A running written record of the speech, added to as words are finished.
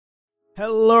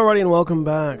Hello, everybody, and welcome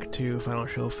back to Final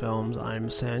Show Films. I'm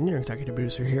Sen, your executive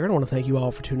producer here, and I want to thank you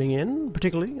all for tuning in.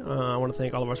 Particularly, I want to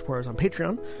thank all of our supporters on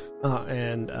Patreon,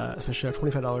 and especially our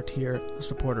 $25 tier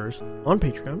supporters on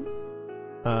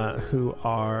Patreon, who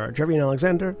are Jeremy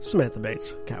Alexander, Samantha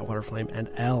Bates, Cat Waterflame, and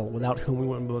Elle, without whom we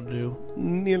wouldn't be able to do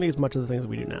nearly as much of the things that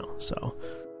we do now. So,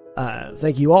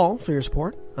 thank you all for your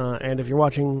support, and if you're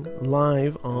watching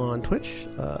live on Twitch,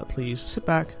 please sit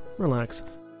back, relax,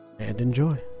 and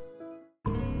enjoy.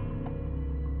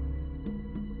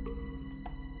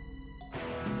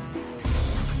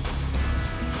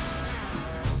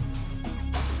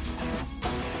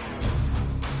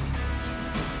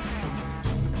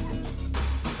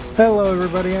 Hello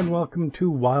everybody and welcome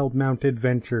to Wildemount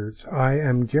Adventures. I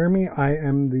am Jeremy, I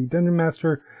am the Dungeon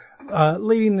Master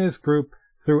leading this group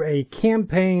through a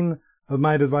campaign of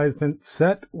my devisement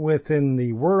set within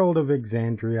the world of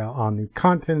Exandria on the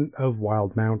continent of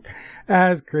Wildemount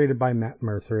as created by Matt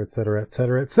Mercer, etc,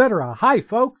 etc, etc. Hi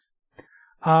folks!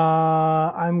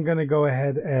 I'm going to go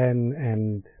ahead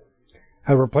and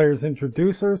have our players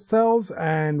introduce ourselves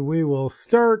and we will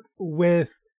start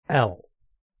with Elle.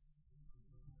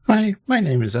 Hi, my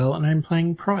name is Elle, and I'm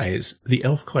playing Prize, the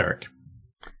Elf Cleric.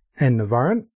 And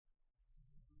Navarin.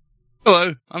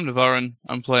 Hello, I'm Navarin.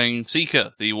 I'm playing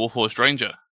Seeker, the Warforged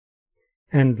Ranger.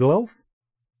 And Lilth.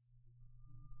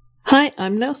 Hi,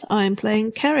 I'm Lilth. I'm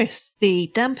playing Keris,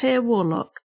 the Dampere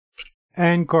Warlock.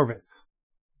 And Corvus.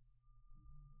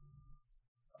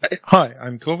 Hi,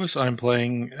 I'm Corvus. I'm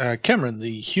playing Cameron,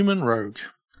 the Human Rogue.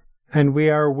 And we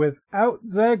are without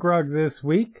Zagrog this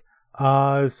week.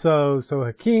 So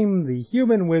Hakim, the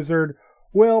Human Wizard,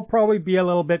 will probably be a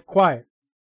little bit quiet.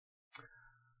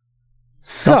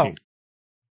 So,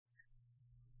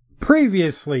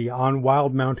 previously on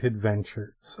Wildemount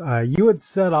Adventures, you had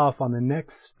set off on the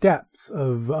next steps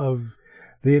of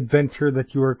the adventure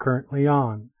that you are currently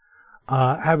on,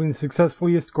 having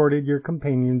successfully escorted your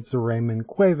companions Zarem and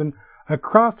Quaven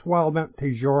across Wildemount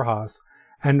to Jorhas,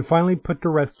 and finally put to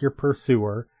rest your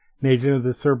pursuer, an agent of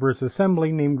the Cerberus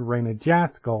Assembly named Reyna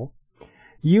Jaskell.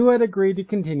 You had agreed to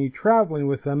continue traveling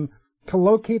with them to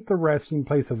locate the resting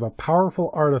place of a powerful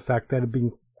artifact that had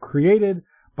been created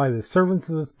by the servants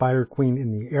of the Spider Queen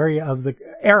in the era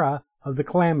of the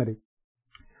Calamity.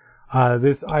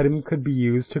 This item could be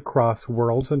used to cross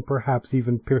worlds and perhaps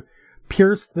even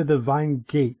pierce the divine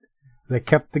gate that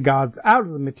kept the gods out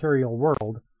of the material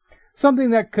world,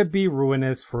 something that could be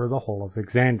ruinous for the whole of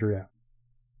Exandria.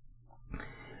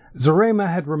 Zarema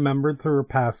had remembered through her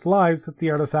past lives that the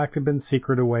artifact had been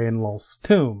secreted away in Lulth's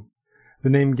tomb, the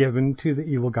name given to the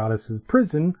evil goddess's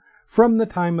prison from the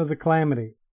time of the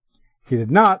Calamity. She did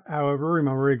not, however,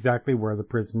 remember exactly where the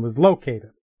prison was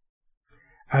located.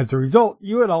 As a result,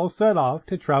 you had all set off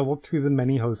to travel to the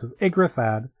many hosts of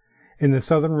Yggdrathad in the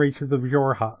southern reaches of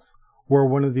Jorhas, where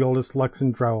one of the oldest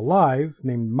Luxandrow alive,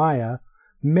 named Maya,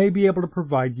 may be able to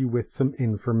provide you with some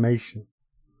information.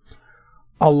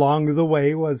 Along the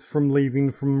way was from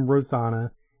leaving from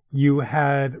Rosanna, you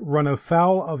had run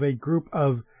afoul of a group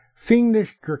of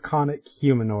fiendish draconic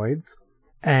humanoids,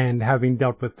 and having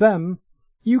dealt with them,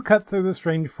 you cut through the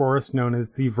strange forest known as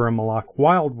the Vermalock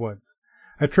Wildwoods,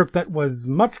 a trip that was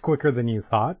much quicker than you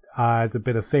thought, as a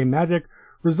bit of fey magic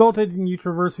resulted in you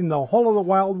traversing the whole of the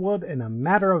Wildwood in a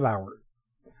matter of hours.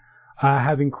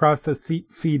 Having crossed the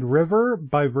Seatfeed River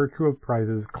by virtue of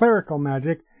Prize's clerical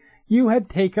magic, you had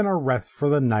taken a rest for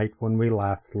the night when we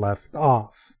last left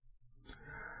off.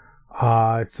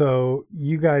 So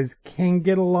you guys can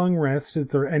get a long rest. Is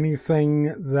there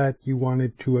anything that you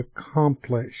wanted to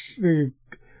accomplish?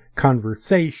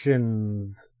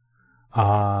 Conversations,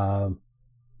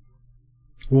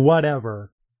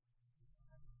 whatever,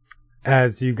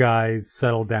 as you guys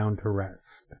settle down to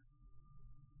rest.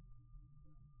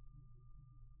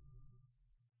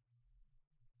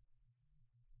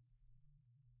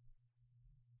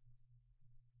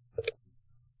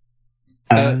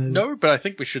 No, but I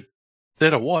think we should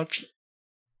set a watch.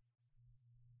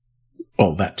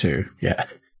 Well, that too, yeah.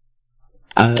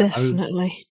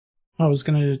 Definitely. I was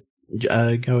going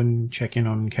to go and check in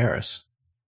on Keris.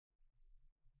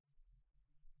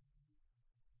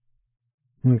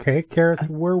 Okay, Keris,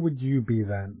 where would you be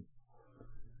then?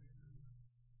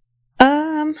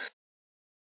 I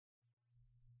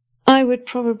would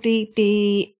probably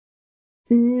be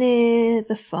near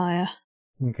the fire.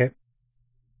 Okay.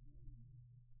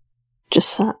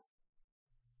 Just that.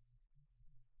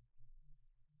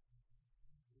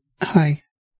 Hi.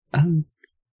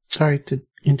 Sorry to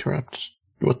interrupt.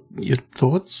 What your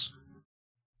thoughts?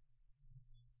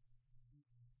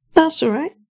 That's all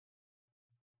right.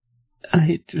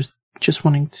 I just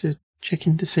wanting to check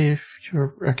in to see if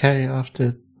you're okay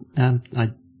after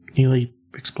I nearly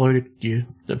exploded you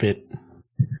a bit.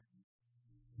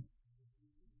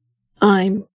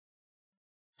 I'm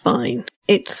fine.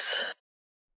 It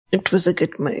was a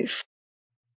good move.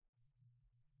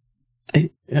 You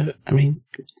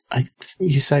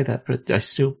say that, but I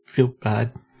still feel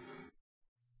bad.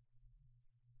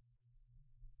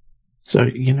 So,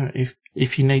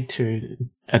 if you need to,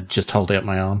 I'd just hold out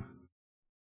my arm.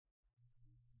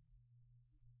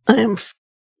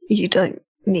 You don't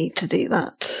need to do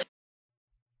that.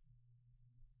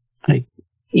 I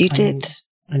did.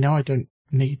 I know I don't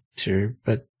need to,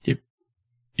 but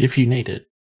if you need it.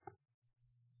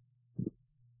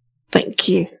 Thank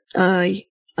you. I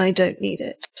don't need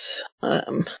it. I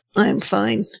am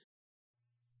fine.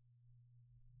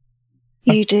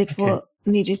 You did Okay. what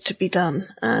needed to be done,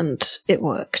 and it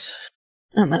worked.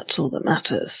 And that's all that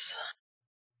matters.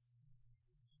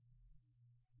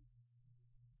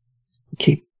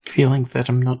 Keep feeling that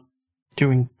I'm not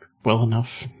doing well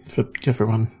enough for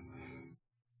everyone.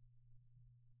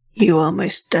 You are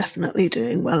most definitely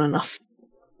doing well enough.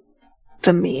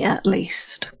 For me, at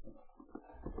least.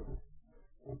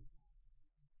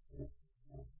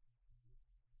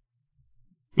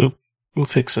 We'll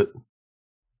fix it.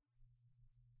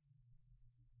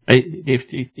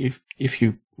 If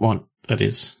you want, that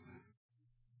is.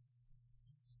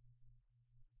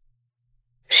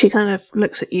 She kind of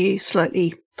looks at you,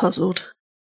 slightly puzzled.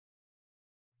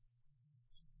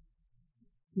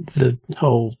 The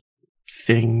whole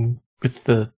thing with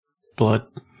the blood.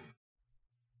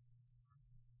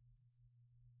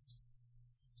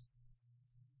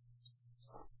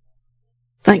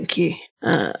 Thank you.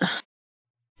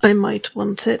 I might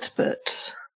want it,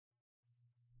 but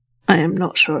I am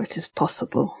not sure it is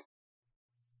possible.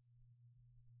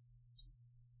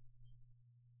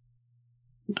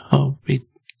 Oh, we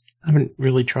haven't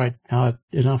really tried hard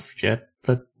enough yet,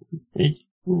 but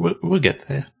we'll get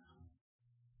there.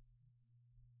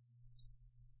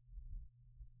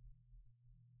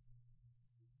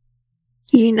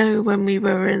 You know, when we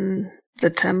were in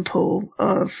the temple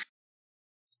of...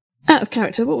 Out of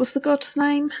character, what was the god's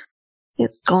name?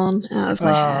 It's gone out of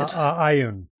my head.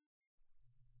 Ioun.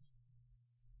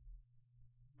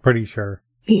 Pretty sure.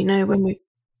 You know, when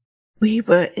we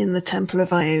were in the temple of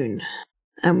Ioun,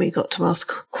 and we got to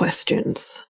ask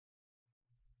questions.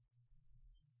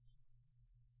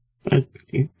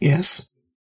 Yes.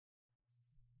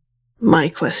 My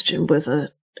question was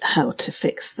how to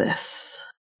fix this.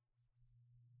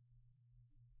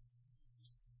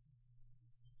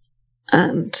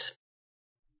 And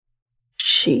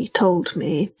she told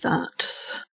me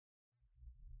that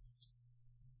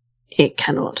it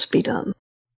cannot be done.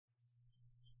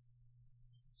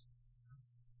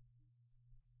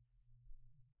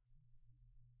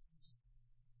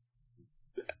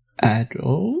 At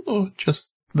all, or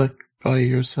just like by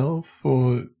yourself,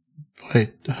 or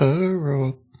by her,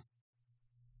 or...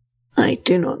 I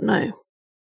do not know.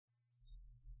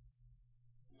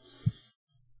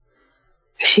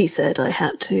 She said I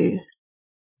had to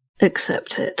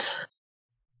accept it.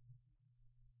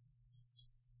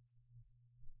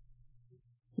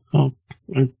 Oh,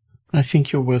 I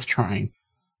think you're worth trying.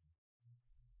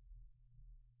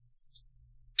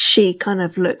 She kind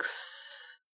of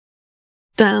looks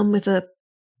down with a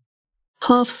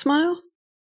half smile.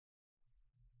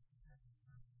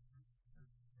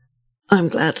 I'm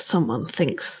glad someone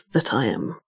thinks that I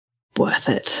am worth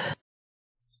it.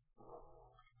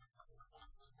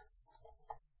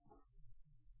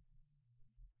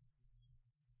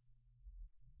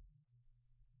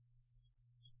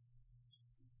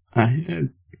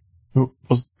 I'm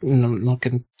not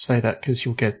going to say that because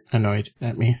you'll get annoyed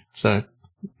at me. So,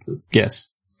 yes.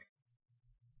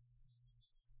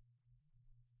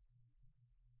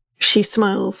 She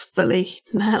smiles fully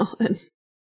now and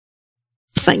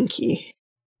thank you.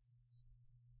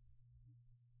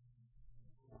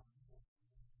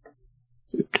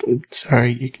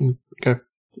 Sorry, you can go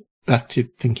back to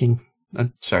thinking.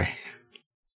 I'm sorry.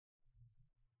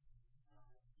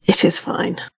 It is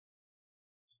fine.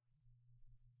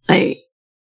 I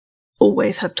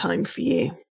always have time for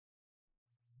you.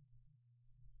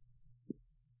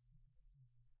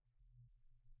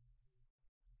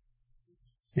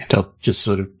 And I'll just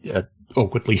sort of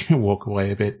awkwardly walk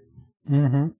away a bit.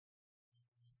 Mm-hmm.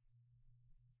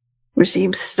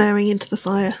 Resumes staring into the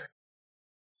fire.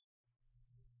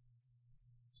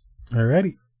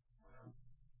 Alrighty.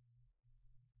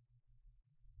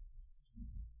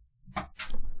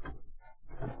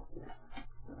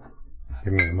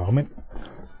 Give me a moment.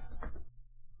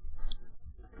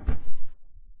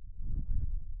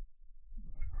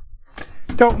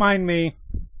 Don't mind me.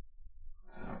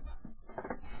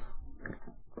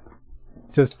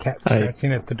 Just cat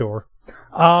scratching at the door.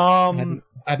 I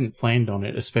hadn't planned on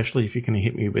it, especially if you're going to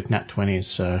hit me with nat 20s,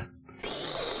 so...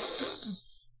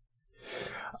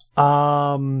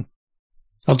 I'll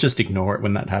just ignore it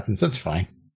when that happens. That's fine.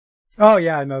 Oh,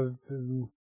 yeah, no.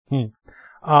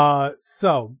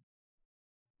 So...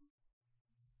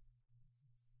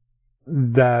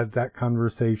 That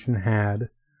conversation had...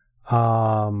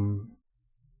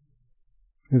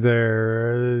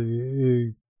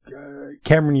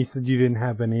 Cameron, you said you didn't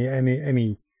have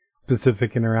any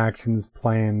specific interactions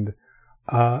planned.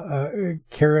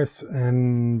 Karis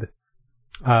and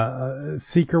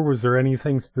Seeker, was there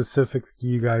anything specific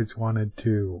you guys wanted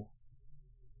to?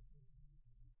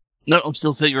 No, I'm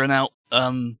still figuring out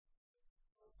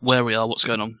where we are, what's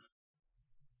going on.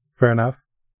 Fair enough.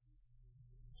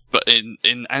 But in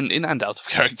and out of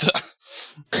character.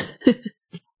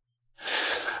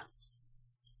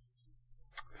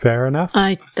 Fair enough.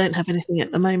 I don't have anything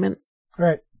at the moment. All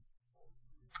right.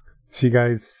 So you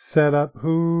guys set up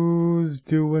who's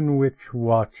doing which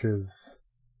watches.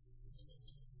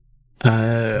 You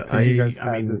guys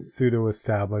had the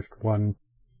pseudo-established one.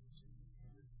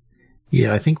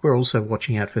 Yeah, I think we're also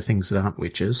watching out for things that aren't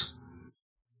witches.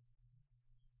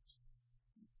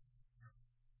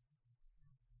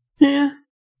 Yeah.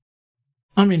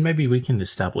 I mean, maybe we can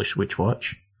establish which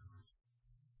watch.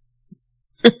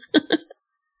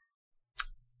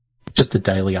 Just a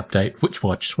daily update. Which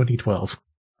watch? 2012.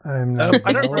 I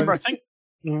don't remember. I think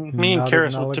me and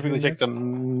Karis will typically take the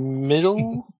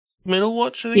middle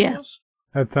watch, I think it was.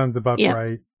 That sounds about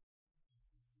right.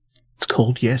 It's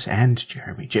called Yes and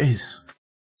Jeremy. Jesus.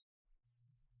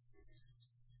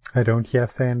 I don't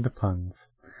yes and puns.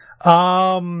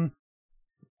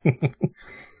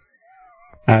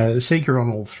 Seeker on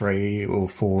all 3 or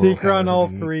 4. Seeker on all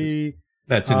 3.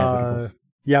 That's inevitable.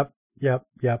 Yep.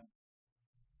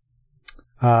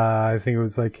 I think it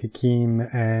was like Hakeem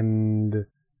and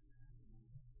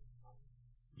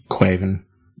Quaven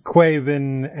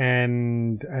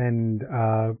and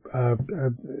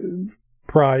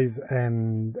Prize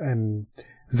and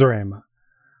Zarema.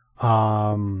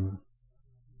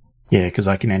 Yeah, because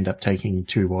I can end up taking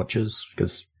 2 watches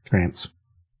because trance.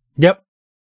 Yep.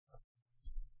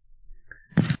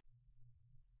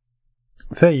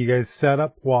 So you guys set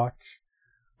up watch.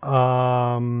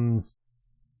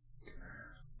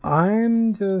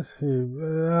 I'm just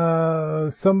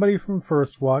somebody from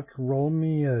first watch. Roll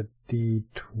me a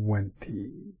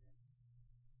d20.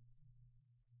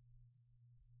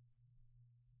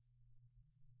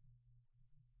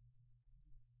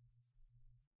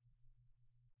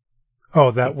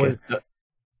 Oh, that was.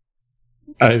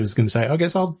 I was going to say, I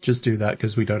guess I'll just do that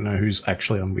because we don't know who's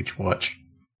actually on which watch.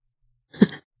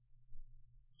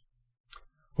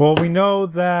 Well, we know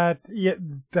that. Yeah,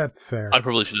 that's fair. I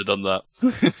probably should have done that.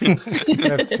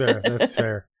 That's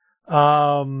fair.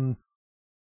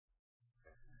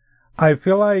 I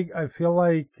feel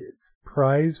like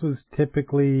Prize was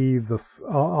typically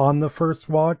on the first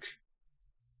watch.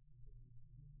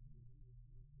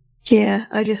 Yeah,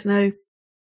 I just know.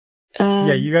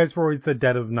 Yeah, you guys were always the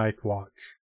dead of night watch.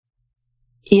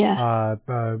 Yeah.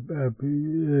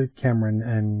 Cameron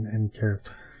and Karis.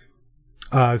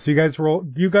 So you guys roll.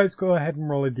 You guys go ahead and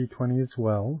roll a d20 as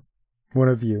well. One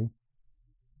of you.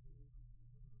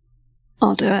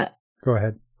 I'll do it. Go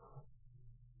ahead.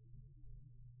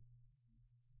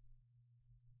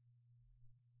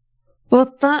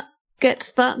 Well, that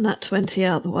gets that nat 20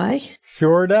 out of the way.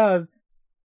 Sure does.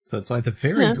 So it's either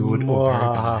very good or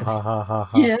very bad.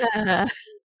 Yeah.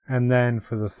 And then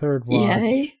for the third watch.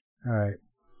 Yay. All right.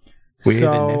 We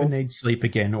either never need sleep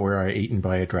again or are eaten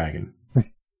by a dragon.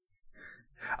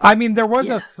 I mean, there was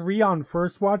a 3 on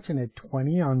first watch and a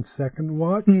 20 on second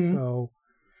watch, so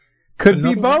could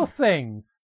be both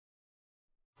things.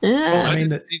 Yeah. Well, I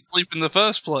didn't need sleep in the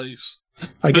first place.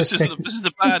 I guess this is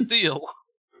a bad deal.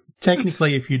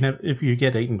 Technically, if you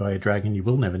get eaten by a dragon, you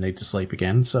will never need to sleep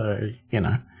again. So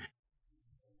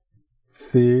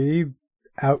See,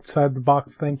 outside the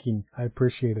box thinking. I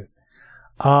appreciate it.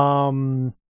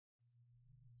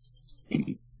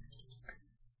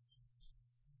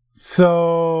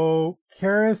 So,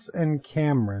 Karis and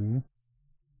Cameron,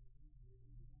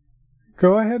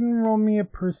 go ahead and roll me a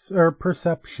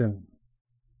perception.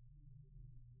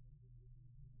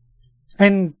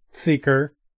 And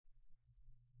Seeker.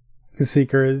 Because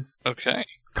Seeker is Okay.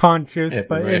 conscious,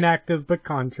 but right. inactive, but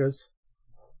conscious.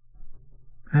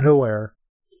 And aware.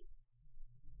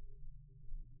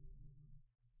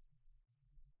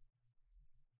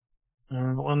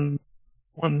 One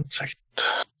second.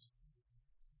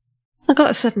 I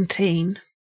got a 17.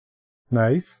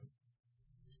 Nice.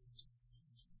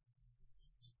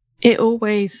 It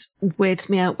always weirds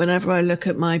me out whenever I look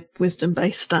at my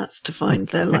wisdom-based stats to find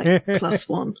they're like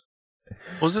 +1.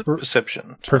 Was it perception?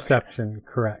 Sorry. Perception,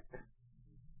 correct.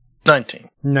 19.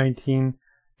 19.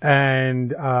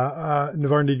 And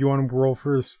Navarne, did you want to roll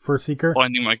for Seeker?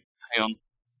 Finding my... Hang on.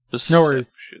 No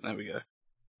worries. There we go.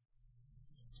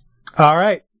 All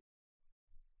right.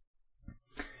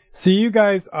 So you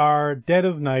guys are dead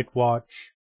of night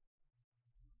watch.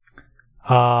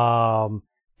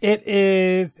 It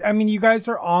is, I mean, you guys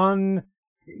are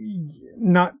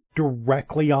not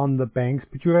directly on the banks,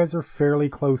 but you guys are fairly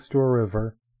close to a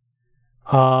river.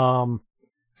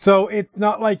 So it's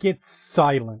not like it's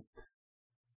silent.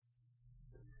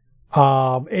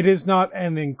 It is not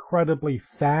an incredibly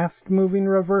fast moving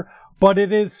river, but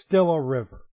it is still a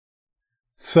river.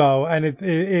 So, and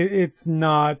it's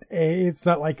not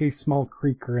like a small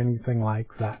creek or anything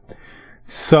like that.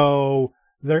 So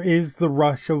there is the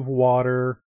rush of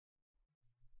water.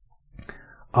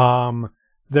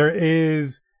 There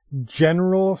is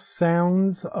general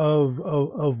sounds of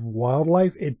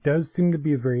wildlife. It does seem to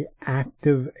be a very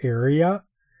active area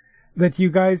that you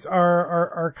guys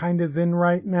are kind of in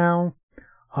right now.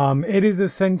 It is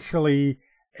essentially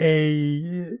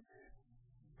a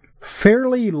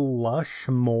fairly lush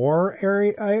moor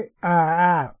area.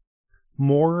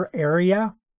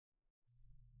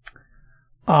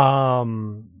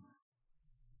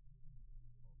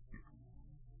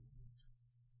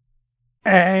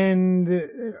 And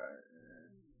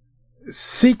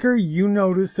Seeker, you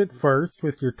notice it first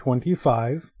with your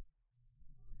 25.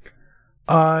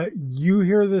 You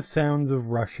hear the sounds of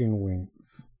rushing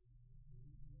wings.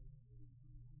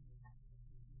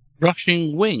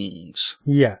 Rushing wings?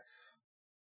 Yes.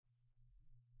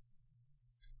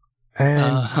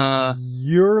 And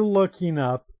you're looking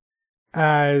up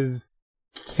as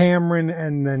Cameron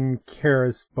and then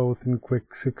Karis both in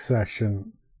quick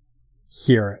succession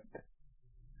hear it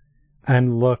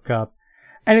and look up.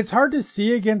 And it's hard to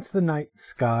see against the night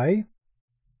sky.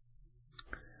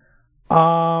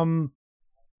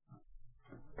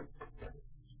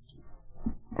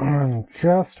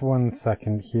 Just 1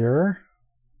 second here.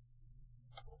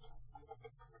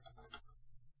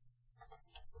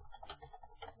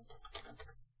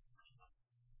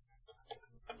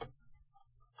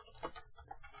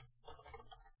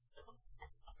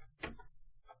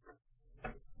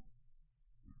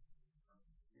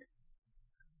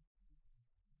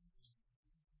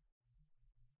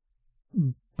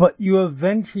 But you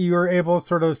eventually you're able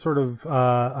to sort of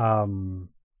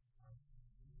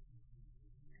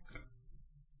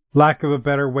lack of a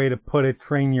better way to put it,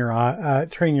 train your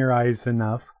eyes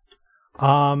enough.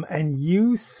 And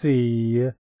you see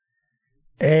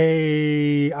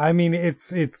it's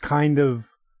kind of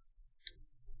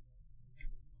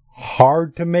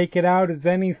hard to make it out as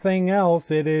anything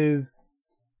else. It is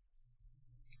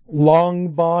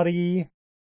long body,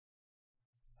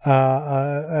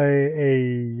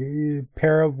 a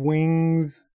pair of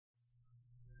wings,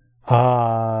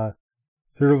 sort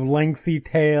of lengthy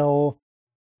tail,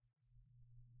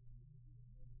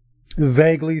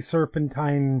 vaguely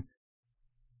serpentine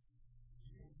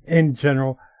in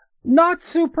general. Not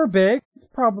super big. It's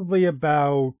probably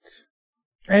about,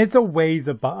 and it's a ways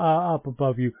up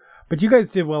above you, but you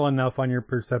guys did well enough on your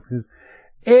perceptions.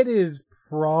 It is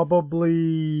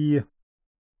probably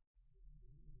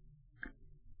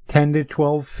 10 to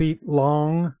 12 feet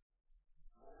long.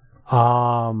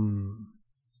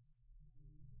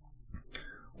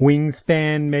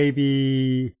 Wingspan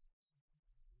maybe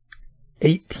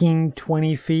 18,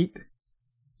 20 feet.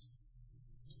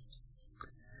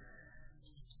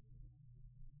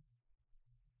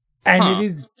 And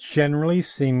it is generally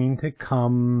seeming to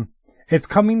come, it's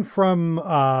coming from,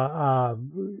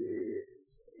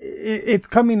 it's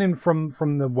coming in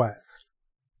from the west.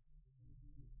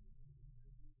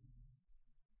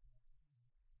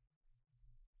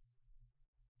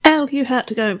 Al, you had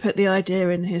to go and put the idea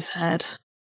in his head.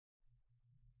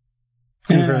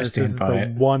 Yeah, I stand by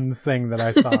it. One thing that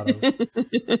I thought of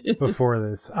before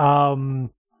this.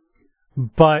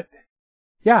 But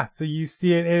yeah, so you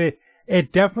see it.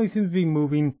 It definitely seems to be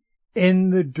moving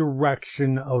in the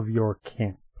direction of your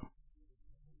camp.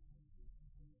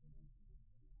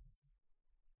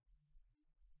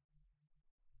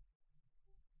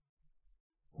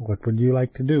 What would you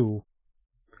like to do?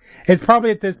 It's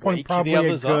probably at this point probably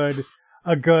a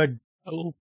good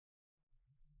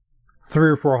 300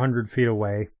 or 400 feet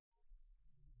away.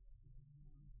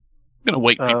 I'm gonna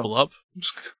wake people up.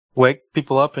 Wake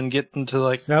people up and get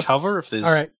into cover if there's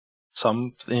all right.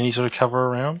 Any sort of cover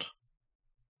around.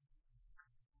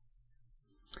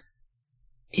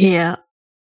 Yeah.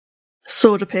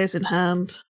 Sword appears in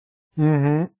hand.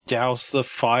 Mm-hmm. Douse the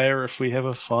fire if we have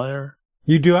a fire.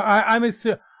 You do.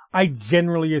 I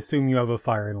generally assume you have a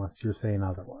fire unless you're saying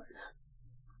otherwise.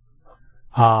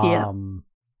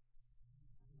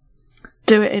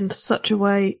 Do it in such a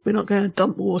way, we're not going to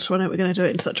dump water on it, we're going to do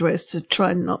it in such a way as to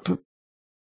try and not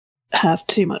have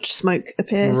too much smoke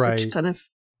appear, Right. so just kind of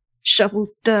shovel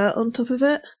dirt on top of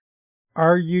it.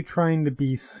 Are you trying to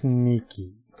be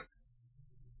sneaky?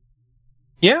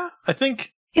 Yeah, I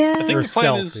think Yeah. the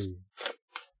plan is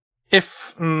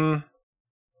if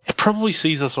it probably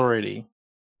sees us already.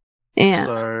 Yeah.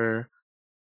 So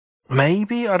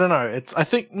maybe, I don't know. I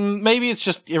think maybe it's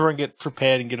just everyone get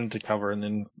prepared and get into cover, and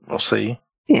then we'll see.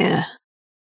 Yeah.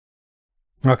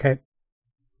 Okay.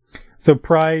 So,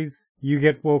 Prize, you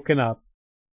get woken up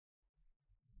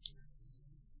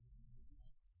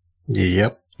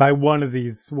Yep. by one of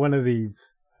these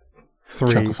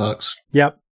three. Chuckle fucks.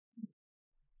 Yep.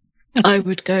 I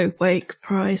would go wake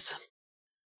Prize.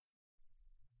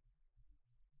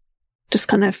 Just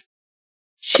kind of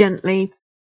gently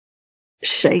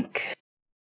shake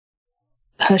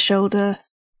her shoulder,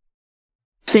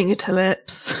 finger to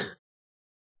lips,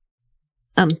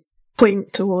 and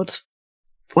point towards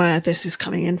where this is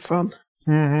coming in from.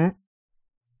 Mm-hmm.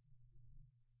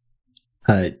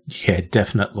 Yeah,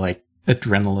 definite, like,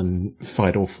 adrenaline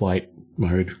fight or flight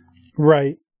mode.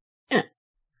 Right. Yeah.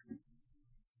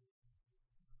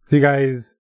 So you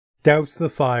guys douse the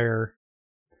fire.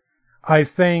 I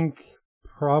think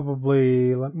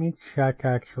probably, let me check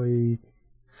actually,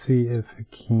 see if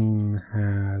Hakeem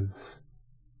has.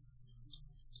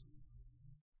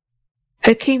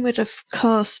 Hakeem would have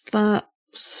cast that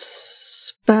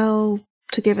spell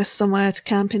to give us somewhere to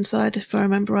camp inside, if I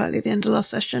remember rightly, at the end of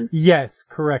last session. Yes,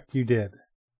 correct, you did.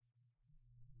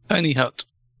 Tiny hut.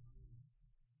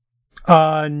 No,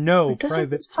 I don't Private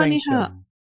think it's Tiny Sanctum.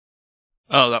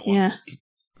 Oh, that one. Yeah.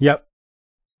 Yep.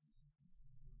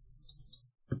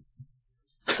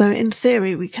 So in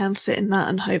theory, we can sit in that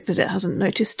and hope that it hasn't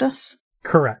noticed us.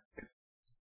 Correct.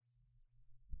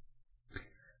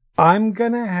 I'm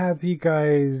gonna have you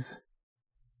guys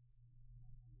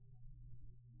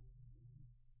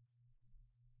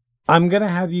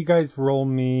roll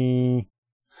me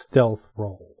stealth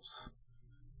rolls.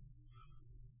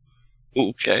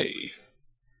 Okay.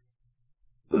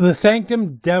 The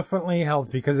Sanctum definitely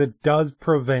helps because it does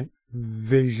prevent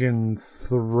vision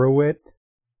through it.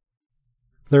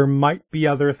 There might be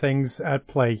other things at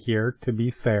play here, to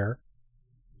be fair.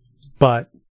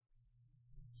 But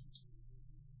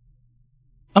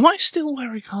Am I still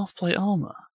wearing half-plate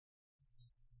armor?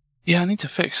 Yeah, I need to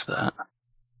fix that.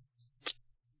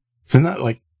 Isn't that,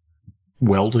 like,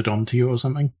 welded onto you or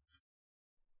something?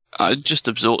 I just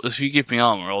absorb. If you give me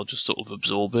armor, I'll just sort of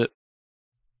absorb it.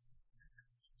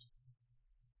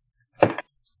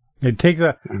 it takes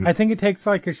I think it takes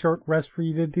like a short rest for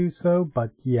you to do so,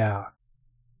 but yeah.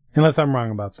 Unless I'm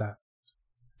wrong about that.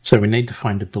 So we need to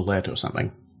find a bullet or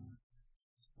something.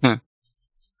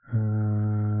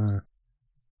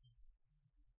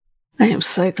 I am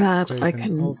so glad I Craven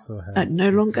can also has no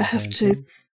longer have to disadvantage.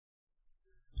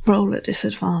 roll at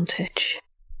disadvantage.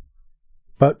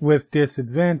 But with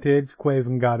disadvantage,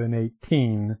 Quaven got an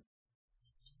 18.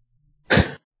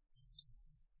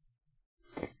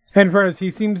 And for us, he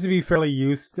seems to be fairly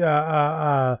used.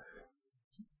 I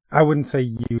wouldn't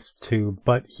say used to,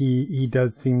 but he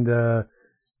does seem to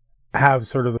have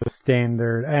sort of a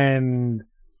standard. And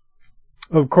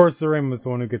of course, the Rim was the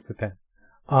one who gets the 10.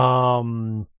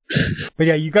 But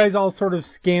yeah, you guys all sort of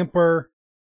scamper,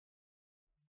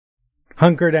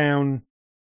 hunker down,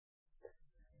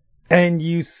 and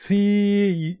you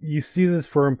see this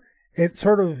firm. It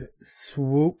sort of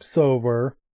swoops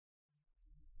over.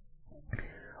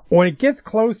 When it gets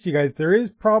close to you guys, there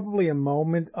is probably a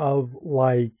moment of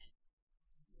like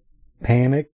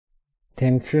panic,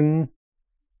 tension,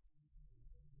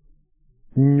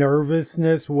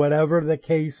 nervousness, whatever the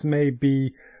case may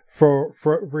be for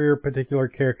your particular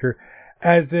character.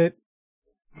 As it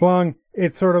flung,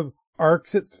 it sort of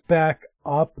arcs its back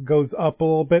up, goes up a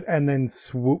little bit, and then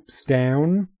swoops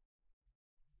down.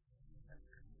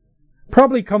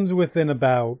 Probably comes within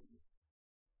about.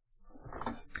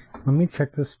 Let me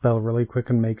check this spell really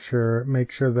quick and make sure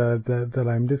that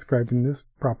I'm describing this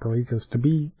properly, just to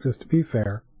be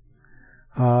fair.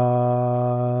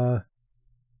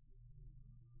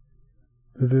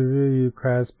 You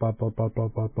cast blah blah blah blah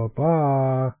blah blah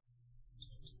blah.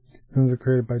 Things are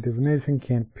created by divination,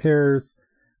 can't pierce.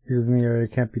 Users in the area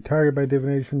can't be targeted by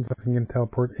divination. Nothing can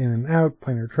teleport in and out.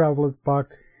 Planar travel is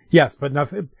blocked. Yes, but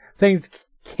nothing. Things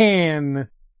can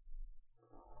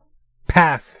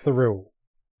pass through.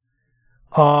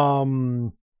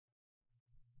 So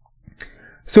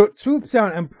it swoops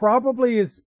down and probably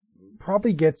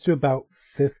gets to about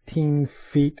 15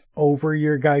 feet over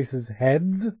your guys'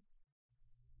 heads.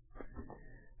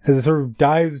 As it sort of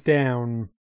dives down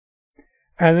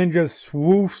and then just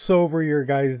swoofs over your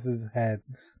guys'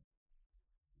 heads.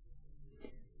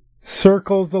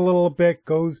 Circles a little bit,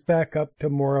 goes back up to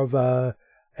more of a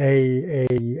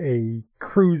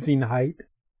cruising height.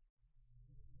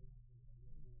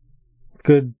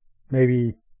 Good,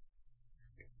 maybe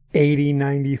 80,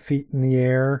 90 feet in the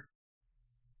air.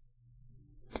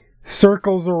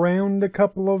 Circles around a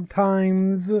couple of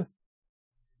times.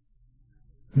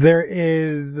 There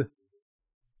is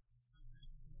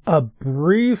a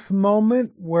brief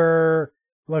moment where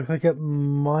it looks like it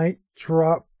might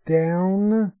drop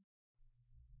down.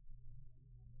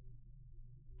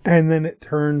 And then it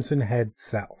turns and heads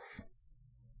south.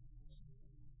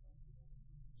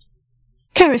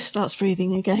 Karis starts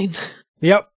breathing again.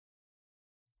 Yep.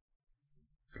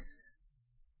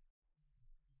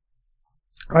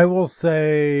 I will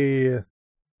say...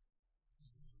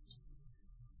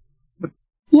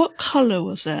 What colour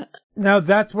was it? Now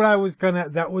that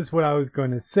was what I was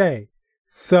gonna say.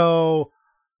 So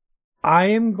I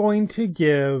am going to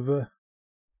give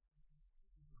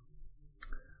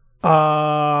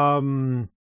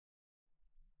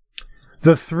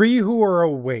the three who are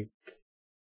awake.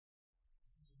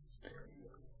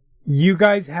 You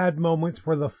guys had moments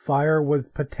where the fire was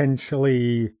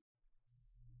potentially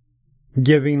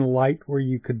giving light where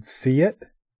you could see it.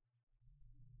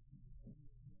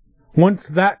 Once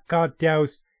that got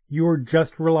doused, you were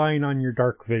just relying on your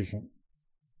dark vision.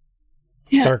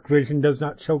 Yeah. Dark vision does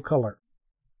not show color.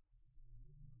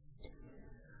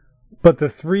 But the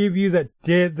three of you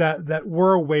that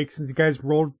were awake, since you guys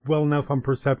rolled well enough on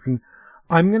perception,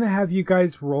 I'm going to have you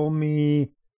guys roll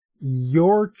me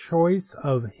your choice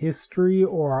of history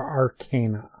or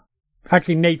arcana.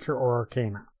 Actually, nature or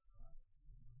arcana.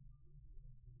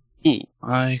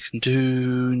 I can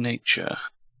do nature.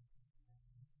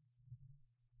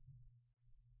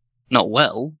 Not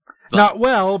well.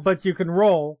 But you can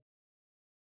roll.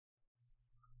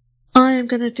 I am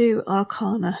going to do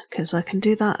Arcana, because I can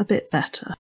do that a bit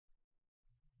better.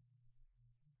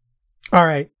 All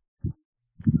right.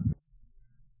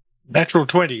 Natural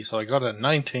 20, so I got a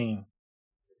 19.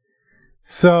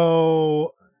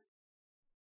 So,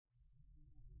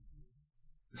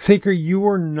 Seeker, you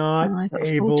were not I got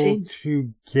able 14.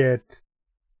 to get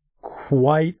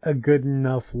quite a good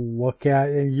enough look at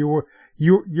it.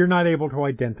 You're not able to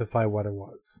identify what it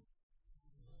was.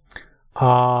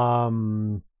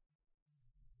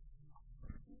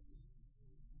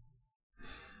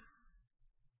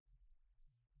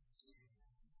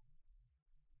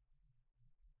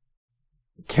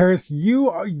 Karis,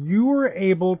 you were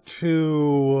able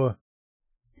to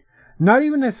not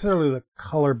even necessarily the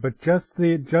color, but just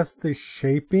the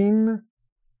shaping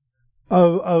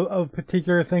of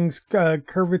particular things,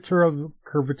 curvature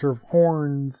of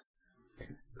horns,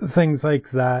 things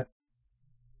like that.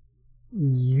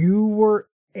 You were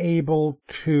able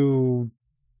to.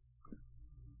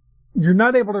 You're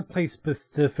not able to place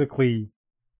specifically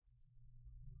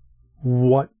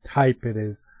what type it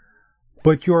is,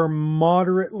 but you're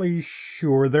moderately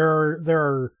sure there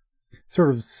are sort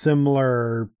of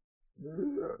similar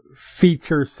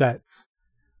feature sets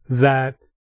that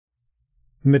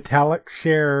metallic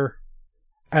share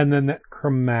and then that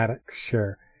chromatic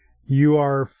share. You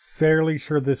are fairly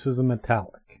sure this is a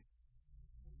metallic.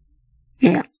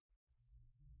 Yeah.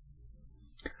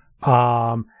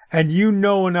 And you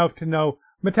know enough to know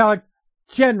metallic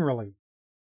generally,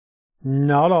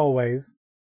 not always,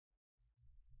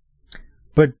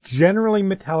 but generally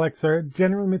metallics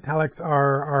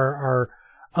are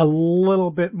a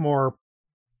little bit more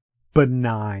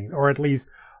benign, or at least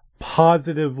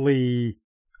positively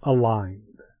aligned.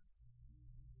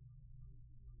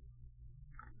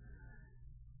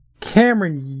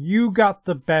 Cameron, you got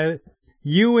the best.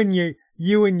 You and your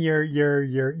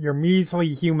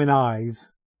measly human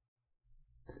eyes.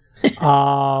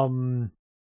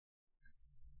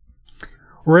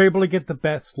 Were able to get the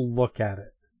best look at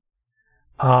it.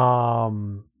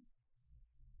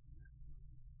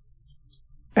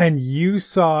 And you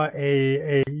saw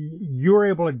you were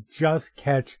able to just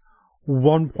catch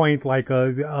one point, like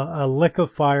a lick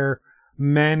of fire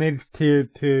managed to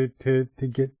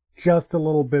get just a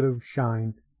little bit of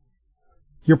shine.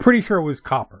 You're pretty sure it was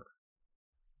copper.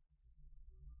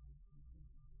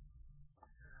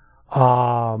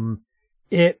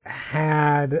 It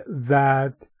had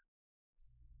that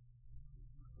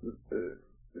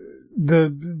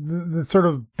the sort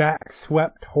of back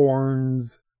swept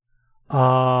horns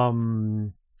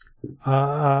the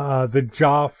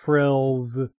jaw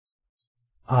frills,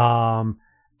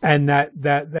 and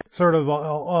that sort of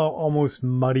almost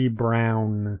muddy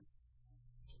brown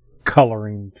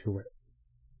coloring to it.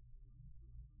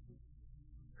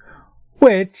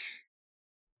 Which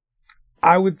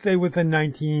I would say with a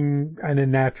 19 and a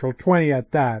natural 20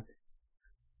 at that,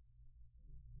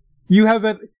 you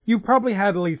probably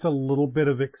had at least a little bit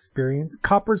of experience.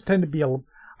 Coppers tend to be,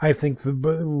 I think,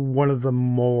 one of the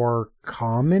more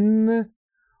common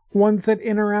ones that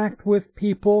interact with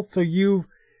people. So you've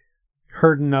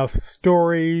heard enough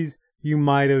stories. You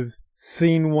might have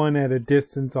seen one at a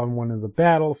distance on one of the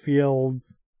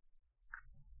battlefields.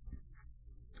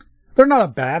 They're not a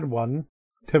bad one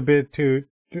to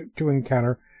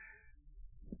encounter.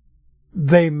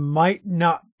 They might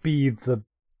not be the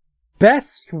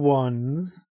best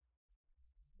ones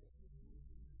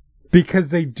because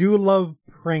they do love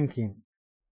pranking.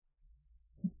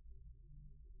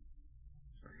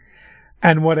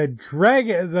 And what a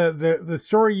dragon, the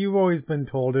story you've always been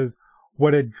told is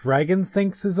what a dragon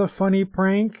thinks is a funny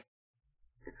prank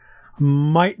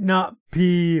might not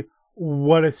be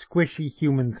what a squishy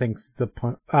human thinks is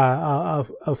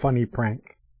a funny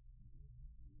prank.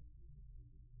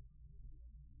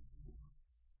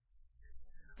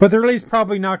 But they're at least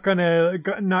probably not going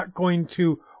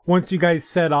to once you guys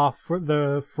set off for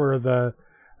the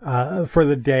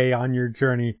day on your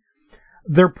journey.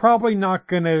 They're probably not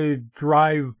going to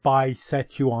drive by,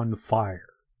 set you on fire.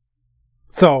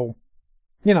 So,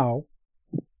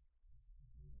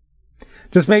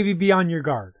 just maybe be on your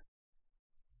guard.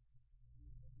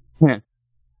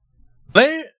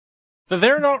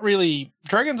 They're not really,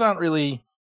 dragons aren't really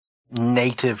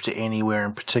native to anywhere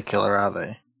in particular, are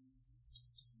they?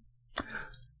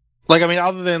 Like, I mean,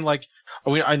 other than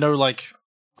I know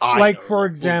for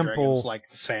example, dragons, like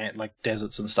the sand, like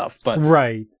deserts and stuff. But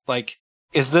right,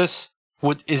 is this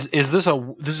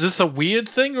a weird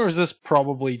thing, or is this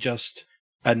probably just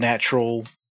a natural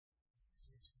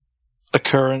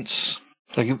occurrence?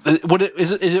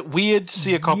 Is it weird to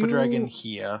see a copper dragon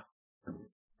here?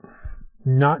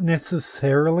 Not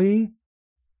necessarily.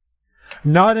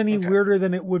 Not any weirder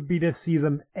than it would be to see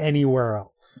them anywhere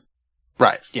else.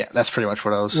 Right. Yeah, that's pretty much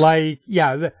what I was.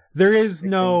 There is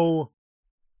no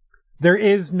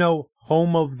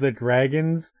home of the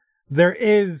dragons. There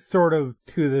is sort of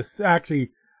to this actually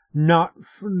not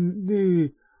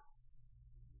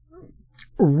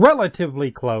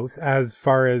relatively close as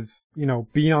far as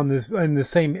being on this in the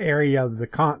same area of the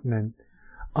continent.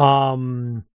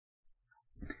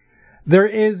 There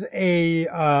is a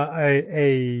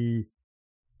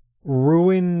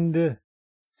ruined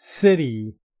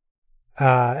city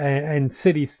and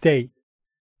city-state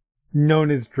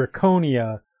known as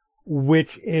Draconia,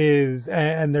 which is,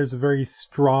 and there's a very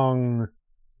strong,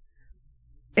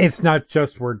 it's not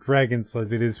just where dragons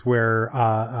live, it is where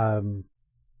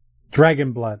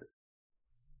dragon blood.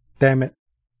 Damn it.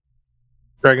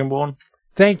 Dragonborn?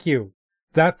 Thank you.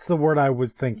 That's the word I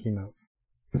was thinking of.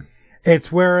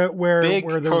 It's where there's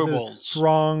a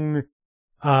strong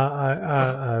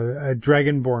a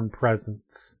dragonborn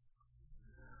presence.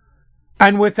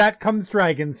 And with that comes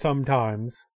dragons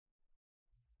sometimes.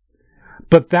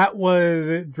 But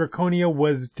Draconia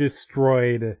was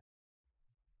destroyed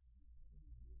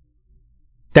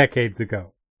decades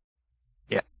ago.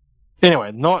 Yeah.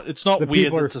 Anyway, it's not the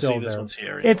weird to see this one's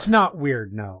here. Anyway. It's not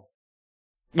weird, no.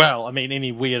 Well, I mean,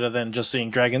 any weirder than just seeing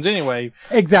dragons anyway.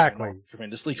 Exactly.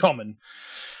 Tremendously common.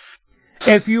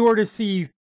 If you were to see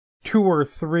 2 or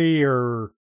 3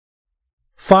 or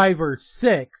 5 or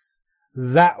 6,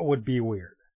 that would be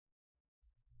weird.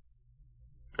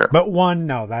 Sure. But 1,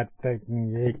 no,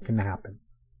 it can happen.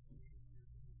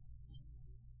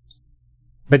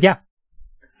 But yeah,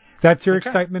 that's your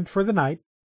excitement for the night.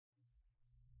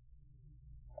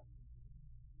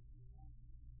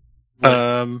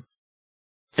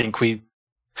 Think we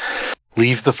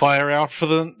leave the fire out for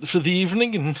the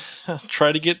evening and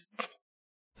try to get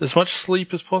as much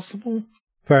sleep as possible.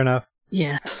 Fair enough.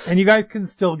 Yes. And you guys can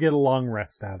still get a long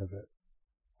rest out of it.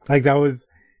 That was,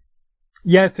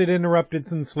 yes, it interrupted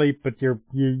some sleep, but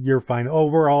you're fine.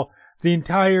 Overall, the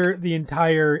entire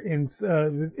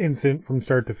incident from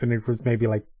start to finish was maybe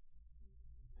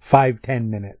 5-10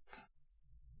 minutes.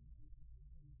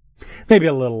 Maybe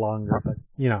a little longer, but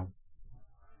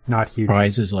not huge.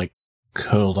 Rise is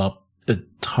curled up as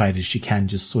tight as she can,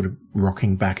 just sort of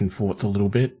rocking back and forth a little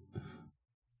bit.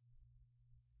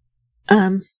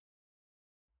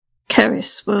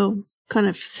 Keris will kind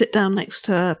of sit down next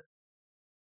to her.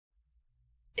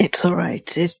 It's all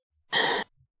right.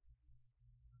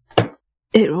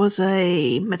 It was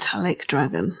a metallic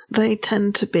dragon. They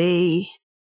tend to be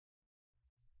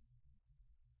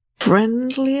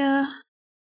friendlier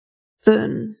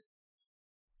than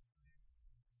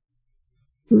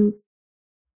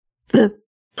the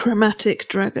chromatic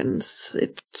dragons.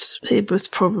 It was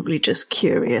probably just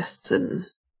curious and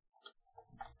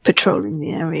patrolling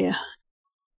the area.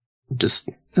 Just,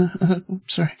 I'm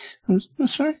sorry. I'm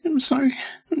sorry. I'm sorry.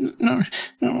 No,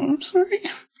 I'm sorry.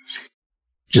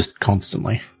 Just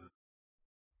constantly.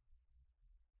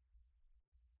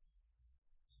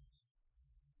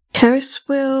 Keris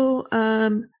will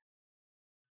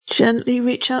gently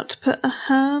reach out to put a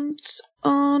hand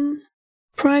on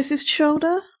Prize's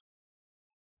shoulder.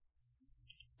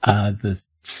 The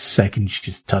second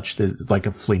she's touched it, like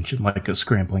a flinch and like a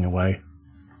scrambling away.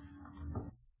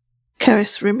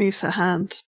 Keris removes her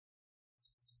hand.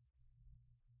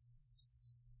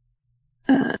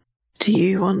 Do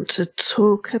you want to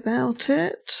talk about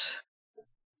it?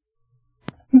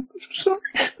 I'm sorry.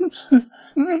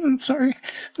 I'm sorry.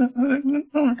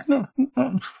 No.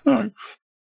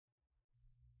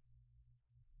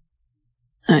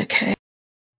 Okay.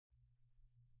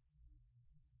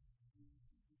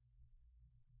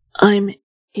 I'm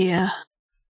here.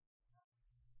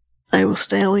 I will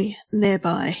stay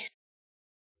nearby.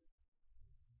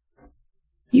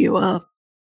 You are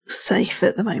safe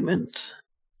at the moment.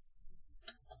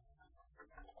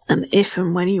 And if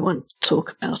and when you want to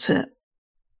talk about it,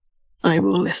 I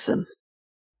will listen.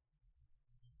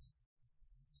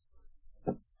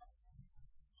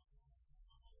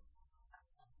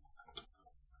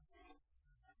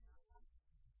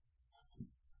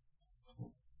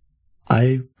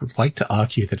 I would like to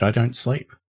argue that I don't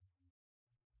sleep.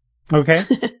 Okay.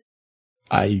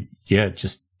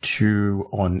 Just too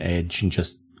on edge and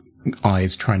just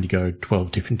eyes trying to go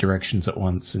 12 different directions at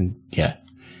once, and yeah.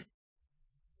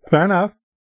 Fair enough.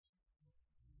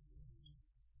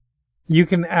 You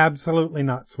can absolutely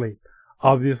not sleep.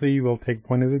 Obviously, you will take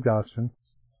point of exhaustion.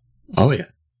 Oh, yeah.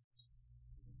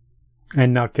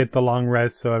 And not get the long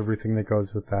rest, so everything that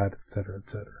goes with that, etc.,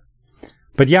 etc.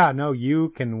 But yeah, no, you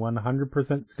can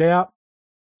 100% stay up.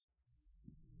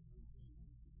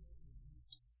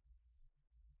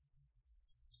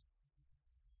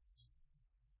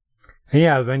 And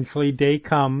yeah, eventually day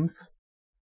comes.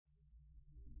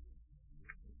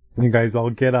 You guys all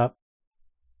get up.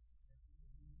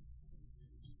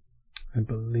 I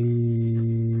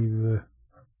believe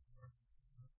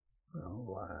the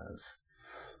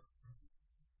last...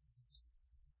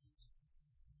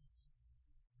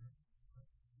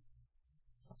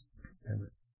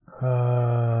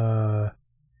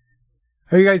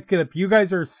 you guys get up. You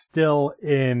guys are still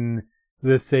in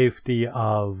the safety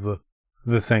of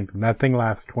the sanctum. That thing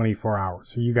lasts 24 hours.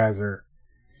 So you guys are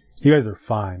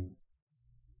fine.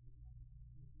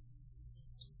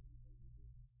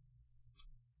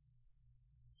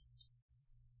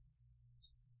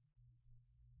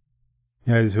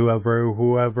 As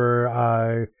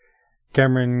whoever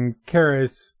Cameron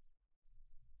Karras,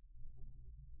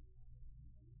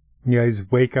 you guys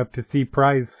wake up to see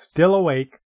Prize still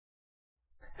awake.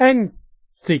 And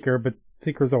Seeker, but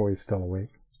Seeker's always still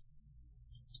awake.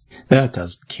 That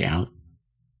doesn't count.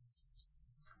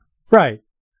 Right.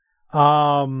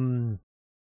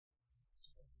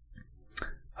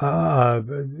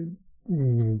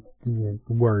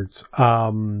 Words.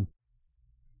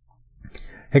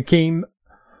 Hakeem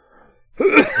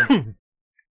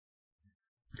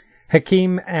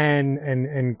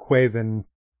and Quaven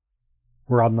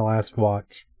were on the last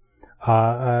watch.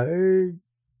 Quaven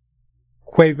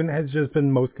has just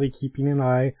been mostly keeping an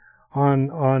eye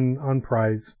on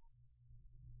Prize.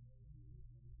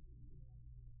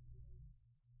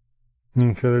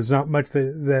 I'm sure there's not much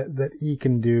that he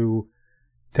can do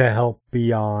to help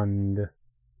beyond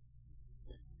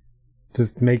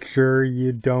just make sure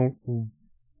you don't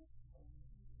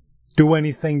do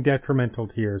anything detrimental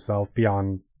to yourself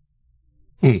beyond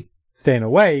staying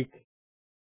awake.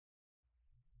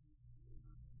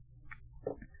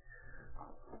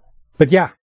 But yeah,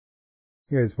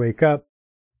 you guys wake up.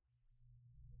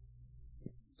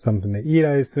 Something to eat,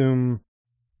 I assume.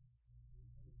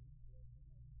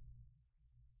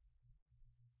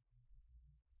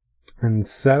 And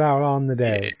set out on the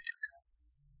day.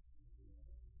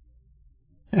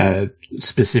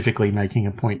 Specifically making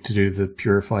a point to do the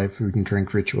purify food and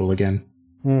drink ritual again.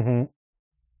 Mm-hmm.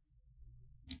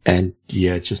 And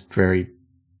yeah, just very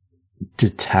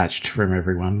detached from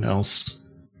everyone else.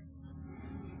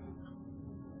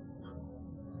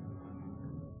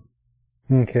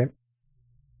 Okay.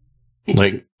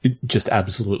 Like, just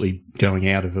absolutely going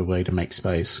out of her way to make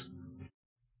space.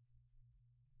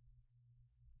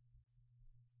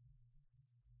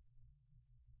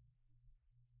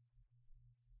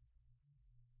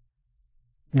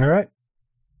 All right.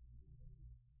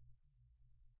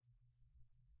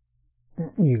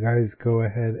 You guys go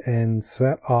ahead and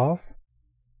set off.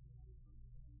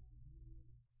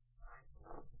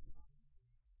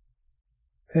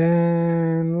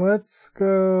 And let's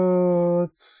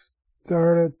start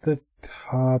at the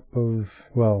top of,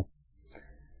 well,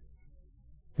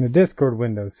 the Discord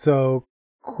window. So,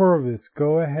 Corvus,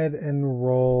 go ahead and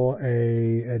roll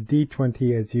a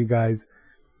d20 as you guys.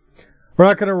 We're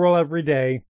not going to roll every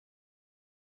day.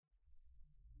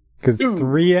 Because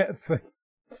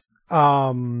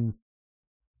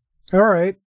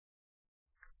alright.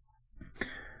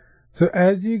 So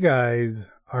as you guys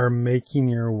are making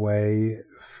your way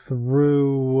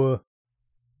through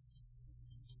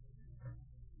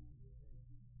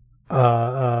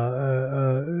the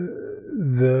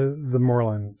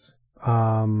moorlands,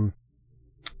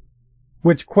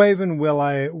 which Quaven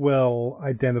will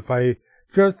identify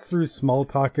just through small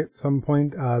talk at some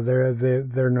point.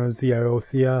 They're known as the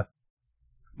Iothia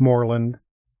Moorland.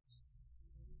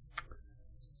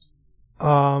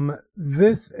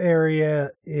 This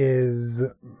area is,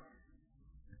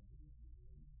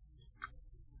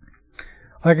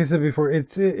 like I said before,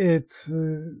 it's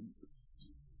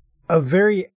a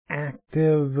very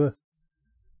active,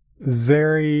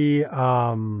 very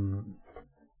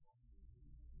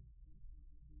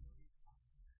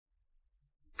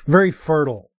very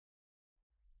fertile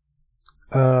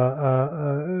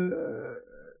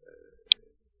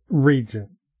region.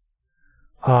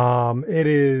 It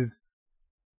is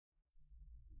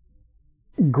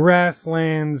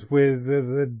grasslands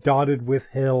dotted with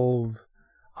hills,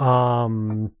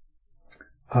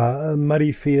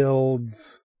 muddy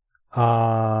fields,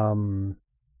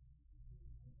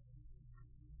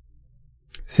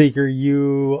 Seeker,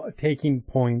 you taking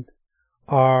point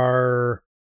are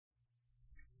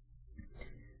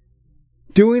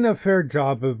doing a fair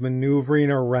job of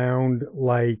maneuvering around,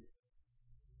 like,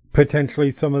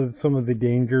 potentially some of the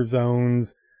danger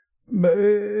zones,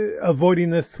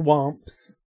 avoiding the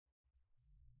swamps.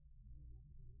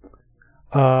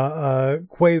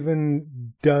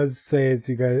 Quaven does say, as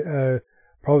you guys,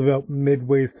 probably about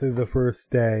midway through the first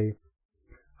day,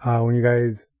 when you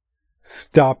guys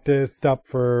stop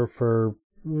for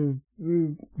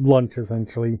lunch,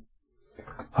 essentially,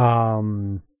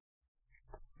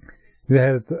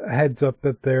 the heads up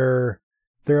that there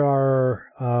are,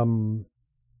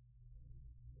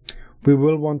 we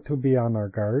will want to be on our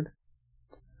guard.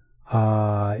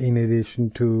 In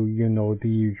addition to, the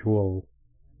usual,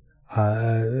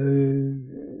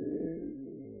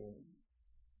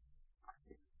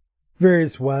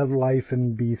 various wildlife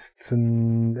and beasts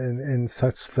and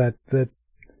such that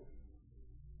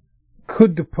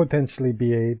could potentially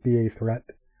be a threat.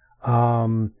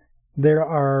 There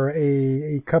are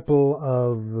a couple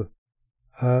of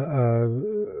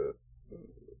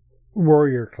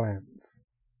warrior clans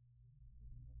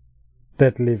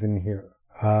that live in here.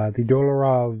 The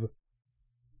Dolorov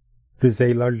is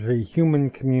a largely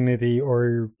human community,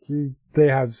 or they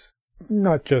have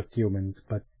not just humans,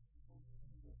 but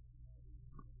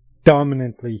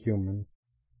dominantly human.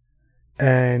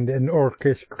 And an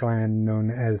orcish clan known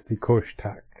as the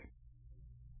Koshtak.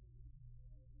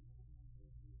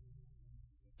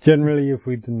 Generally, if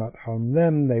we do not harm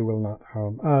them, they will not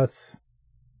harm us.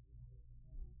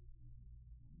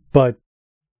 But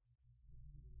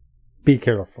be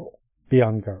careful. Be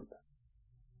on guard.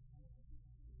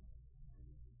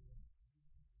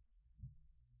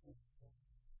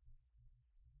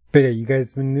 But yeah, you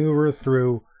guys maneuver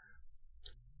through,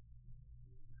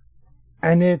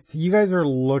 and you guys are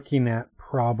looking at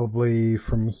probably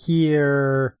from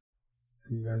here.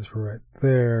 So you guys were right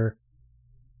there.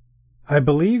 I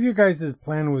believe your guys'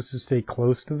 plan was to stay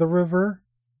close to the river.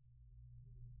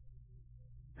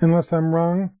 Unless I'm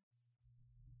wrong.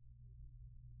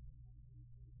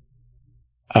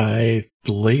 I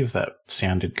believe that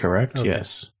sounded correct, Okay.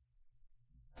 Yes.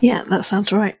 Yeah, that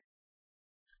sounds right.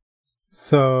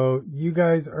 So you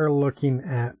guys are looking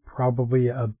at probably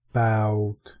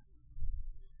about,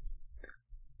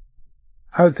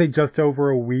 I would say, just over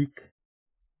a week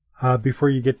before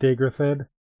you get to Yggdrasil.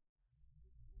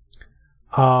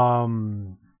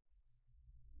 And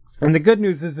the good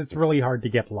news is it's really hard to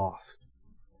get lost.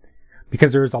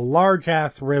 Because there's a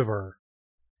large-ass river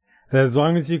that, as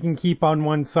long as you can keep on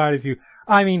one side of you...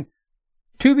 I mean,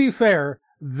 to be fair,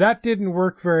 that didn't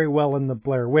work very well in the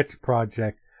Blair Witch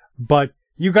Project, but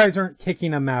you guys aren't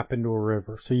kicking a map into a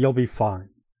river, so you'll be fine.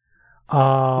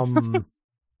 Our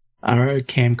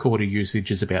camcorder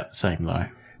usage is about the same, though.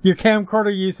 Your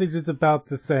camcorder usage is about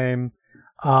the same.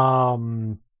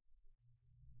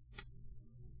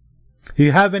 If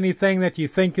you have anything that you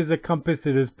think is a compass,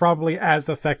 it is probably as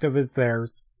effective as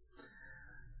theirs.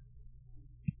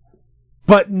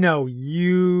 But no,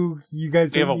 you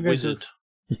guys We have a you guys wizard.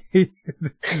 This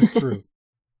is true.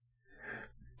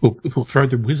 We'll throw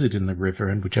the wizard in the river,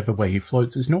 and whichever way he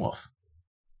floats is north.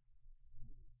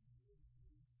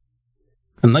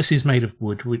 Unless he's made of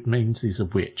wood, which means he's a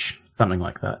witch. Something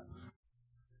like that.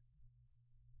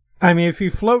 I mean, if he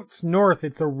floats north,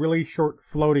 it's a really short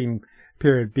floating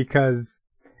period because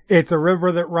it's a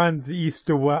river that runs east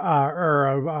to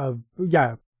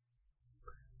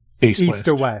east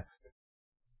to west.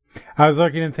 I was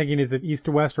looking and thinking, is it east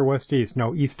to west or west to east?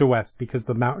 No, east to west, because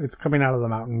it's coming out of the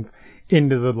mountains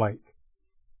into the lake,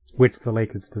 which the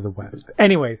lake is to the west.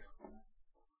 Anyways.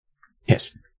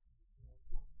 Yes.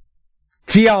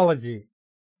 Geology.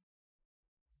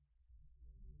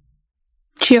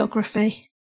 Geography.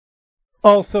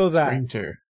 Also that.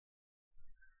 Sprinter.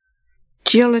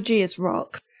 Geology is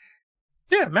rock.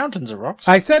 Yeah, mountains are rocks.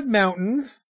 I said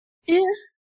mountains. Yeah.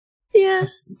 Yeah.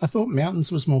 I thought mountains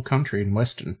was more country and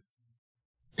western.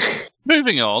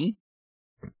 Moving on.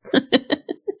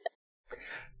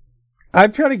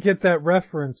 I'm trying to get that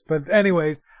reference, but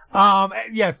anyways,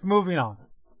 yes, moving on.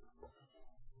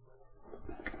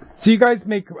 So you guys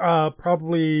make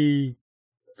probably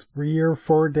 3 or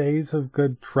 4 days of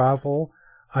good travel.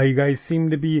 You guys seem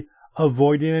to be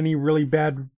avoiding any really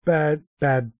bad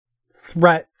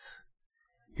threats.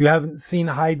 You haven't seen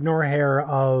hide nor hair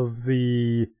of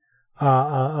the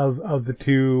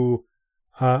two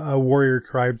warrior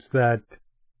tribes that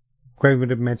Quaven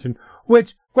had mentioned,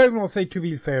 which Quaven will say, to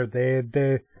be fair, they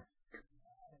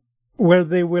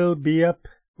will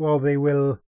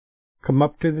come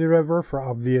up to the river for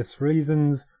obvious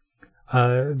reasons.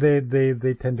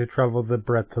 They tend to travel the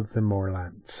breadth of the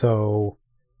moorland, so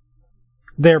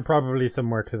they're probably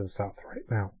somewhere to the south right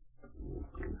now.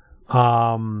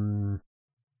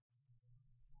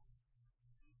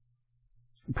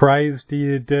 Prize, do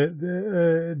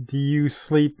you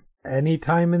sleep any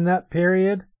time in that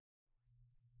period?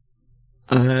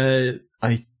 I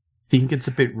think it's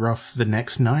a bit rough the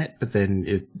next night, but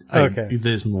then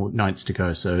there's more nights to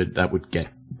go, so that would get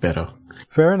better.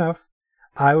 Fair enough.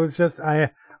 I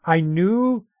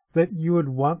knew that you would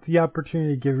want the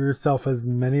opportunity to give yourself as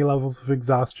many levels of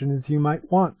exhaustion as you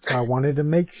might want, so I wanted to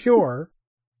make sure.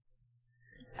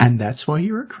 And that's why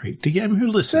you're a great DM who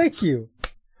listens. Thank you.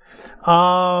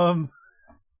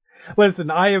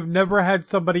 Listen, I have never had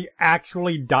somebody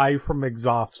actually die from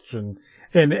exhaustion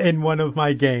in one of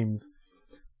my games.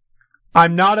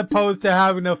 I'm not opposed to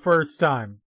having a first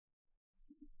time.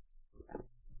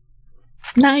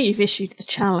 Now you've issued the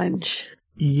challenge.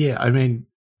 Yeah, I mean,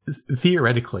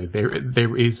 theoretically,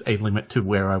 there is a limit to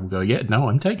where I will go, yeah, no,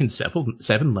 I'm taking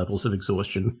seven levels of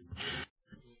exhaustion.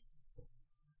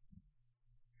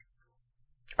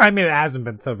 I mean, it hasn't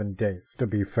been 7 days, to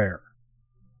be fair.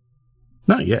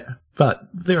 No, yeah, but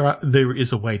there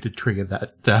is a way to trigger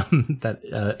that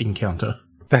encounter.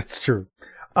 That's true.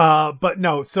 But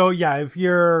no, so yeah,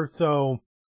 you're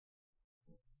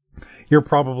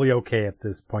probably okay at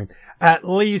this point. At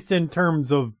least in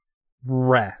terms of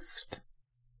rest.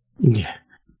 Yeah.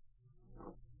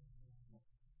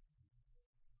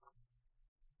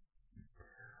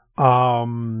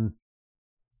 But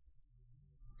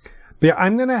yeah,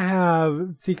 I'm gonna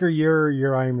have Seeker.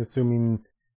 You're I'm assuming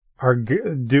are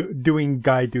doing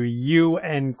guide duty. You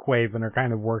and Quaven are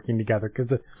kind of working together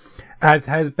because, as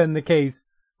has been the case,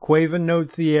 Quaven knows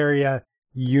the area.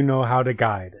 You know how to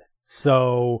guide.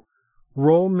 So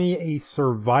roll me a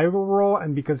survival roll,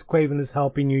 and because Quaven is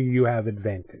helping you, you have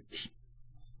advantage.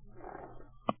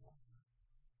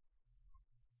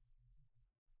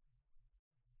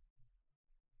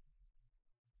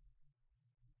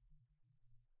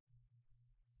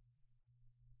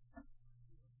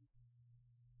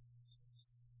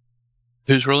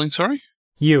 Who's rolling, sorry?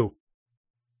 You.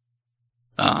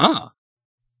 Ah.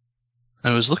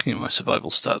 I was looking at my survival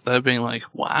stat there, being like,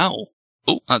 wow.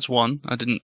 Oh, that's 1.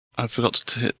 I forgot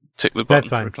to tick the button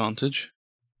for advantage.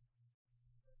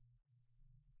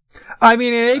 I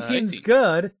mean, an 18's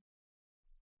good.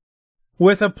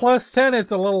 With a plus 10,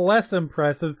 it's a little less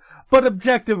impressive, but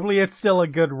objectively, it's still a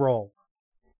good roll.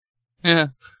 Yeah.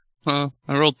 Well,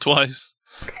 I rolled twice.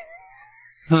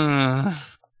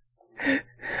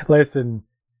 Listen,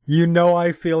 you know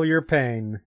I feel your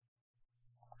pain.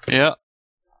 Yeah.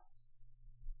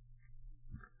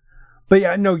 But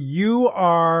yeah, no, you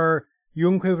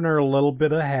and Quaven are a little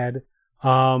bit ahead.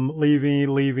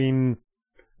 Leaving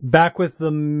back with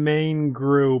the main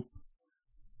group.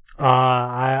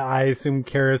 I assume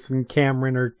Karis and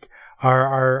Cameron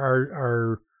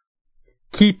are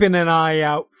keeping an eye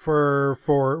out for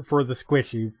the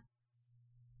squishies.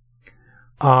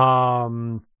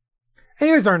 And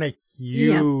you guys aren't a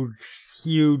huge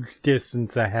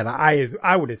distance ahead.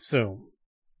 I would assume.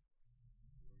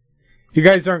 You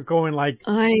guys aren't going like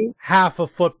half a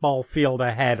football field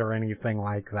ahead or anything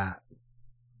like that.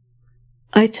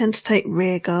 I tend to take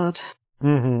rear guard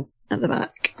at the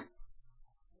back.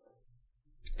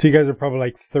 So you guys are probably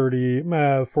like 40,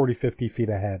 50 feet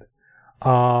ahead.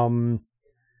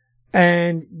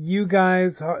 And you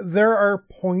guys, there are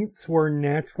points where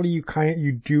naturally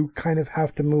you do kind of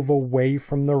have to move away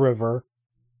from the river.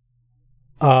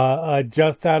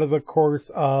 Just out of the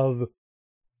course of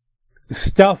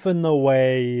stuff in the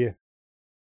way.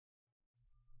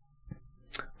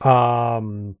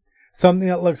 Something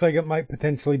that looks like it might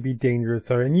potentially be dangerous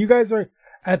there. And you guys are,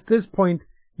 at this point,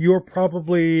 you're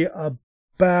probably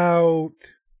about,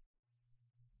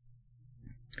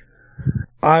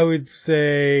 I would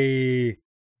say,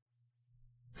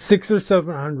 600 or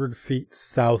 700 feet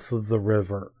south of the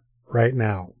river right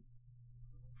now.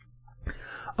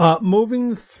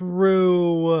 Moving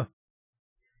through,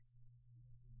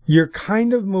 you're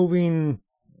kind of moving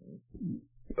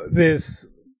this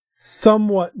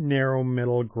somewhat narrow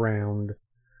middle ground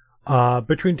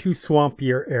between two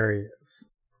swampier areas.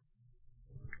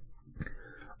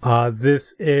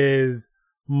 This is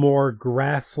more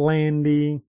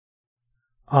grasslandy.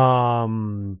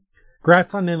 Grassland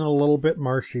and a little bit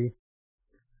marshy.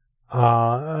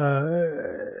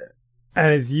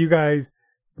 As you guys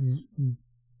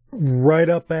right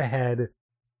up ahead,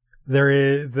 there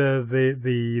is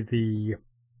the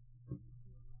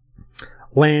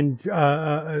land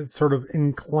sort of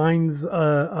inclines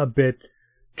a bit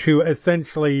to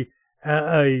essentially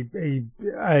a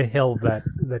hill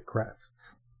that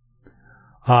crests.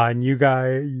 And you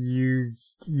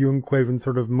and Quaven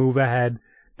sort of move ahead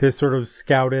to sort of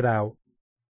scout it out.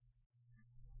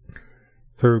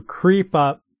 Sort of creep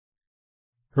up,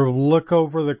 sort of look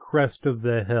over the crest of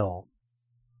the hill.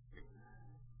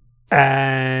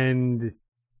 And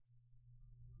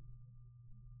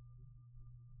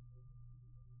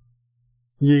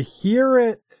you hear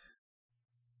it.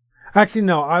 Actually,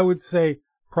 no, I would say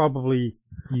probably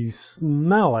you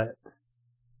smell it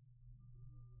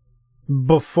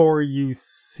before you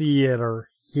see it or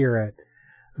hear it.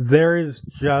 There is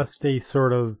just a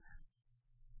sort of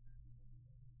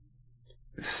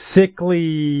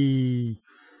sickly,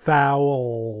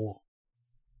 foul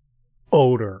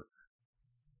odor.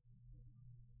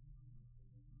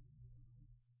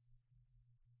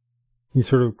 You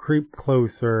sort of creep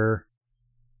closer,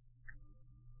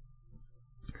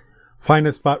 find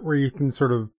a spot where you can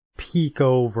sort of peek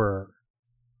over.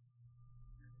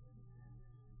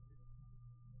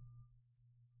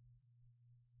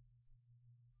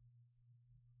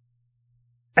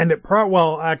 And it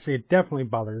actually it definitely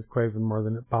bothers Quaven more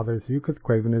than it bothers you, because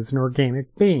Quaven is an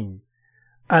organic being.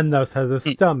 And thus has a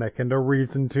stomach and a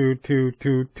reason to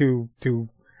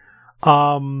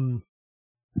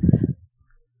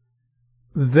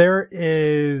there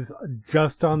is,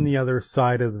 just on the other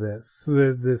side of this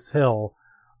hill,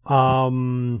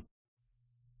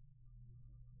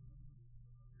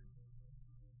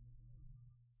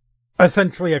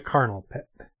 essentially a carnal pit.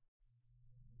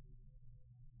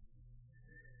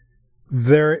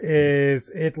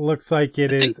 It looks like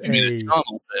it is a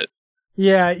carnal pit.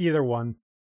 Yeah, either one.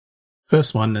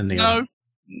 First one and the other.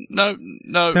 No,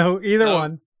 either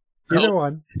one. Either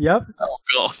one. Yep. Oh,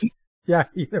 God. Yeah,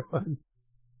 either one.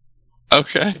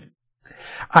 Okay.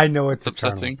 I know it's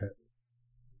upsetting. A carnal pit.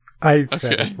 I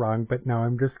said it wrong, but now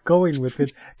I'm just going with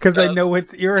it because I know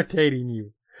it's irritating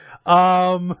you.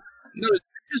 No, it's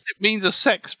because it means a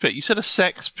sex pit. You said a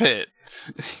sex pit.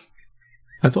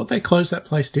 I thought they closed that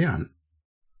place down.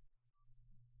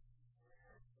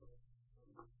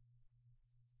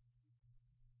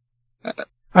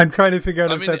 I'm trying to figure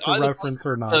out if that's a reference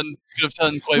or not.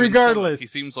 Regardless, he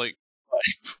seems like.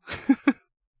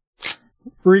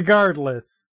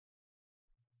 Regardless.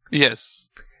 Yes.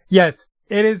 Yes,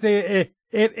 it is it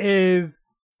is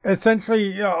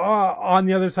essentially on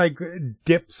the other side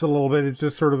dips a little bit. It's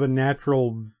just sort of a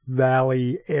natural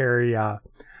valley area,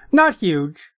 not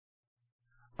huge.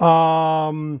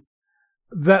 That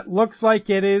looks like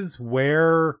it is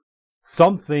where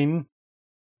something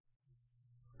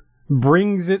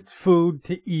brings its food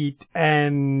to eat,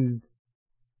 and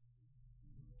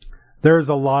there's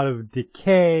a lot of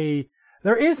decay.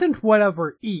 There isn't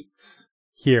whatever eats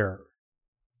here.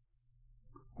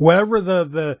 Whatever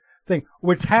the thing,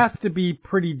 which has to be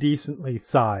pretty decently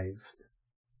sized.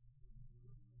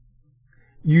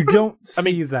 You don't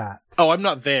see that. Oh, I'm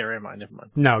not there, am I? Never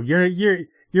mind. No,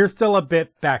 you're still a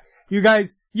bit back. You guys,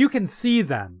 you can see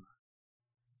them.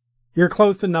 You're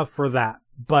close enough for that,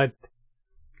 but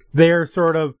they're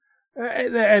sort of,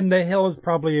 and the hill is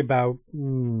probably about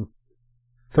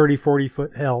 30, 40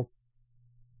 foot hill.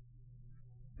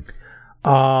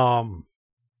 But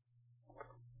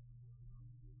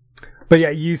yeah,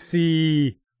 you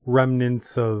see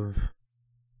remnants of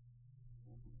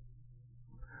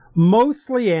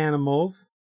mostly animals,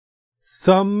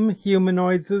 some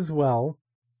humanoids as well.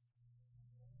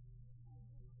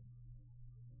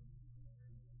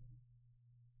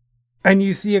 And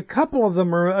you see a couple of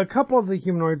the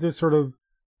humanoids are sort of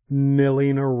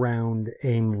milling around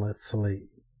aimlessly.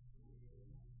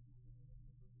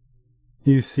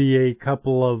 You see a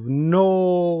couple of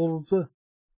gnolls,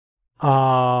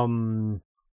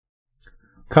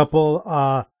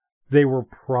 they were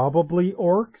probably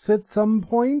orcs at some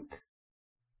point.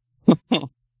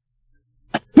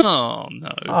 Oh,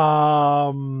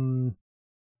 no.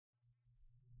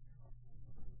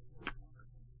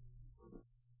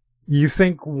 You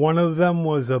think one of them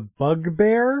was a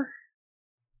bugbear?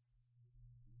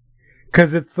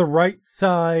 Because it's the right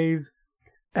size,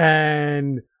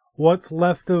 and what's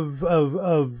left of the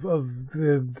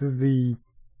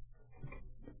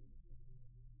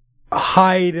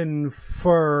hide and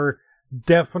fur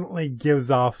definitely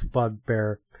gives off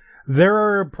bugbear. There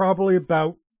are probably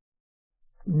about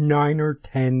 9 or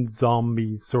 10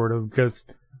 zombies sort of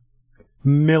just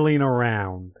milling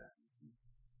around.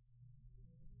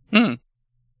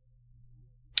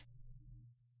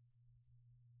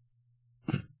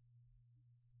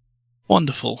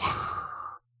 Wonderful.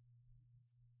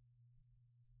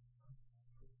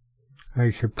 I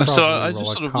should probably I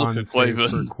just sort of look at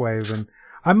Quaven.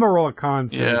 I'm gonna roll a con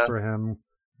save for him.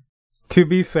 To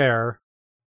be fair,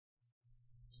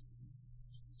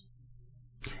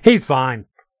 he's fine.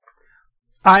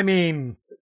 I mean,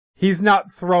 he's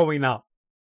not throwing up.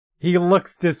 He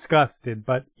looks disgusted,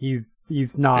 but he's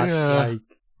not like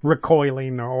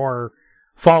recoiling or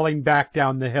falling back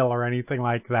down the hill or anything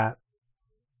like that.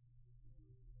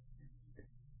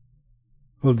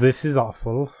 Well, this is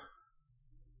awful.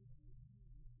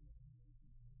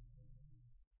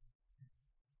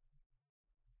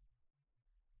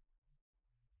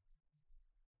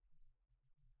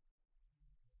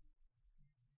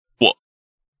 What?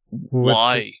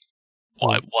 Why?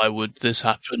 Why would this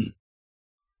happen?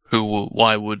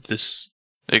 Why would this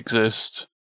exist?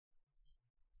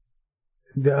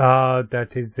 That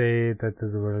is a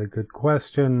really good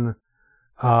question.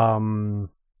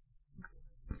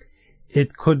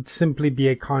 It could simply be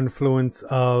a confluence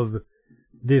of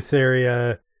this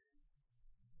area.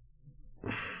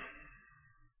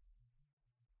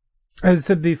 As I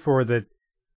said before, that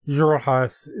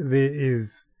Jorhas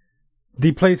is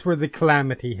the place where the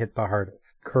calamity hit the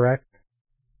hardest, correct?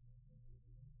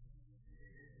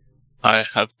 I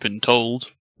have been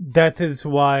told. That is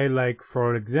why, like,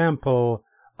 for example,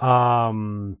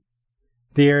 the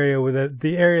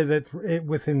area that's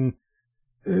within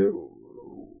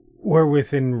where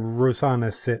within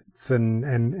Rosanna sits and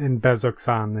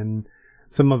Bezoksan and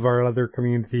some of our other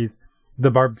communities, the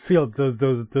barbed field, those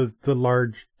the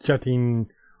large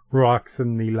jutting rocks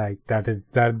and the like, that is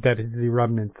the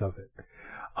remnants of it.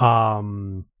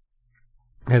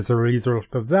 As a result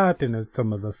of that, and as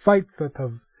some of the fights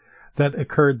that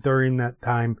occurred during that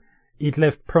time, it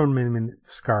left permanent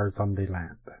scars on the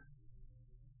land.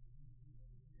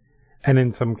 And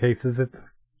in some cases, it's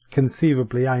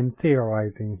conceivably, I'm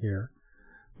theorizing here,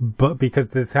 but because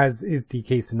this is the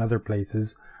case in other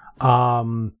places,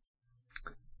 necrotic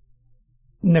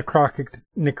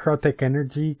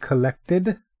energy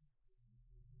collected,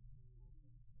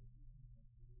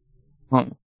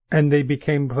 and they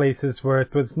became places where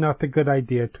it was not a good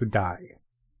idea to die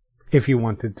if you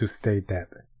wanted to stay dead.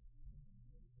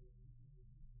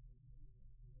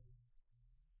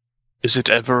 Is it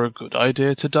ever a good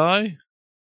idea to die?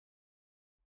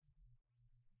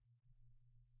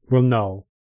 Well, no.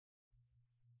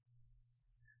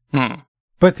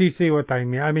 But you see what I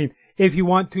mean. I mean, if you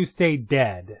want to stay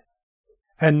dead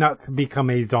and not to become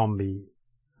a zombie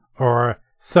or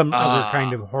some other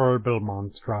kind of horrible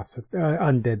monstrosity,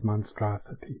 undead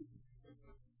monstrosity.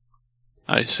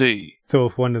 I see. So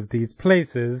if one of these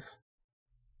places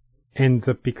ends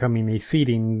up becoming a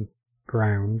feeding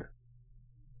ground,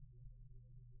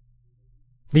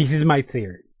 this is my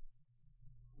theory.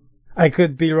 I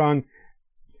could be wrong.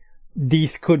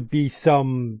 These could be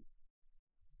some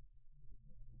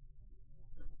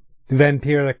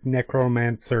vampiric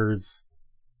necromancer's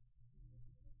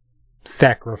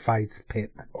sacrifice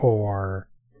pit, or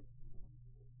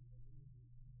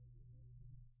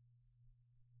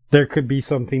There could be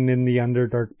something in the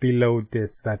Underdark below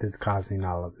this that is causing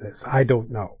all of this. I don't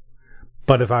know.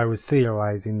 But if I was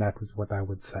theorizing, that is what I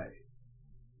would say.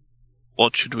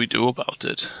 What should we do about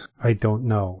it? I don't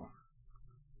know.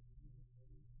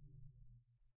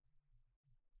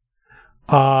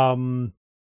 As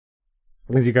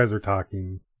you guys are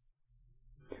talking.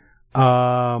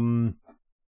 Hold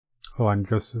on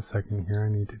just a second here. I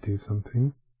need to do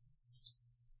something.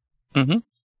 Mm-hmm.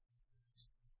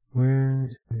 Where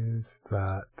is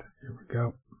that? Here we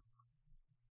go.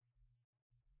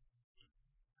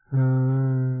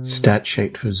 Stat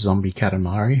sheet for zombie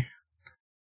Katamari.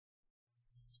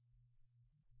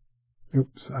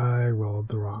 Oops, I rolled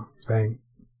the wrong thing.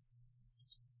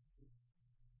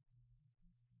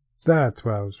 That's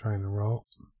what I was trying to roll.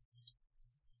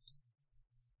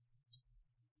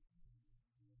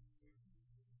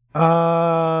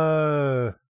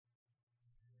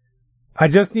 I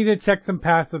just need to check some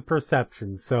passive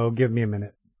perception, so give me a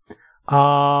minute.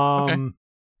 Okay.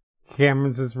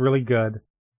 Cameron's is really good.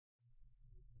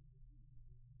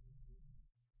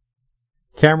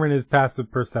 Cameron is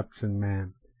passive perception,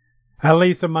 man. At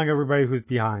least among everybody who's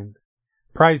behind.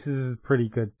 Prices is pretty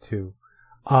good too.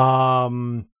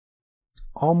 Almost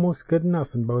good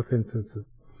enough in both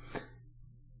instances.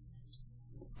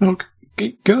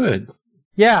 Okay, good.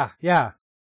 Yeah.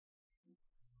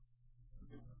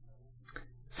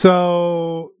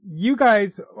 So, you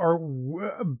guys are,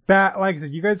 like I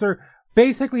said, you guys are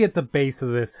basically at the base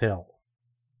of this hill.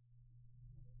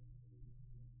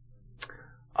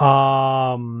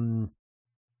 And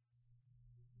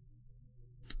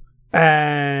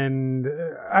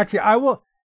actually, I will,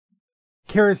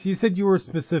 Karis, you said you were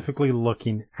specifically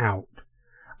looking out.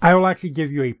 I will actually give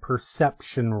you a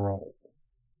perception roll.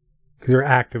 Because you're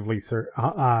actively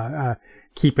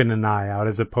keeping an eye out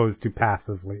as opposed to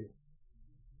passively.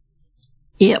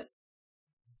 Yep.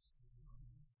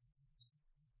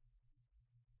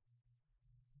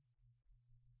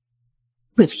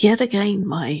 With yet again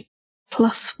my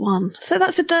 +1. So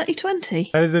that's a dirty 20.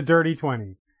 That is a dirty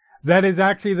 20. That is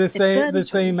actually the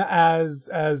same as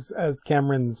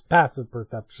Cameron's passive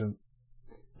perception.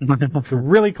 So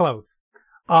really close.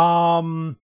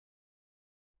 So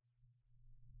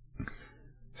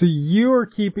you are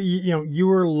you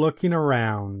were looking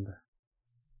around.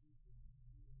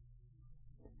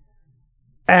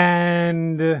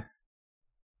 And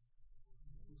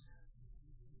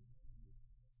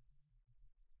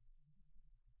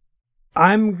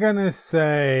I'm gonna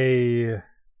say,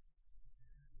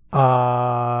 there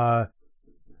are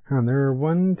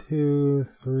 1, 2,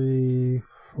 3,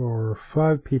 4,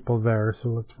 5 people there, so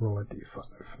let's roll a d5.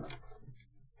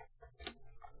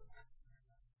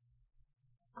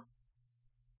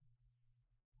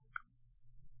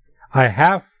 I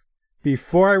have,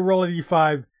 before I roll a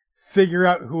d5, figure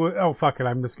out who. Oh, fuck it!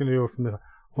 I'm just gonna do it from the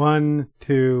 1,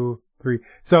 2, 3.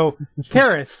 So,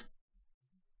 Karis.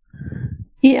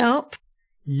 Yep.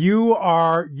 You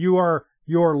are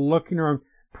looking around.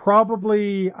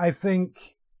 Probably, I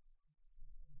think.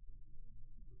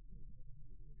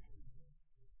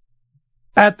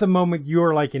 At the moment, you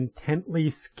are like intently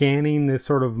scanning this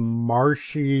sort of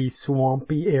marshy,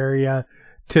 swampy area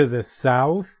to the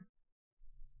south.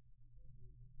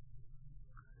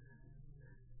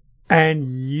 And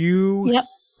you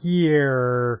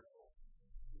hear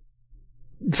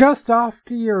just off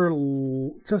to your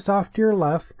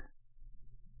left,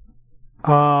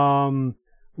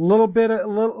 little bit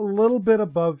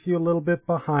above you, a little bit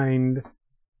behind.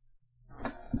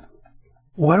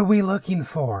 What are we looking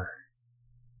for?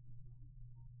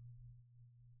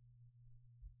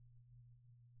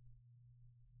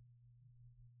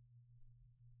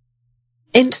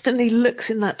 Instantly looks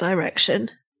in that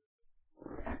direction.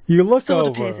 You look Sword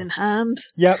over. appears in hand.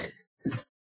 Yep.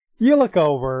 You look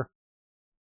over,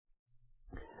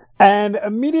 and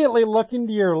immediately looking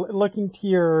to your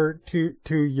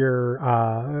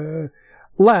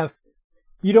left,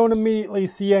 you don't immediately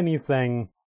see anything.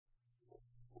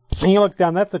 And you look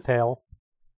down. That's a tail.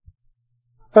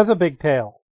 That's a big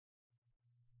tail.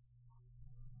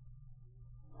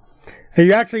 And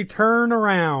you actually turn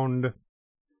around.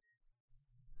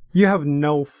 You have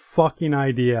no fucking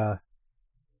idea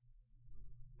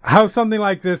how something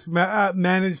like this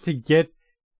managed to get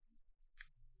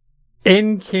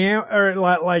in camp, or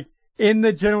like in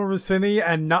the general vicinity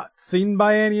and not seen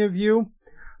by any of you.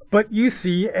 But you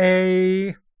see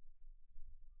a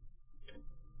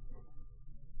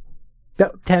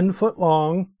 10-foot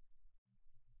long,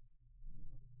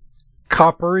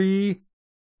 coppery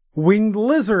winged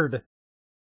lizard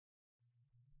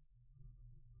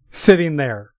sitting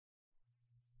there.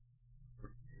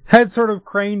 Head sort of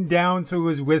craned down so it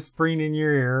was whispering in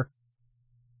your ear.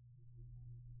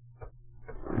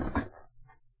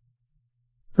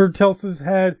 Her tilts his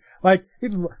head, like,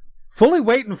 he's fully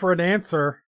waiting for an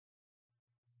answer.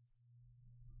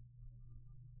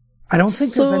 I don't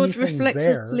think there's anything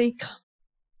reflexively, there.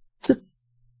 The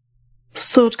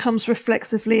sword comes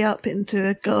reflexively up into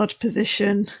a guard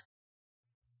position.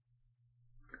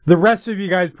 The rest of you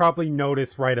guys probably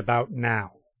notice right about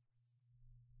now.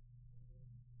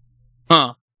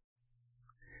 Huh.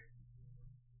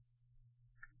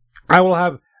 I will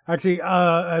have, actually,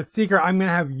 Seeker, I'm going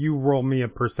to have you roll me a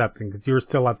perception, because you're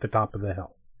still at the top of the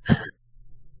hill.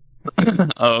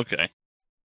 Oh, okay.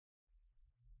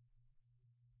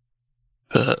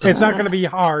 It's not going to be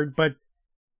hard, but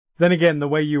then again, the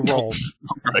way you roll.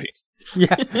 Right.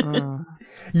 Yeah.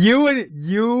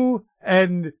 You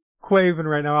and Quaven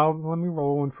right now. Let me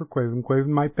roll one for Quaven. Quaven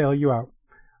might bail you out.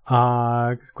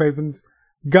 Because Quaven's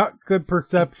got good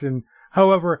perception.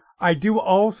 However, I do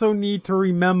also need to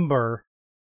remember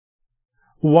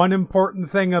one important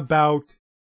thing about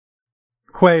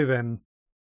Quaven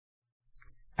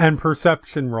and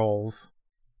perception rolls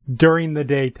during the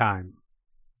daytime.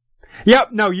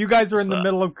 Yep, no, you guys are in the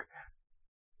middle of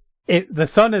it. The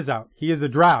sun is out. He is a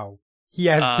drow. He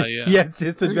has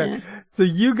disadvantage. So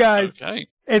you guys, okay.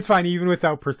 It's fine. Even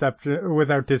without perception,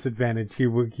 without disadvantage, he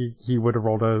would have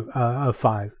rolled a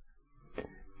 5.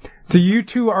 So you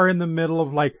two are in the middle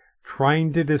of like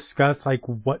trying to discuss like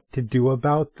what to do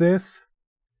about this,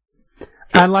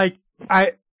 and like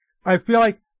I feel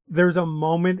like there's a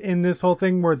moment in this whole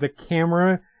thing where the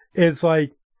camera is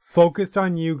like focused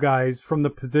on you guys from the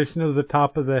position of the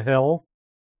top of the hill.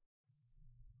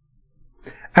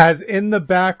 As in the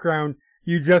background,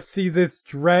 you just see this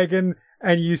dragon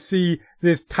and you see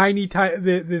this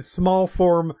this small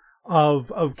form of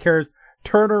Karis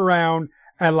turn around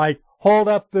and like hold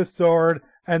up the sword,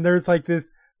 and there's like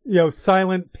this,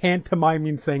 silent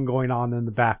pantomiming thing going on in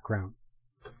the background.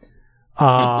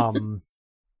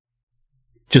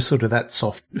 Just sort of that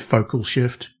soft focal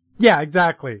shift. Yeah,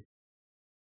 exactly.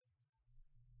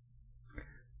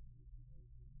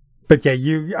 But yeah,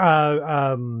 you,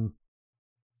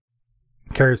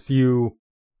 Karis, you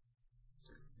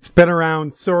spin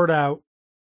around, sword out.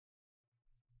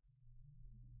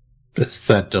 Does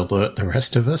that alert the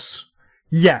rest of us?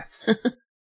 Yes.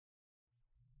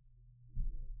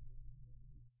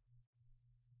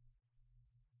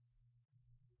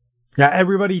 Yeah,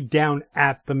 everybody down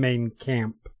at the main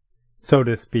camp, so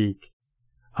to speak,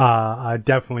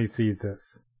 definitely sees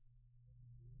this.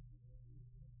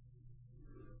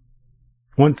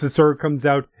 Once the sword comes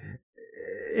out,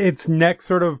 its neck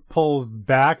sort of pulls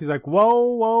back. He's like, whoa,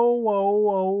 whoa, whoa,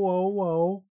 whoa, whoa,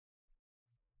 whoa.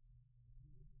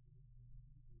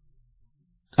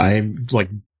 I'm like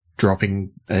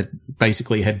dropping,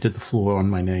 basically head to the floor on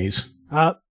my knees.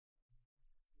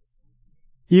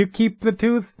 You keep the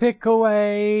toothpick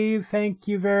away. Thank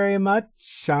you very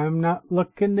much. I'm not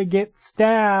looking to get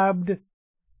stabbed.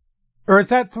 Or is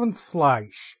that one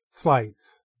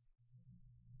Slice?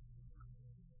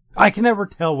 I can never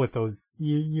tell with those,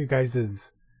 you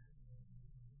guys'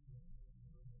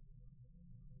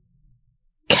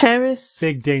 Karis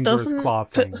big dangerous doesn't claw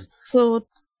put things. the sword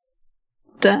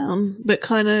down, but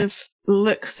kind of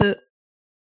looks at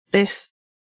this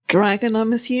dragon,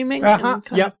 I'm assuming, and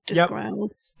kind of just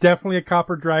growls. Definitely a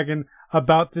copper dragon,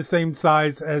 about the same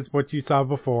size as what you saw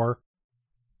before.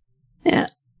 Yeah.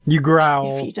 You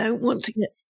growl. If you don't want to get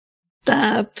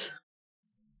stabbed,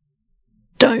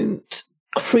 don't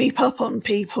creep up on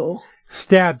people.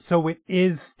 Stab, so it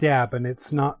is stab and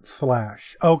it's not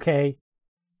slash. Okay.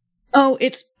 Oh,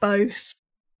 it's both.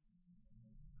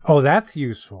 Oh, that's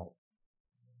useful.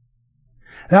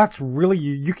 That's really,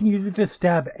 you can use it to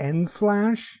stab and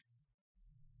slash?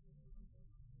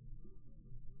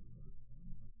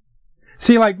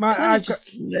 See, like I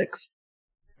just looks.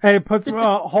 And it puts,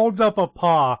 holds up a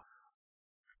paw.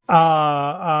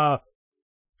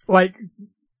 Like,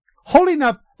 holding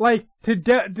up, like, to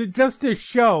just to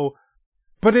show,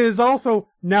 but it is also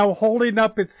now holding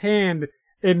up its hand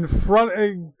in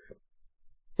front,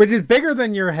 which is bigger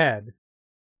than your head.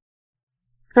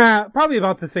 Probably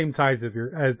about the same size of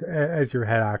as your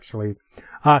head, actually.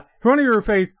 In front of your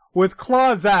face, with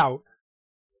claws out.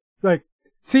 Like,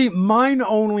 see, mine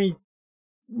only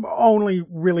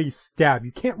really stab.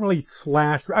 You can't really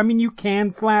slash. I mean, you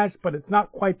can slash, but it's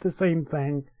not quite the same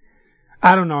thing.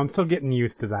 I don't know. I'm still getting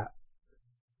used to that.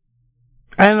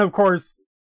 And of course,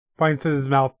 points to his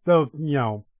mouth. Those,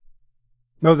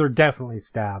 those are definitely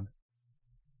stab.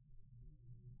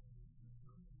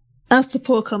 As the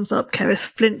paw comes up, Karis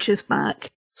flinches back.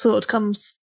 Sword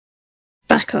comes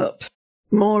back up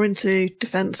more into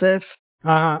defensive.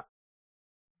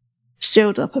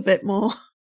 Shield up a bit more.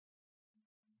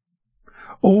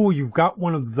 Oh, you've got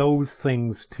one of those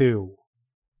things too.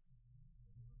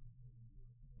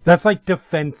 That's like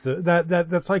defensive.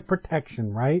 That's like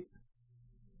protection, right?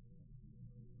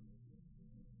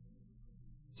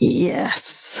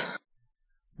 Yes.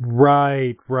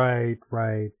 Right.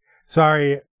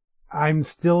 Sorry, I'm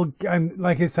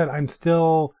like I said, I'm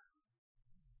still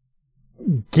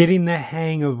getting the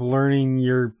hang of learning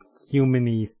your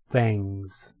human-y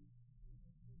things.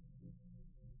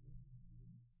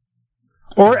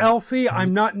 Or Elfie,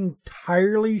 I'm not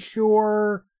entirely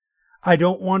sure. I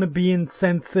don't want to be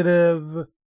insensitive.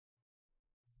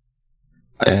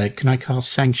 Can I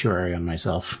cast Sanctuary on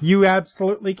myself? You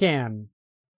absolutely can.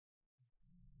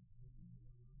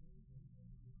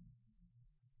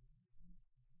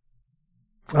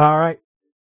 All right.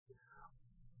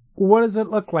 What does it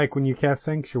look like when you cast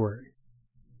Sanctuary?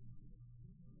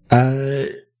 I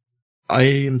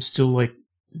am still like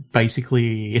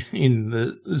basically in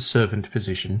the servant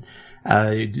position.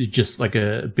 Just like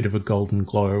a bit of a golden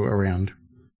glow around.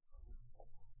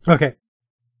 Okay.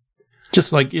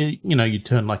 Just like, you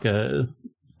turn like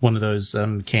one of those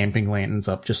camping lanterns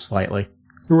up just slightly.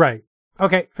 Right.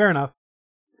 Okay, fair enough.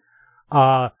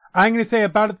 I'm going to say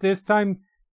about at this time,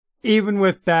 even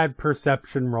with bad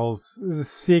perception rolls,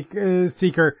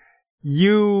 Seeker,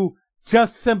 you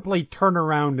just simply turn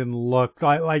around and look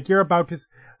like you're about to.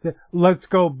 Let's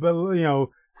go,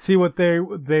 see what they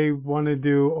want to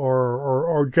do,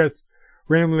 or just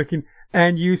randomly looking,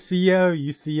 and you see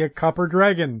a copper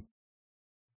dragon.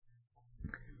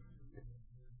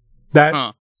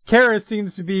 That Kara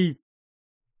seems to be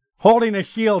holding a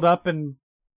shield up and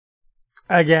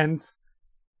against.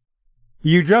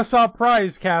 You just saw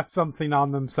Prize cast something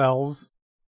on themselves.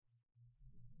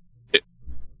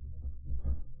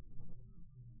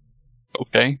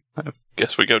 Okay, I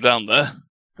guess we go down there.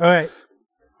 Alright.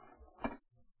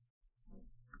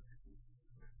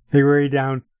 They worry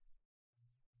down.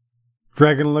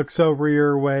 Dragon looks over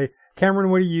your way.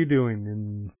 Cameron, what are you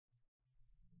doing?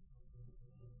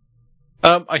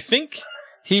 I think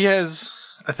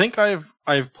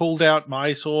I've pulled out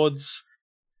my swords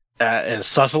as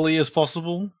subtly as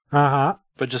possible. But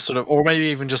just sort of, or maybe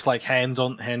even just like hand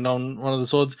on one of the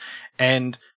swords,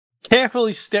 and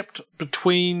carefully stepped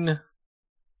between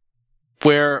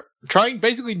where trying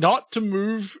basically not to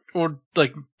move or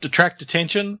like detract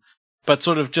attention, but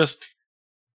sort of just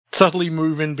subtly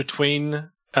move in between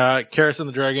Karis and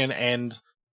the dragon and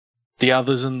the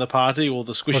others in the party, or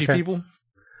the squishy people.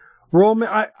 Roll me.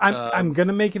 I'm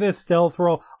gonna make it a stealth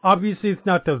roll. Obviously, it's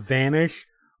not to vanish,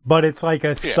 but it's like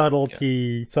a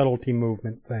subtlety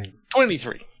movement thing.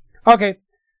 23. Okay,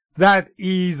 that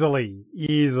easily.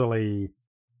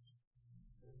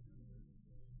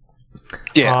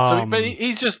 Yeah. So, but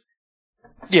he's just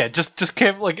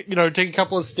careful, like take a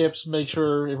couple of steps, make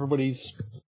sure everybody's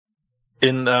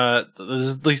in.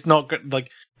 There's at least not like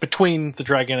between the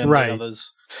dragon and the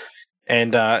others.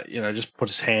 And just put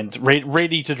his hand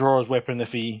ready to draw his weapon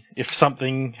if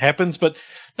something happens, but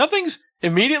nothing's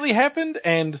immediately happened,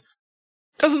 and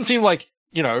doesn't seem like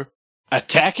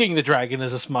attacking the dragon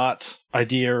is a smart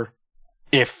idea.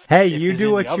 If you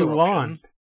do what you want.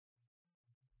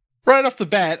 Right off the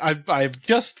bat, I'm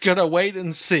just gonna wait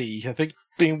and see. I think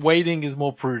waiting is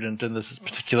more prudent in this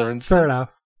particular instance. Fair enough.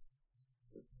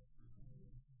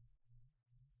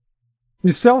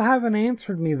 You still haven't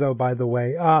answered me, though, by the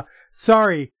way.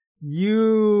 Sorry,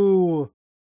 do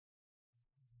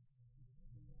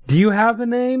you have a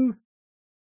name?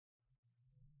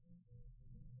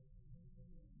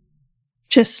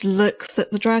 Just looks at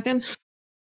the dragon.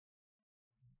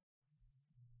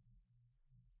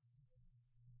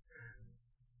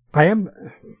 I am...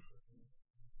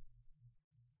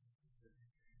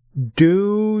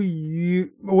 Do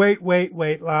you...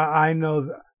 Wait. I know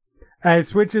that. It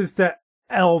switches to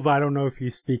Elv. I don't know if you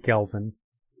speak Elven.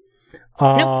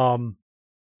 And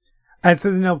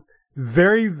so,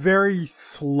 very, very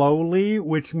slowly,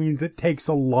 which means it takes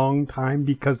a long time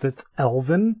because it's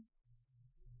Elven.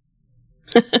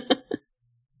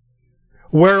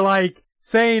 Where, like,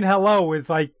 saying hello is,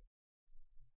 like,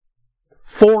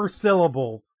 4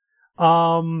 syllables.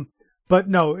 But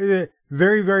no,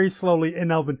 very, very slowly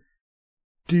in Elven.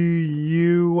 Do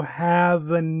you have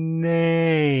a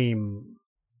name?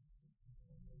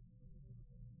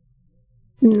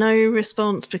 No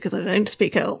response because I don't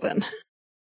speak Elven.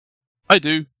 I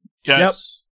do.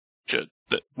 Yes. Yep.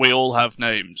 We all have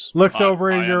names. Looks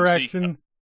over in your direction.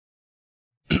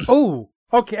 Oh,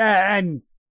 okay. And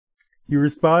you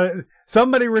responded.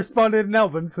 Somebody responded in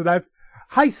Elven, so that's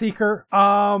hi, Seeker.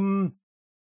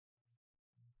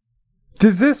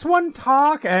 Does this one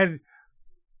talk? And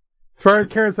as far as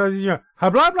Kara says,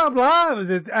 blah, blah, blah,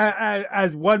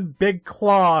 as one big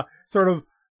claw sort of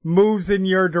moves in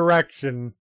your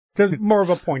direction. Just more of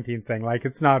a pointing thing, like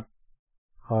it's not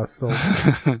hostile.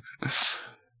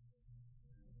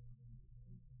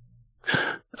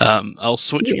 I'll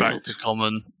switch back to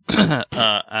common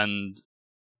and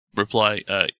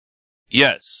reply,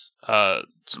 yes,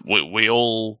 we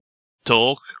all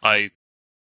talk. I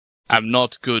am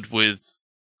not good with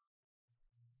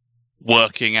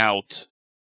working out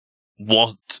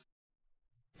what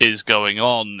is going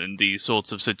on in these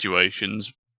sorts of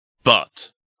situations,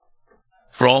 but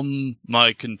from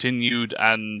my continued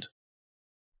and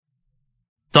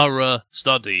thorough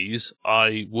studies,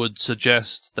 I would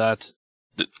suggest that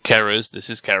Keras, this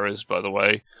is Keras, by the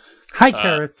way. Hi,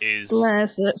 Keras. Is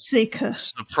Seeker.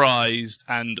 Surprised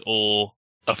and or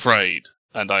afraid,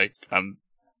 and I am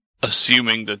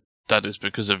assuming that is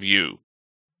because of you.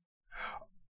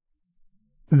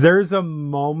 There's a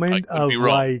moment of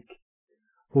like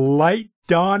light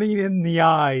dawning in the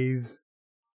eyes.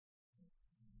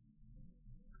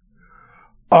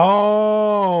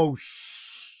 Oh,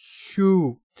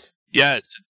 shoot.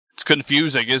 Yes, it's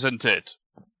confusing, isn't it?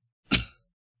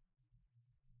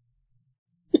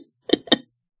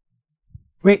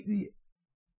 Wait,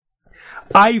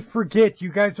 I forget,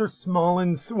 you guys are small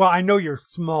and, well, I know you're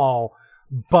small,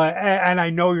 but, and I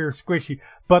know you're squishy,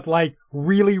 but like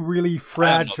really, really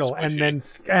fragile and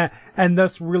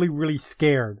thus really, really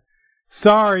scared.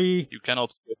 Sorry. You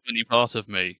cannot skip any part of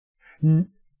me.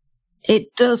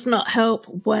 It does not help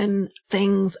when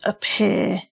things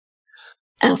appear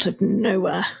out of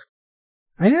nowhere.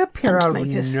 I didn't appear out of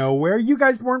nowhere. You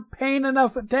guys weren't paying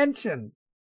enough attention.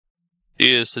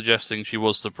 She is suggesting she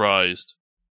was surprised.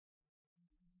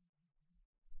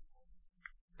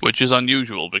 Which is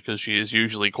unusual, because she is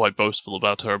usually quite boastful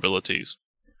about her abilities.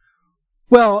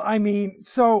 Well, I mean,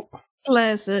 so...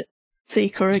 Blair's a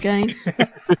seeker again.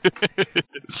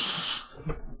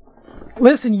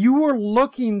 Listen, you were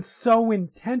looking so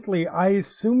intently, I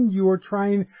assumed you were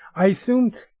trying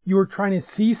to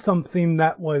see something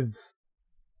that was...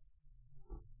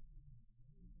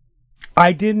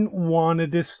 I didn't want to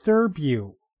disturb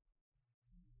you.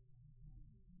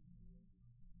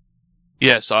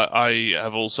 Yes, I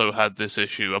have also had this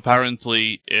issue.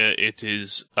 Apparently, it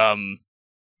is, what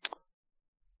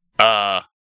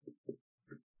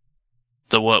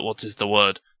is the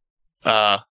word?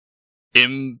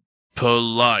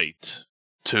 Impolite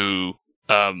to,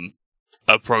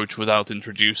 approach without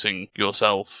introducing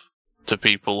yourself to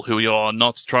people who you are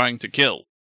not trying to kill.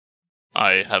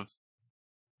 I have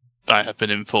been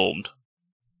informed.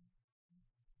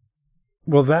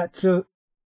 Well, that just...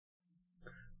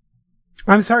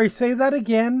 I'm sorry, say that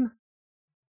again?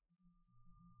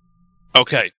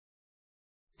 Okay.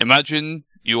 Imagine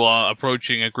you are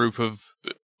approaching a group of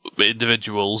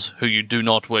individuals who you do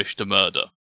not wish to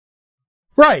murder.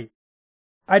 Right.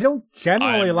 I don't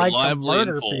generally like to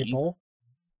murder people.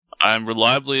 I am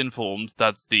reliably informed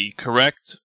that the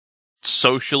correct,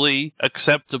 socially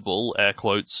acceptable, air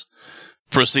quotes,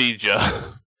 procedure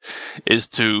is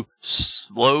to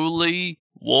slowly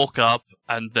walk up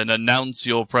and then announce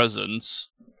your presence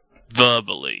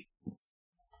verbally.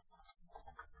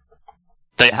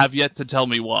 They have yet to tell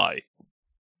me why.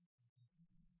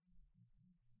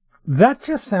 That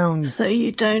just sounds... So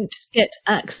you don't get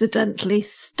accidentally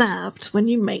stabbed when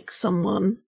you make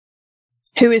someone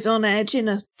who is on edge in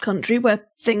a country where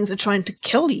things are trying to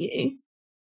kill you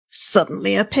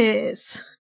suddenly appears.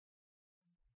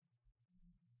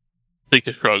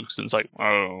 Seeker shrugs and it's like,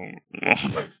 oh...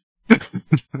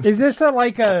 Is this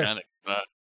like a...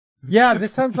 Yeah,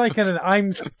 this sounds like an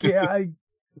I'm scared...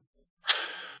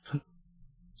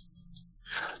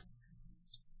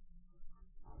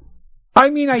 I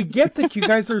mean, I get that you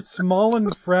guys are small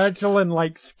and fragile and,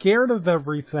 like, scared of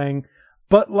everything,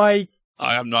 but, like...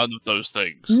 I am none of those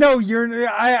things. No, you're...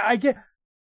 I get...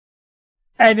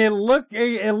 And it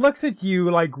looks at you,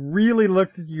 like, really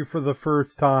looks at you for the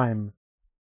first time.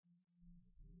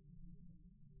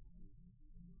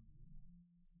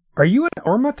 Are you an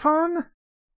automaton?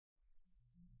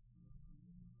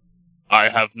 I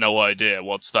have no idea.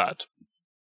 What's that?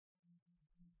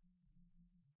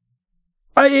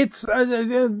 It's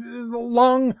a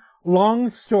long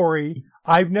story.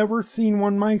 I've never seen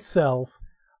one myself,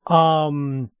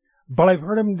 but I've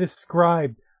heard them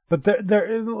described. But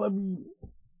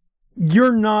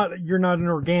you're not an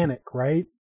organic, right?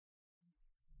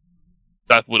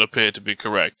 That would appear to be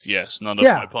correct. Yes, none of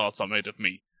my parts are made of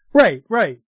meat. Right.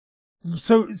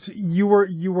 So you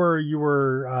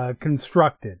were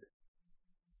constructed.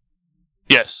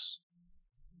 Yes.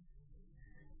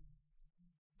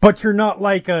 But you're not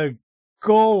like a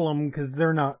golem because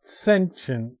they're not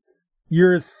sentient.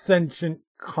 You're a sentient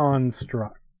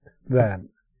construct, then.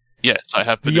 Yes, I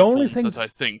have been informed that I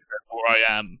think, therefore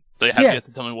I am. They have yet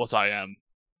to tell me what I am.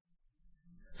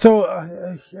 So,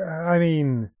 I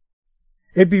mean,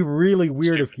 it'd be really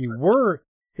weird if you were.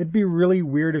 It'd be really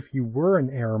weird if you were an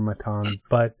aromaton,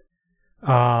 but,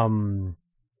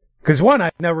 because one,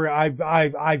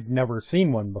 I've never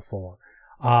seen one before.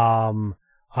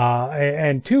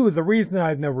 And two, the reason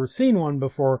I've never seen one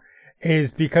before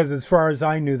is because, as far as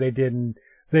I knew,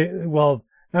 not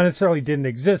necessarily didn't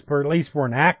exist, but at least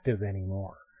weren't active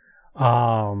anymore.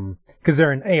 Because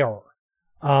they're an AR.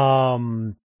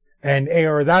 And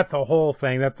AR, that's a whole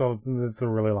thing. That's a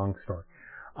really long story.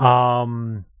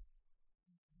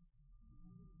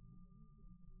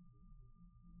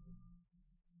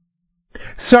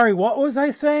 Sorry, what was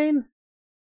I saying?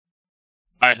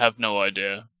 I have no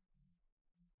idea.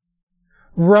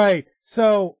 Right.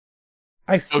 So,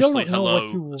 I still Mostly don't know hello,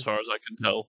 what you... as far as I can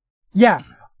tell. Yeah.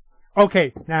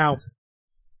 Okay, now,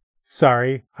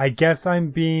 sorry, I guess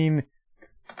I'm being...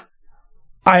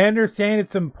 I understand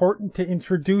it's important to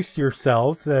introduce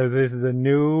yourselves. This is the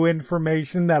new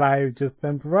information that I've just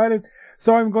been provided.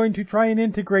 So I'm going to try and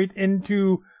integrate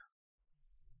into...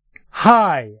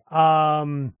 Hi,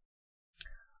 I'm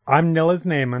Nilla's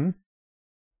Naaman.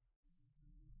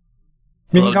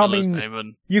 You can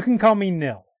call me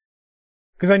Nil.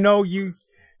 Because I know you...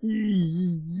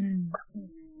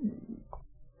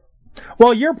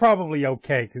 Well, you're probably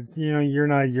okay, because, you're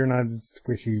not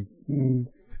squishy,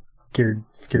 scared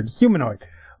humanoid.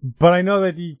 But I know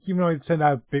that humanoids tend to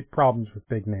have big problems with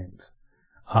big names.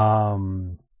 But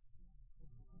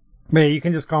yeah, you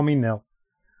can just call me Nil.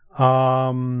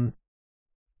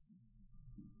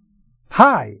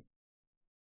 Hi.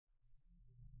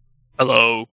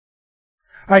 Hello.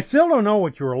 I still don't know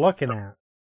what you were looking at.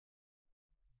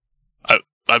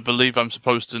 I believe I'm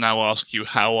supposed to now ask you,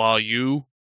 how are you?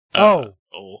 Or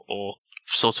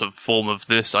sort of form of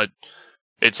this.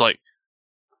 It's like,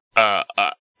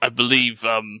 I believe,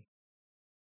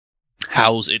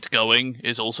 how's it going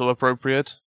is also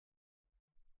appropriate.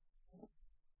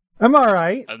 I'm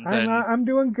alright. Then, I'm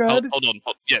doing good. Hold on.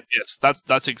 Yes,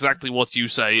 that's exactly what you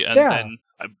say, and then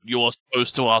you're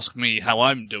supposed to ask me how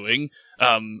I'm doing,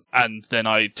 and then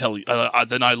I tell you,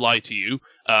 then I lie to you,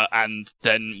 and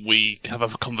then we have a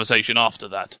conversation after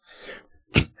that.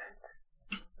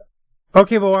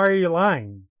 Okay, but why are you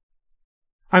lying?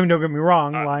 I mean, don't get me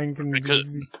wrong, lying can...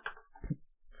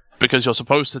 Because you're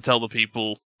supposed to tell the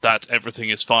people that everything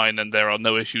is fine and there are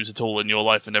no issues at all in your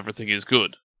life and everything is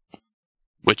good.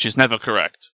 Which is never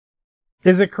correct.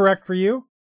 Is it correct for you?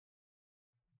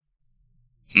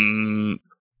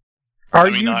 Are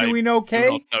you doing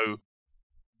okay?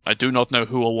 I do not know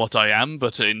who or what I am,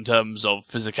 but in terms of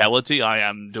physicality, I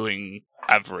am doing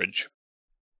average.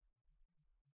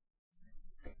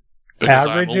 Because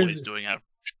I'm always doing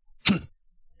average.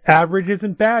 Average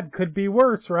isn't bad. Could be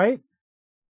worse, right?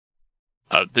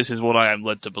 This is what I am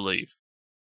led to believe.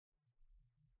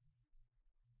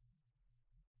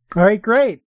 All right,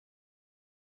 great.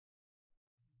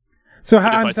 So if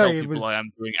I tell people I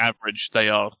am doing average, they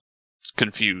are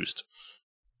confused.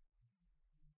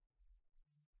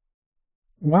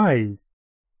 Why?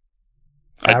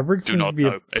 Average seems to be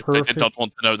a perfect... If they did not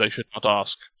want to know, they should not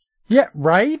ask. Yeah,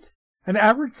 right? An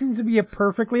average seems to be a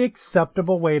perfectly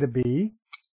acceptable way to be.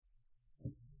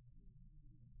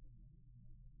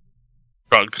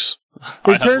 Drugs.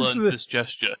 I have learned this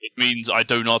gesture. It means I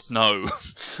do not know.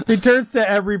 It turns to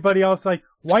everybody else like,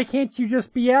 why can't you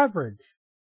just be average?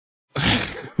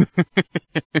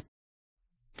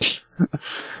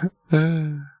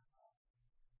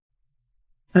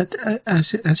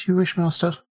 As you wish,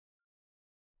 Master.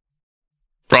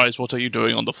 Bryce, what are you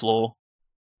doing on the floor?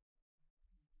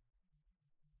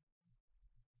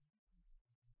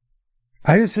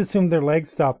 I just assumed their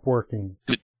legs stopped working.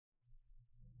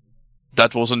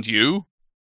 That wasn't you?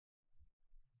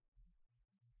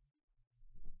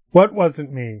 What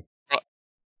wasn't me?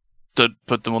 To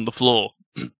put them on the floor.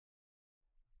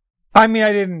 I mean,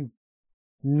 I didn't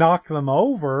knock them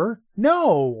over.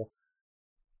 No!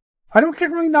 I don't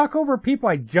generally knock over people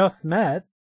I just met.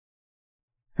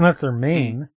 Unless they're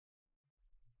mean.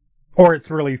 Or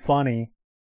it's really funny.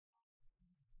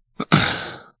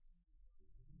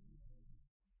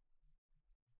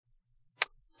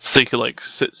 Seeker,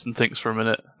 sits and thinks for a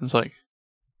minute. It's like...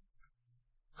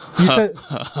 You said...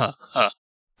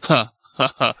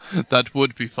 That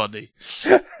would be funny.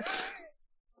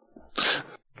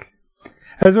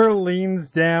 Ezra leans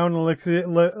down and looks at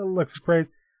Praise.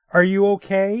 Are you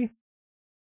okay?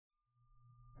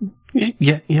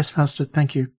 Yes, Master.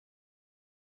 Thank you.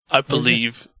 I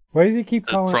believe. Why does he keep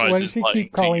calling? Prize Why does he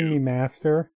keep calling me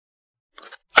Master?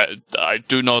 I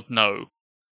do not know.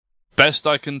 Best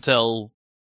I can tell,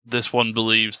 this one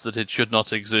believes that it should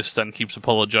not exist and keeps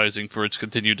apologizing for its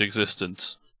continued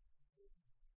existence.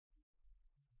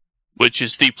 Which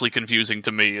is deeply confusing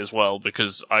to me as well,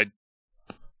 because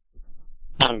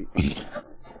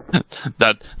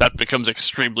that becomes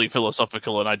extremely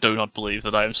philosophical, and I do not believe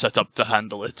that I am set up to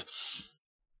handle it.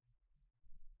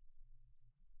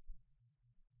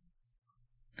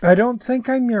 I don't think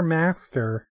I'm your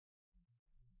master.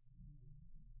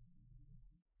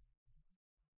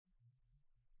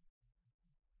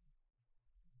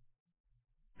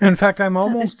 In fact, I'm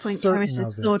almost certain. At this point,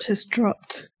 Harris's sword has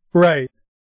dropped. Right.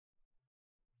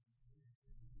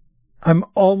 I'm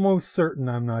almost certain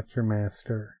I'm not your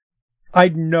master.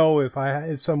 I'd know if I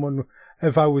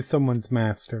was someone's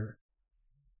master.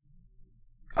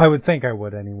 I would think I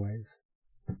would, anyways.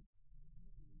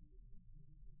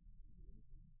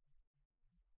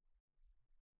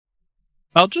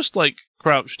 I'll just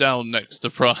crouch down next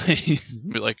to Prize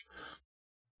and be like,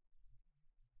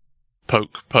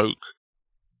 poke.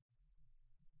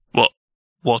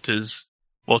 What is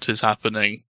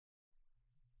happening?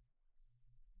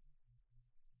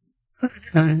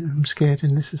 I'm scared,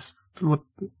 and this is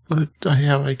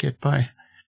how I get by.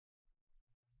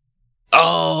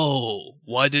 Oh,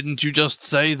 why didn't you just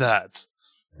say that?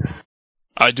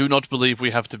 I do not believe we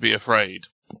have to be afraid.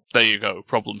 There you go,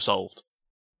 problem solved.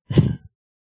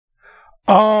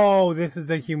 Oh, this is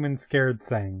a human scared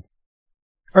thing.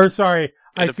 Or sorry,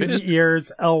 I see the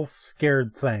ears, elf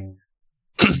scared thing.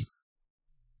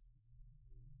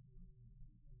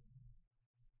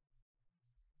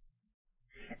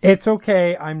 It's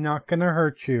okay, I'm not gonna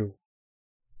hurt you.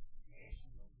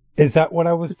 Is that what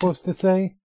I was supposed to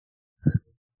say?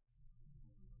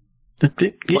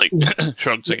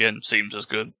 Shrugs again, seems as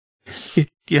good.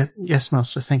 Yes,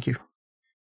 Master, thank you.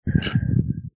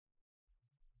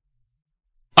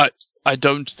 I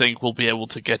don't think we'll be able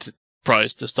to get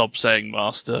Prize to stop saying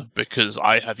Master, because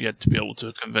I have yet to be able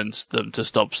to convince them to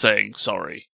stop saying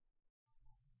sorry.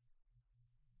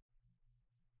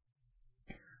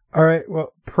 Alright,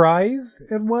 well, Prize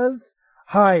it was?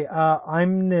 Hi,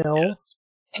 I'm Nil.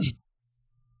 Yes.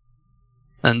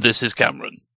 And this is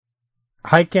Cameron.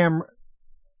 Hi, Cameron.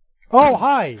 Oh,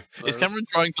 hi! Is Cameron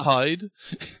trying to hide?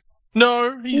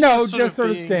 No, he's just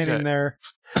sort of standing there.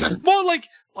 More like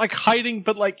hiding,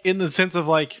 but in the sense of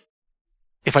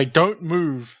if I don't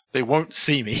move, they won't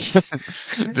see me.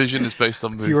 Vision is based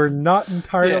on movement. You are not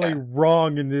entirely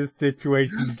wrong in this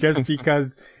situation just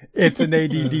because it's an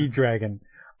ADD dragon.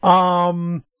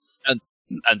 And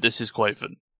this is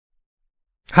Quaven.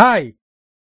 Hi.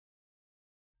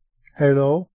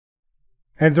 Hello.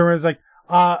 And Zorima's like,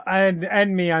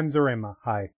 and me, I'm Zorima.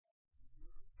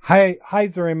 Hi,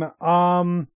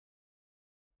 Zorima.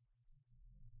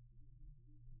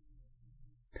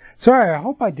 Sorry, I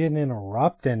hope I didn't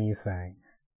interrupt anything.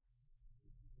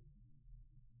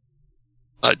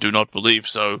 I do not believe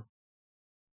so.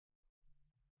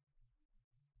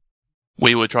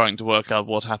 We were trying to work out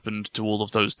what happened to all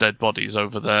of those dead bodies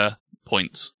over there.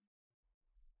 Points.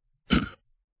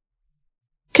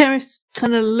 Karis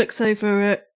kind of looks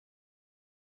over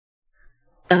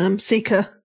at Seeker.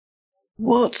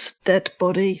 What dead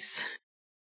bodies?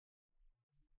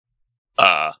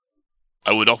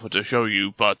 I would offer to show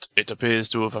you, but it appears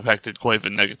to have affected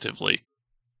Quaven negatively.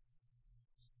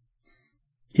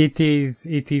 It is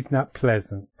not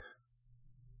pleasant.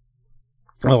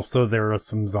 Also, there are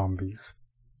some zombies.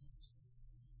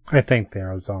 I think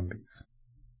there are zombies.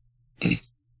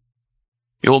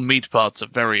 Your meat parts are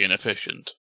very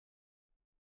inefficient.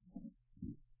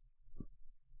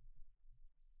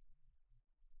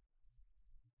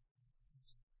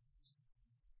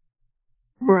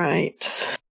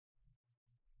 Right.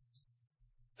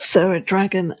 So a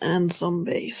dragon and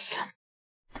zombies.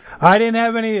 I didn't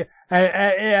have any... It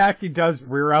actually does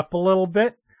rear up a little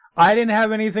bit. I didn't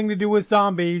have anything to do with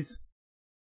zombies.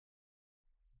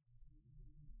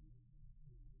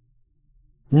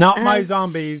 Not my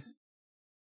zombies.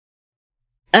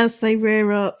 As they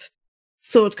rear up,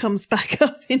 sword comes back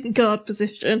up in guard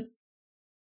position.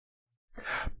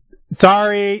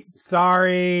 Sorry.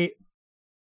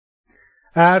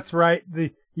 That's right.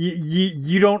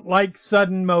 You don't like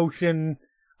sudden motion.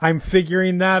 I'm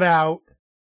figuring that out.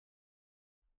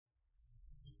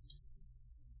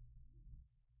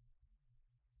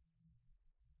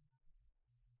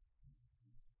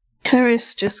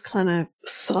 Karis just kind of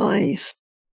sighs.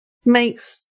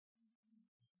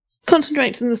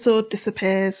 concentrates and the sword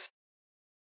disappears.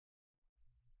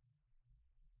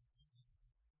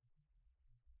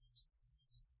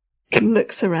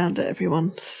 Looks around at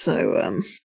everyone. So,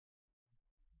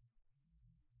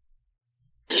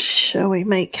 shall we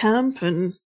make camp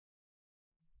and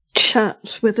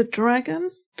chat with a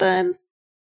dragon then?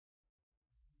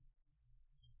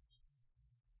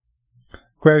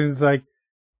 Graven's like,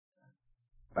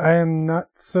 I am not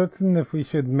certain if we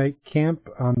should make camp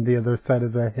on the other side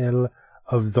of a hill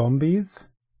of zombies.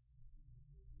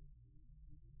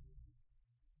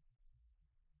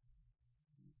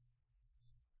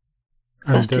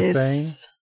 I'm just saying.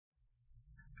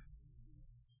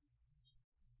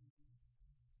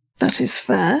 That is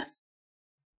fair.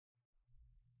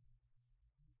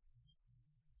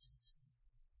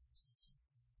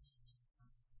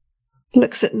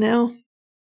 Looks at Neil.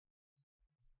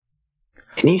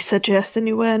 Can you suggest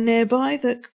anywhere nearby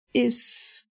that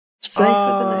is safer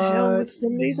than a hill with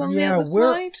zombies on the other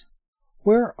side?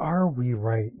 Where are we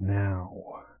right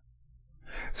now?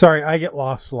 Sorry, I get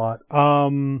lost a lot.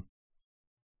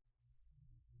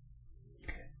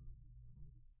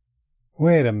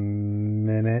 Wait a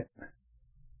minute.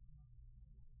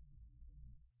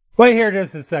 Wait here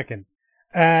just a second.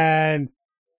 And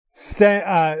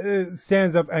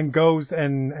stands up and goes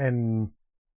and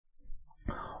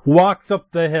walks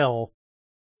up the hill,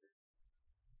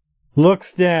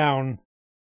 looks down,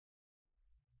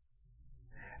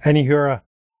 and you hear a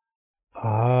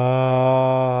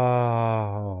oh.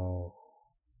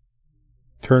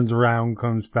 Turns around,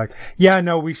 comes back. Yeah,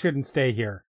 no, we shouldn't stay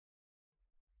here.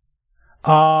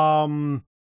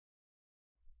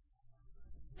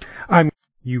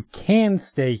 You can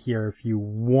stay here if you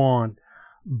want,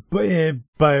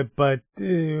 but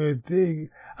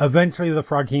eventually the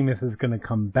Froghemoth is going to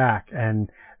come back,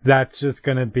 and that's just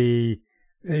going to be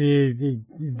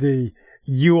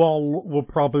you all will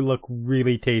probably look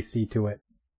really tasty to it.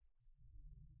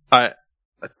 I'm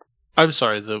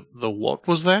sorry. The what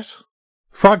was that?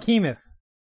 Froghemoth.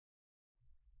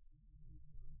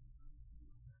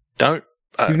 Don't.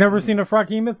 You've never seen a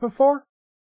Froghemoth before?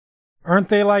 Aren't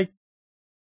they like?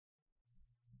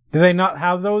 Do they not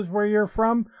have those where you're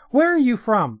from? Where are you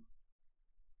from?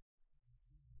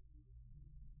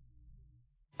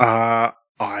 I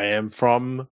am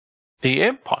from the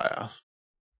Empire.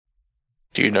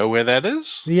 Do you know where that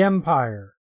is? The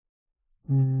Empire.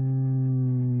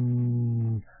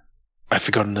 I've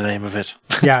forgotten the name of it.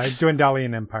 Yeah,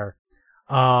 Dwendalian Empire.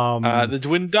 The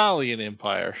Dwendalian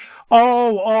Empire.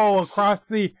 Oh, across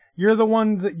the. You're the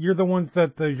ones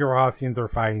that the Jurassians are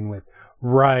fighting with,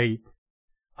 right?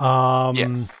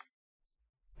 Yes.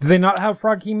 Do they not have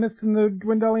Froghemoths in the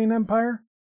Dwendalian Empire?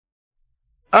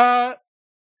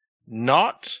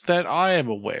 Not that I am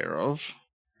aware of.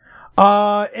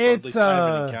 At least I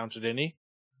haven't encountered any.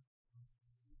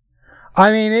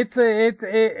 I mean, it's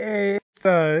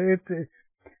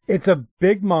a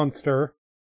big monster.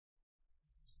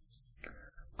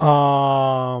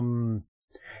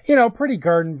 Pretty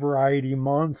garden variety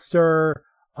monster.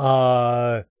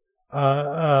 4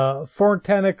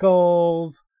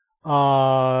 tentacles.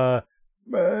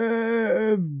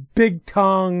 Big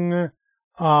tongue.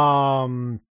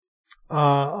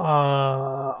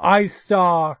 Eye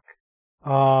stalk.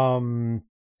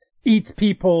 Eats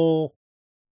people.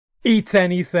 Eats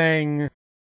anything.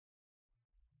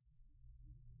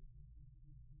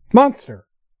 Monster.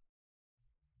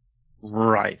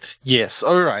 Right. Yes.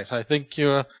 All right. I think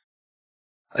we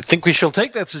shall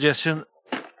take that suggestion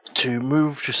to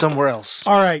move to somewhere else.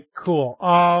 All right. Cool.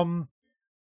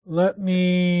 Let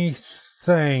me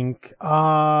think.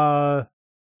 Well,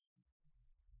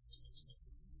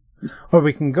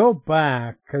 we can go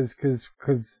back because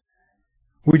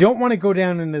we don't want to go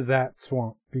down into that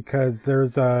swamp because there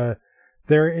is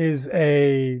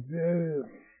a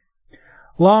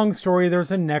long story.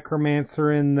 There's a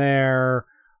necromancer in there.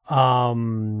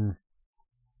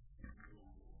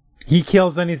 He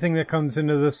kills anything that comes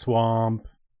into the swamp.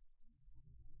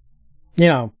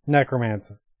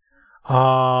 Necromancer.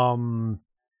 And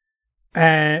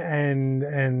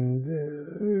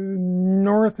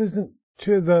north isn't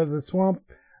to the swamp.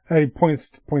 He points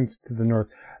to the north.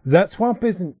 That swamp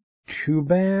isn't too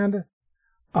bad.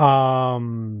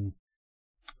 But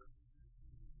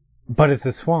it's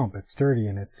a swamp. It's dirty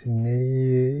and it's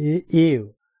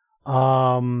ew.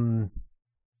 But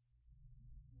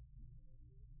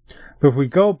if we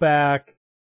go back,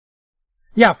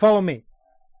 follow me.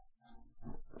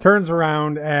 Turns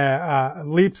around,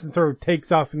 leaps and sort of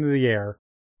takes off into the air.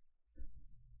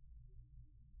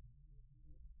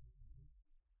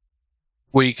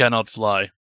 We cannot fly.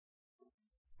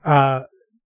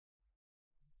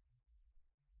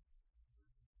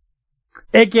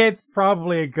 It gets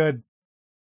probably a good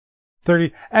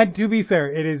 30, and to be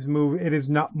fair, it is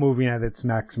not moving at its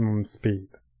maximum speed.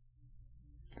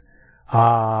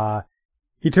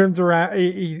 He turns around,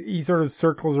 he sort of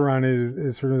circles around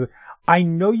his sort of, I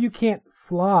know you can't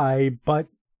fly, but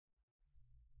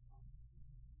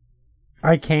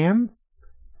I can,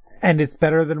 and it's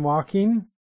better than walking.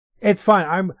 It's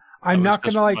fine. I'm not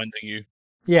gonna like. You.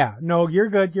 Yeah, no, you're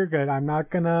good. I'm not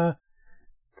gonna.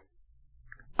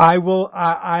 I will.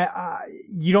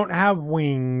 You don't have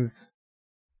wings.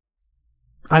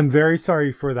 I'm very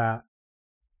sorry for that.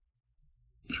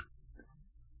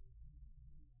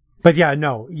 But yeah,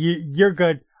 no, you're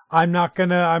good. I'm not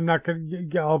gonna.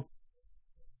 I'll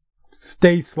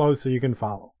stay slow so you can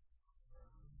follow.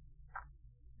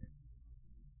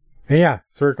 And yeah,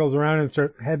 circles around and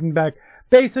starts heading back,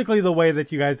 basically the way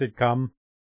that you guys had come.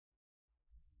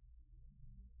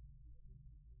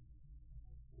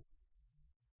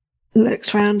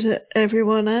 Looks round at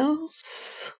everyone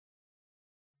else.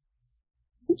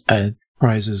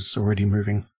 Rise is already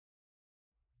moving.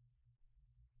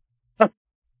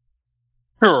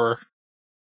 Sure.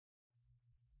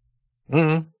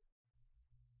 Mm-hmm.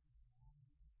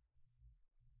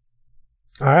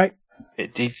 All right.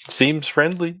 It seems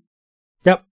friendly.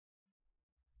 Yep.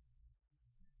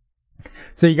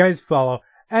 So you guys follow,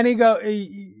 and he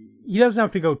doesn't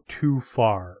have to go too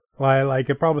far. Like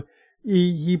it probably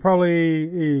he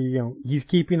probably he's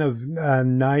keeping a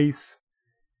nice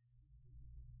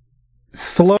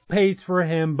slow pace for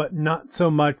him, but not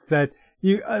so much that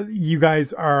you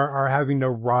guys are having to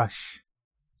rush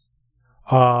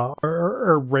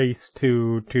or race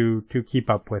to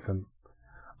keep up with him.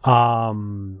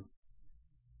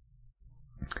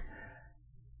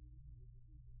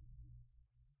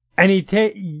 And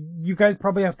you guys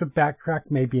probably have to backtrack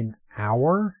maybe an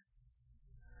hour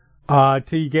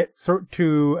till you get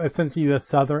to essentially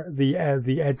the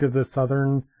edge of the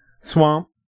southern swamp.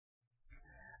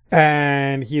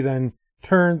 And he then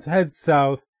heads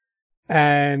south,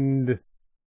 and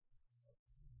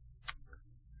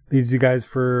leaves you guys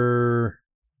for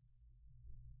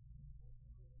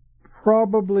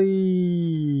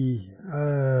probably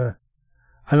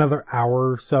another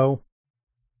hour or so.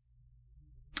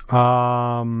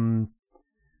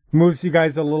 Moves you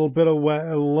guys a little bit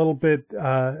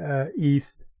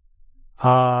east,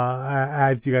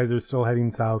 as you guys are still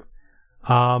heading south.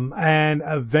 And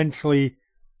eventually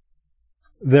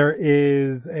there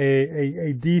is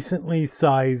a decently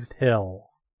sized hill.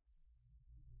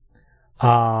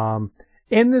 In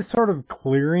this sort of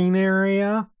clearing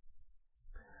area.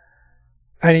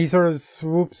 And he sort of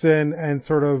swoops in and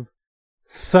sort of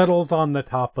settles on the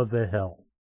top of the hill.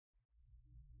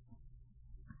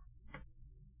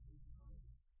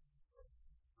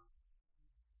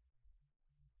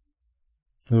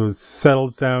 It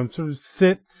settles down, sort of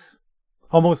sits,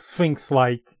 almost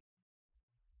sphinx-like,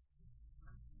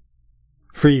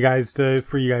 for you guys to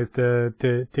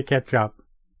catch up.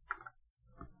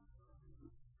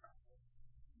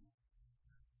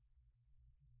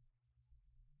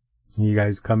 You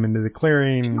guys come into the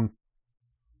clearing.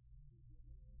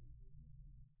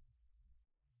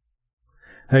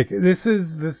 Like this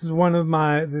is one of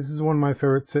my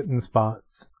favorite sitting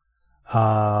spots.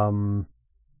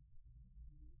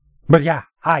 But yeah,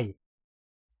 hi.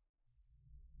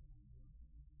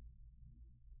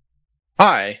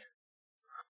 Hi.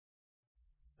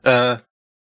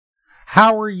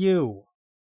 How are you?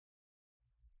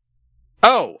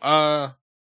 Oh,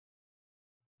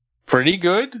 pretty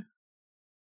good.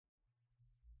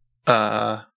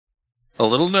 A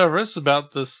little nervous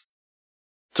about this,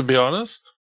 to be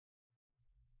honest.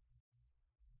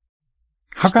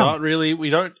 How come? Not really, we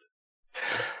don't...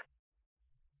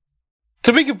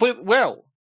 To be complete, well,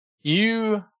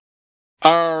 you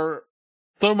are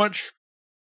so much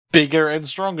bigger and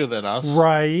stronger than us.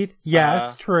 Right.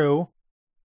 Yes, true.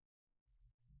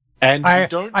 And you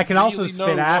don't I can really also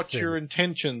spit know acid. what your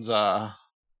intentions are.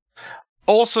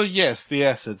 Also, yes, the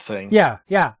acid thing. Yeah.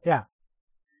 We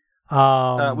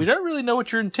don't really know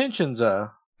what your intentions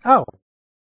are. Oh.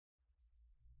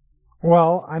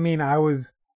 Well, I mean, I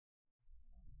was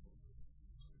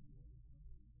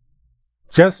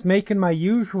just making my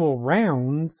usual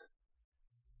rounds,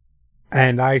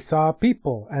 and I saw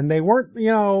people, and they weren't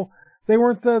the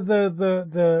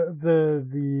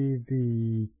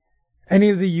any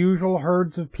of the usual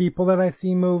herds of people that I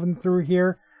see moving through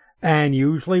here. And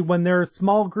usually when there are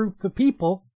small groups of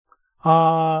people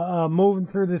moving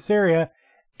through this area,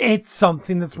 it's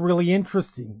something that's really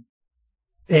interesting.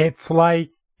 It's like,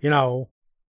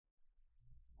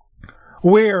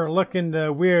 we're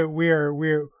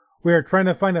trying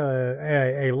to find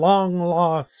a long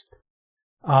lost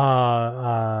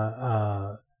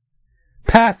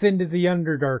path into the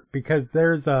Underdark because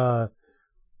there's a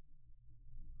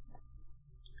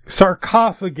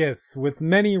sarcophagus with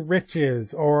many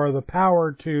riches or the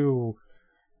power to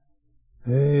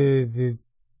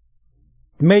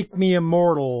make me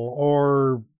immortal,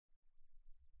 or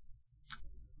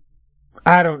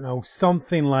I don't know,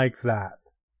 something like that.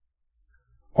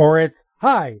 Or it's,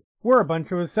 hi, we're a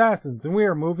bunch of assassins and we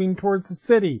are moving towards the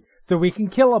city so we can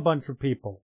kill a bunch of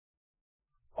people.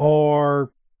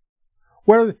 Or,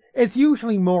 well, it's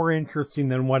usually more interesting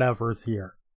than whatever's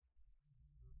here.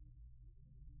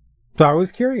 So I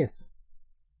was curious.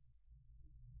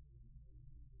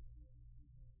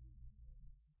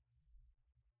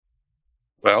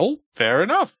 Well, fair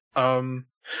enough.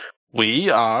 We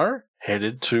are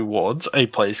headed towards a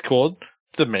place called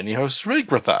the Many Hosts of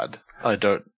Yggdrathad. I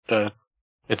don't,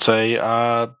 it's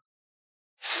a,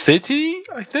 city,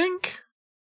 I think?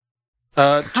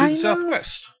 To the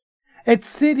southwest. It's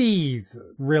cities,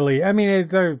 really. I mean, I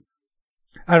don't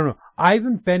know. I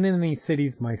haven't been in any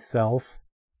cities myself.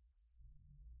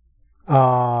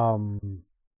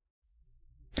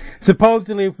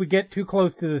 Supposedly, if we get too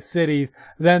close to the cities,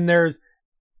 then there's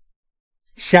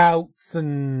shouts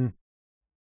and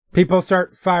people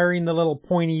start firing the little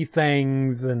pointy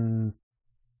things and,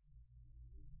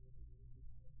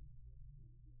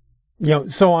 you know,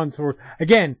 so on and so forth.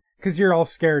 Again, because you're all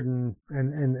scared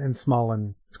and small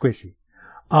and squishy.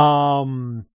 But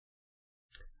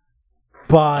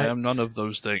I am none of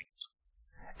those things.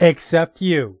 Except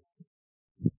you.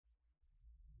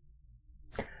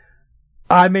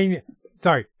 I mean,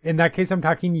 sorry. In that case, I'm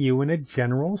talking to you in a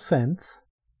general sense.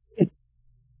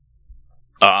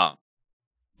 Not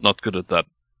good at that.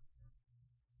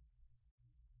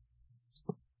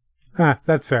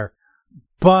 That's fair.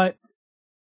 But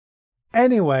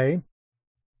anyway,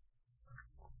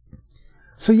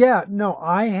 so yeah, no,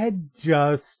 I had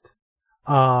just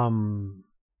I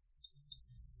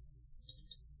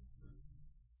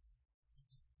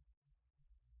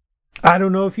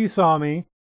don't know if you saw me,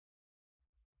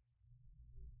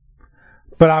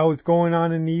 but I was going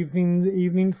on an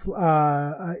evening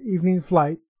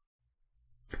flight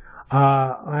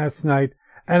last night,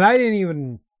 and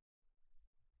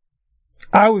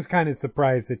I was kind of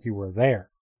surprised that you were there.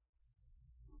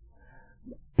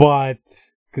 But,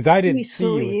 because I didn't see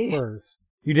you at first.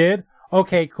 You did?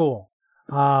 Okay, cool.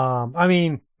 I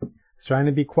mean, it's trying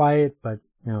to be quiet, but,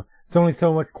 you know, it's only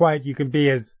so much quiet you can be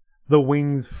as the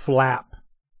wings flap.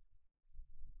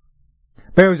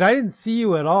 But anyways, I didn't see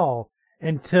you at all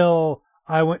until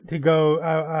I went to go,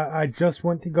 I just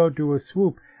went to go do a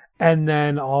swoop, and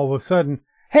then all of a sudden,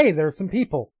 hey, there's some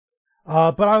people.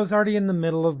 But I was already in the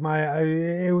middle of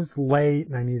it was late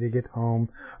and I needed to get home.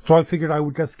 So I figured I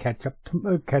would just catch up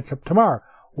tomorrow,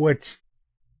 which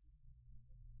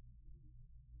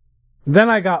then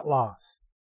I got lost.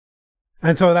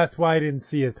 And so that's why I didn't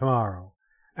see you tomorrow.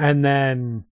 And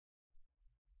then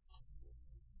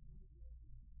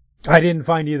I didn't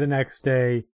find you the next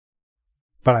day,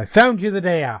 but I found you the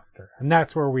day after, and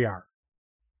that's where we are.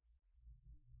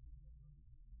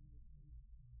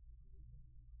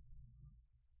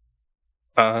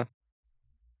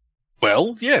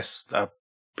 Well, yes.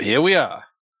 Here we are.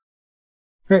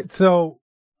 Right, so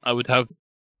I would have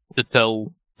to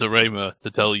tell the Raymer to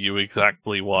tell you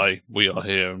exactly why we are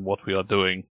here and what we are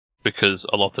doing, because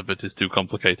a lot of it is too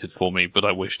complicated for me, but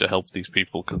I wish to help these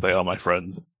people because they are my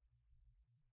friends.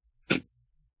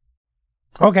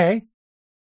 Okay.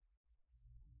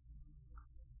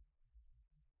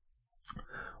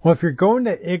 Well, if you're going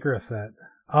to Yggdrathad,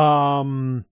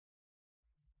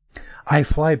 I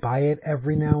fly by it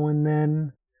every now and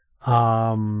then.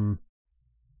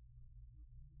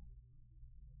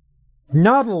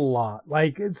 Not a lot.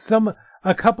 Like,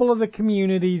 a couple of the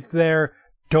communities there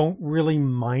don't really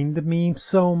mind me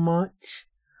so much.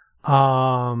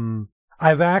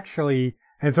 I've actually,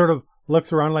 and sort of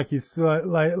looks around like he's,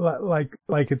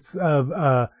 like it's,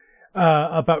 about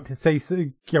to say,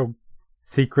 you know,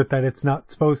 secret that it's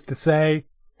not supposed to say.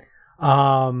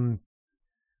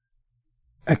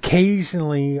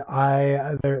 Occasionally,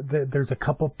 there's a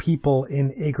couple people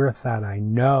in Yggdrathad I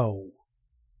know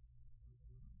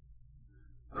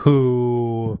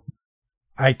who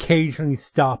I occasionally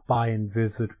stop by and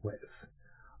visit with.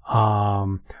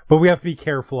 But we have to be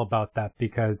careful about that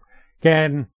because,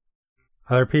 again,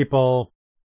 other people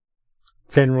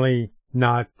generally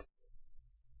not.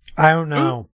 I don't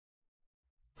know.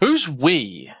 Who's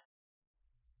we?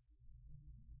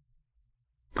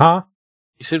 Huh?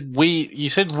 You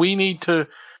said we need to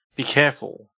be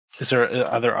careful.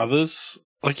 Are there others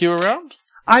like you around?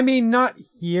 I mean, not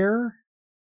here.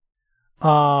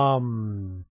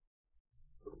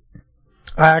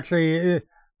 Actually,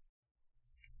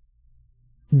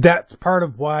 that's part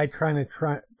of why I try to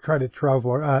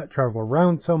travel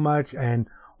around so much, and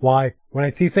why when I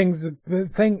see people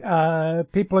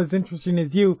as interesting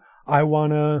as you, I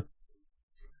wanna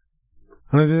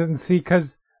see,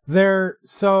 because they're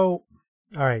so.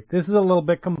 All right, this is a little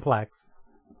bit complex,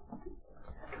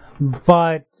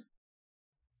 but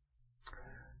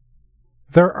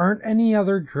there aren't any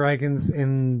other dragons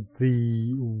in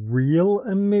the real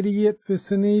immediate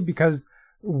vicinity because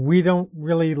we don't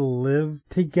really live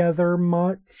together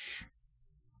much.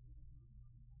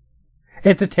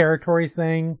 It's a territory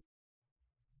thing.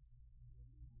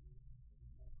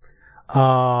 It's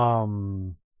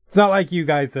not like you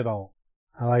guys at all.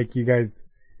 I like you guys.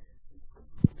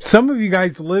 Some of you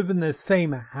guys live in the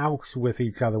same house with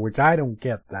each other, which I don't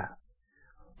get that.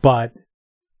 But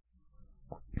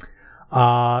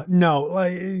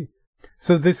no,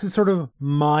 so this is sort of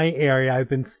my area. I've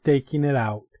been staking it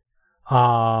out.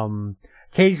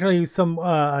 Occasionally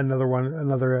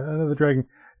another dragon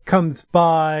comes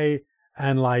by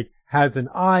and has an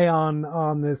eye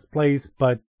on this place,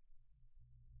 but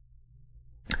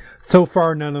so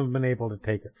far none of them have been able to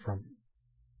take it from me.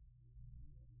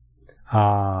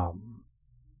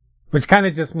 Which kind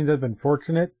of just means I've been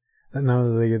fortunate that none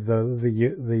of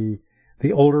the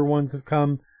older ones have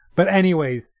come. But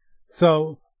anyways,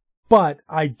 but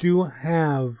I do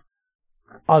have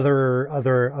other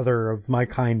of my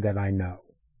kind that I know.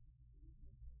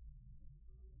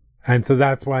 And so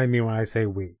that's what I mean when I say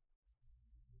we.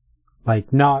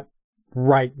 Not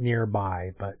right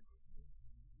nearby, but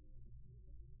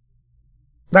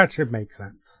that should make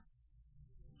sense.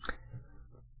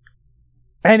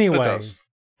 Anyway.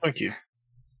 Thank you.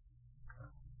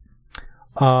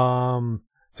 So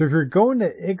if you're going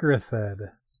to Yggdrasil,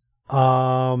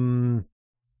 I mean,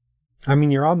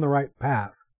 you're on the right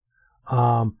path.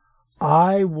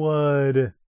 I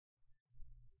were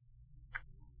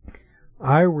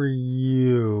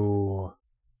you,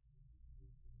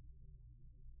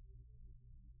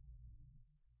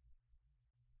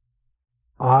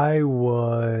 I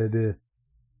would,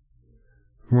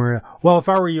 well, if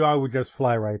I were you, I would just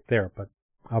fly right there, but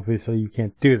obviously you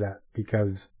can't do that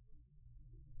because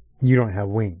you don't have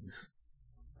wings.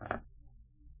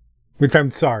 Which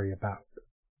I'm sorry about.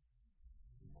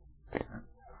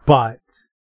 But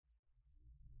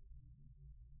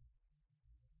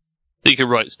Seeker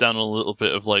writes down a little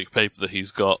bit of paper that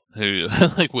he's got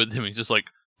with him. He's just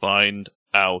find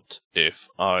out if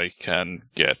I can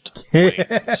get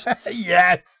wings.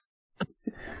 Yes.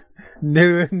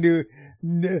 New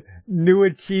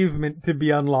achievement to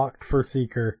be unlocked for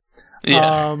Seeker.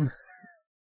 Yeah.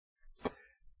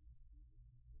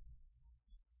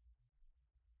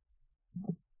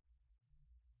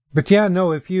 But yeah,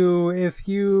 no, if you're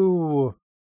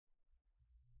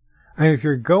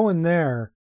going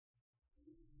there,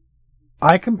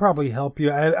 I can probably help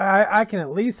you. I can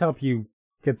at least help you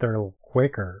get there a little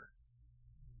quicker.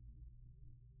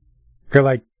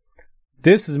 Cause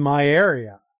this is my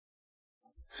area.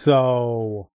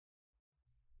 So,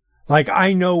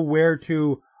 I know where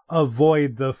to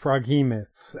avoid the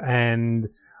froghemoths, and,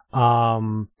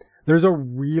 there's a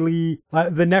really,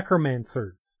 the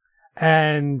necromancers.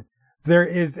 And there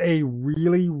is a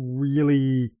really,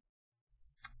 really,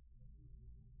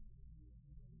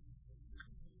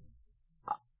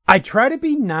 I try to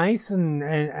be nice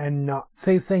and not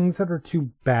say things that are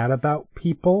too bad about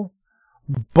people,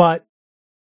 but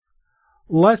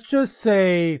let's just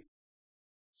say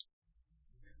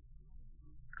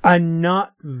a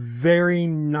not very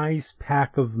nice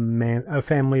pack of a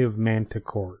family of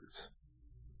manticores.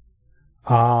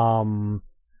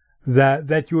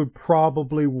 That you would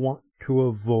probably want to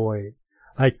avoid.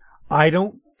 I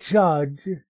don't judge.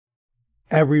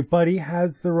 Everybody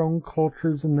has their own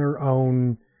cultures and their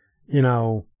own,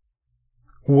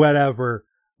 whatever.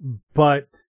 But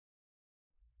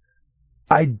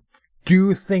I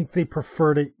do think they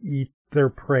prefer to eat their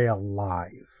prey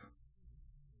alive.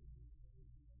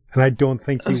 And I don't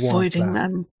think you want that. Avoiding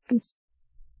them.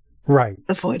 Right.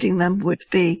 Avoiding them would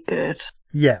be good.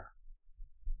 Yeah.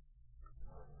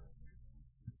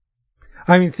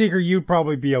 I mean, Seeker, you'd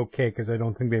probably be okay, because I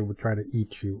don't think they would try to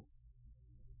eat you.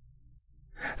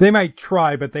 They might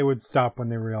try, but they would stop when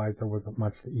they realized there wasn't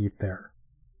much to eat there.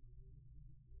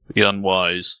 Be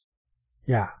unwise.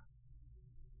 Yeah.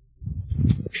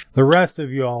 The rest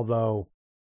of you all, though,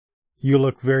 you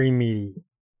look very meaty.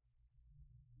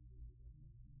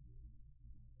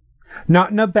 Not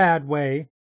in a bad way,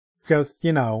 just,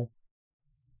 you know.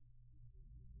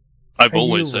 I've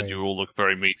always said you all look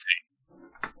very meaty.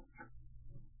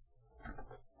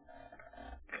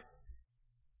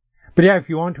 But yeah, if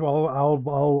you want to,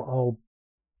 I'll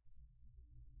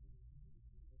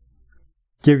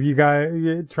give you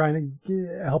guys, trying to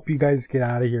help you guys get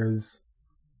out of here,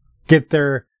 get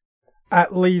there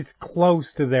at least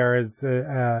close to there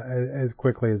as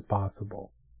quickly as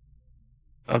possible.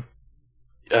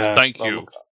 Thank you.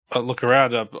 I'll look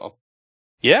around.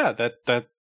 Yeah, that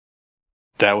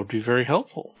would be very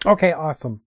helpful. Okay,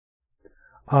 awesome.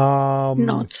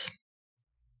 Not.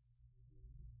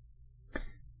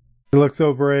 He looks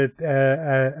over at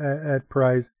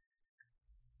Price.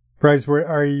 Price, where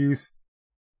are you?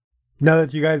 Now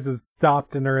that you guys have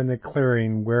stopped and are in the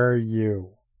clearing, where are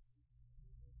you?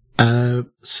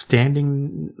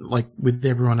 Standing, like, with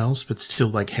everyone else, but still,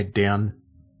 like, head down,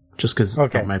 just because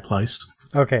it's not my place.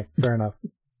 Okay, fair enough.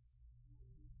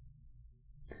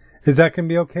 Is that going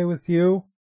to be okay with you?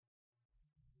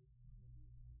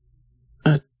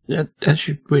 As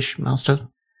you wish, Master.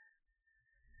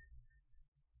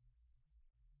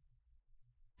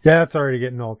 Yeah, that's already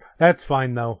getting old. That's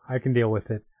fine, though. I can deal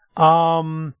with it.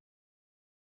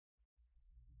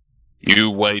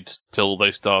 You wait till they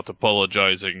start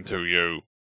apologizing to you.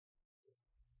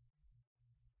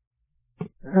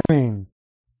 I mean,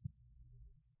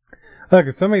 look,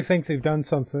 if somebody thinks they've done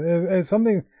something, if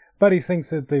somebody thinks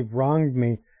that they've wronged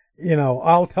me, you know,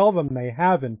 I'll tell them they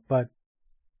haven't, but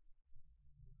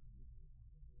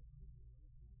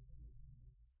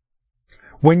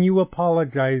when you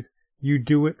apologize, you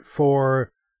do it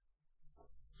for,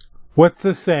 what's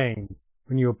the saying?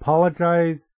 When you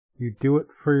apologize, you do it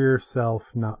for yourself,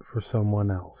 not for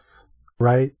someone else.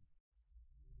 Right?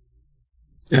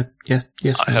 Yes.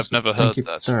 I have never heard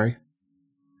that. Sorry.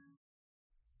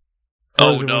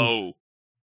 Oh no.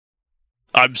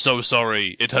 I'm so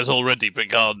sorry. It has already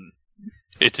begun.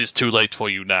 It is too late for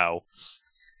you now.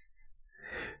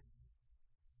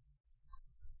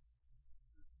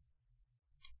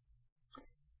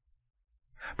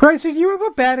 Price, did you have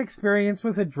a bad experience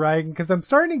with a dragon? Because I'm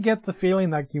starting to get the feeling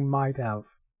like you might have.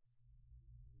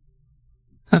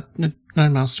 No,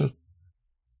 Master.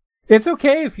 It's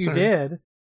okay if you did.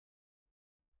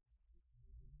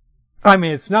 I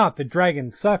mean, it's not. The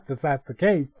dragon sucks if that's the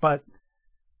case, but...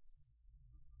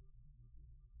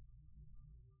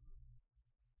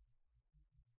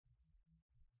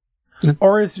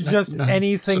 Or is it just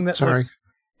anything that looks...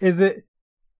 Is it...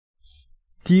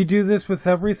 Do you do this with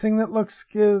everything that looks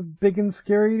big and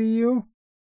scary to you?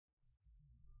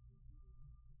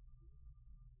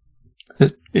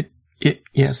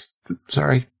 Yes.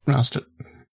 Sorry, Master.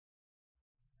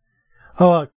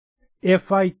 Oh, look,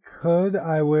 if I could,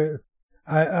 I would...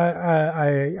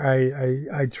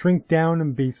 I'd shrink down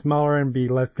and be smaller and be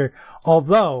less scary.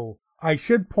 Although, I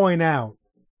should point out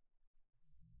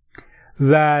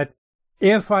that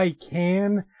if I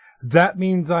can, that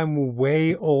means I'm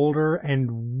way older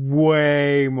and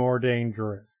way more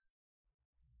dangerous.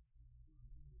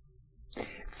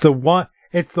 It's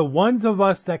the ones of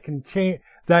us that can change,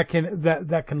 that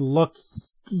can look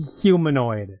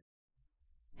humanoid,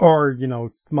 or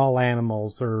small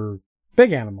animals or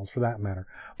big animals for that matter.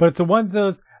 But it's the ones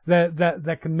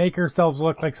that can make ourselves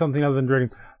look like something other than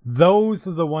dragons. Those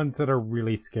are the ones that are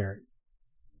really scary.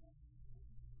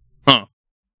 Huh.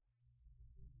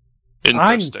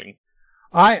 Interesting.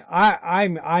 I'm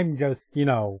just,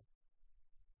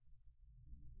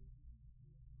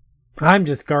 I'm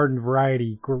just garden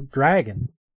variety dragon.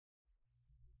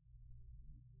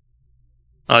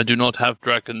 I do not have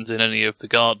dragons in any of the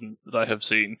gardens that I have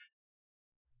seen.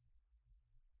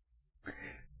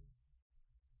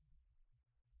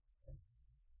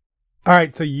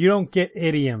 Alright, so you don't get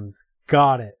idioms.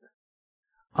 Got it.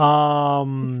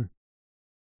 I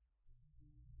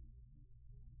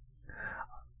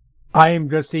am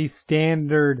just a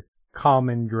standard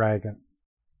common dragon.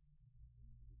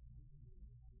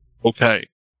 Okay.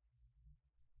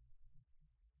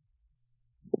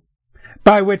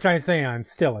 By which I say I'm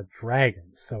still a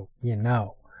dragon, so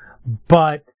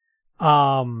But,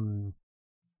 they're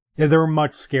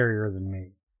much scarier than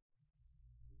me.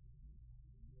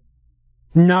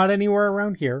 Not anywhere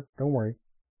around here, don't worry.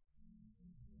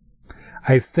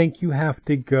 I think you have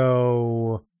to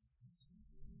go...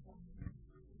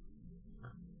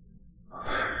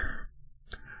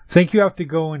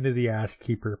 into the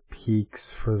Ashkeeper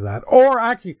Peaks for that. Or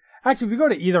actually, if you go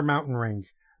to either mountain range,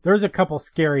 there's a couple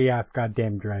scary ass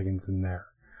goddamn dragons in there.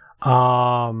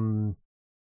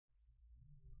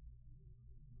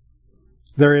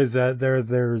 There's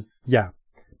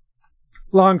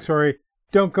Long story.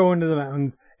 Don't go into the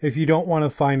mountains. if you don't want to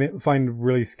find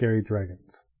really scary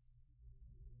dragons.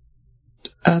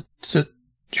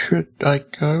 Should I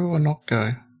go or not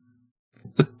go?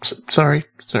 Sorry.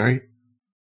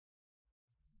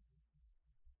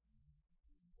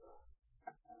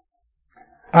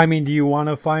 I mean, do you want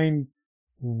to find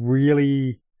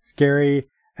really scary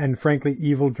and frankly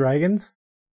evil dragons?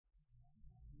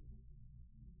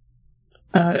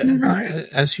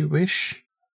 As you wish.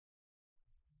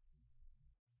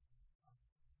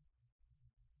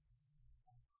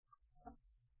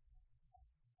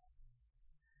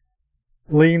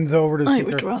 Leans over to I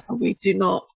would rather we do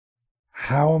not.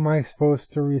 How am I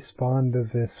supposed to respond to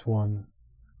this one?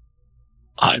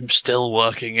 I'm still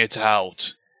working it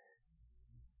out.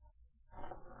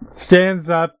 Stands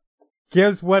up,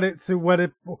 gives what it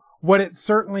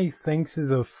certainly thinks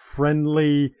is a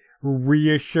friendly,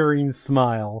 reassuring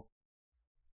smile.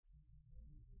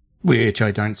 Which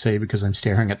I don't see because I'm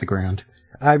staring at the ground.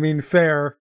 I mean,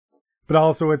 fair. But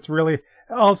also,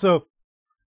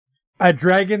 a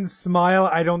dragon's smile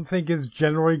I don't think is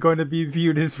generally going to be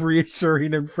viewed as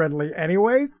reassuring and friendly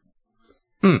anyways.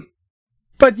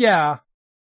 But yeah.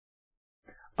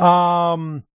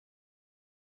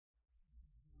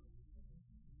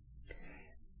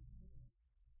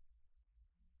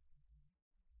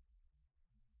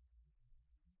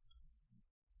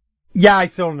 Yeah, I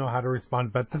still don't know how to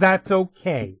respond, but that's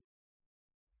okay.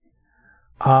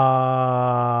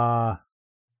 So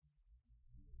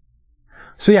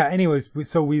yeah, anyways,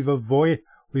 we've avoided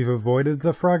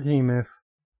the Froghemoth.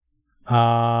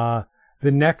 The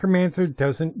Necromancer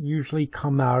doesn't usually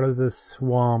come out of the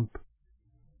swamp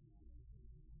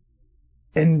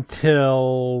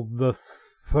until the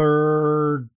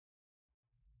third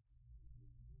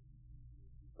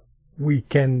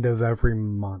weekend of every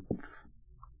month.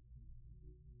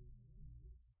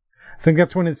 I think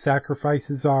that's when his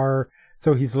sacrifices are,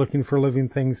 so he's looking for living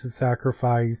things to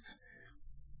sacrifice.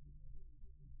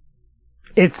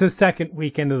 It's the second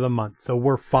weekend of the month, so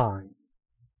we're fine.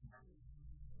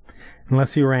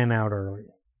 Unless he ran out early.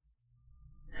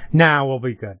 Now we'll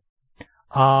be good.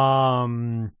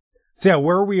 So yeah,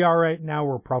 where we are right now,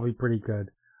 we're probably pretty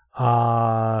good. We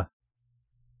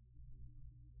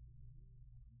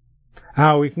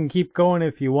can keep going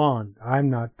if you want. I'm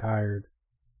not tired.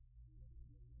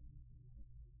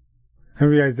 I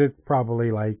realize it's probably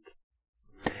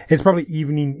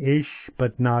evening-ish,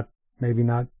 but maybe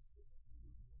not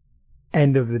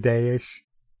end of the day-ish.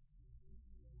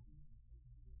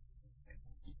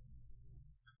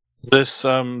 This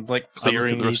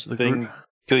clearing thing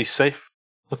really safe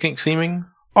looking seeming?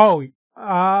 Oh, yeah,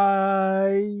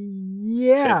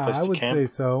 I would say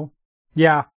so.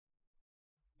 Yeah.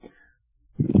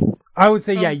 I would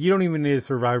say, yeah, you don't even need a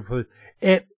survivor for this.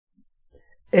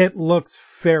 It looks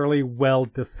fairly well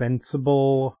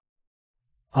defensible.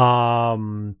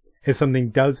 If something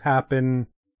does happen.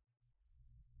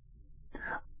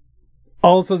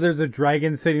 Also, there's a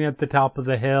dragon sitting at the top of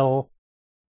the hill.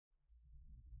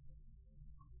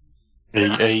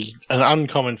 An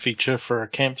uncommon feature for a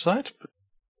campsite.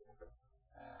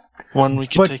 One we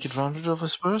could take advantage of, I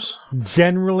suppose.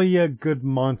 Generally a good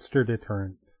monster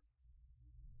deterrent.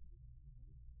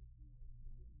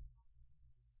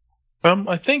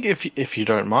 I think if you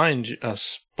don't mind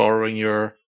us borrowing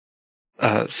your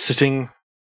sitting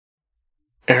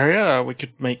area, we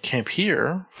could make camp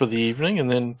here for the evening and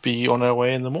then be on our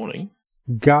way in the morning.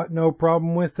 Got no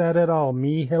problem with that at all.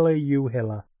 Me hilla, you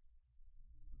hilla.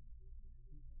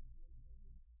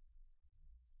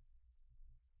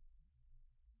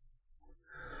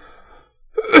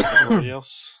 Everybody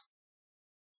else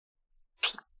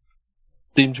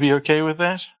seem to be okay with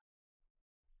that?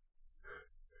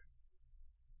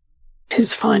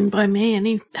 It's fine by me.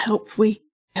 Any help we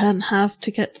can have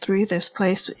to get through this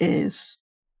place is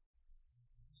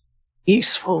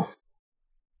useful.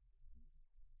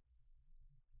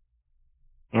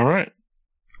 All right.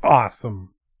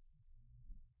 Awesome.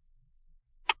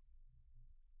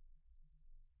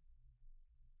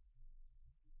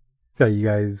 So you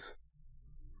guys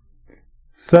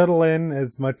settle in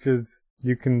as much as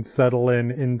you can settle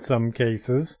in some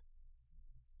cases.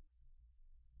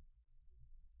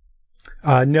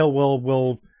 Nil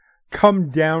will come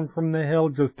down from the hill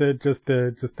just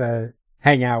to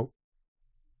hang out.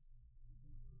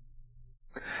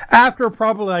 After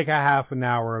probably like a half an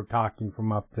hour of talking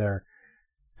from up there,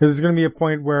 there's going to be a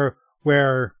point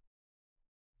where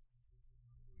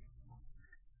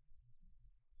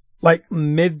like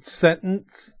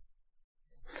mid-sentence,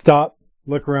 stop,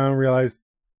 look around, realize,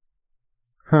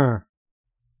 yeah,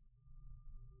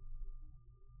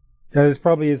 this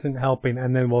probably isn't helping,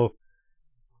 and then we'll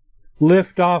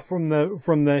lift off from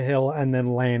the hill and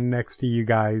then land next to you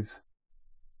guys.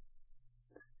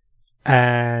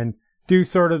 And do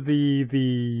sort of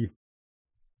the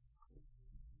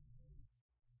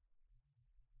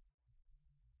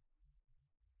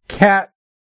cat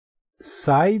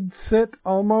side sit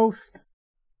almost.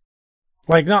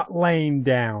 Like not laying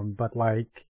down, but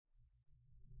like,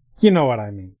 you know what I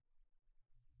mean.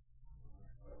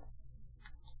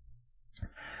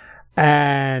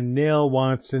 And Neil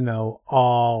wants to know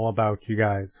all about you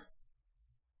guys.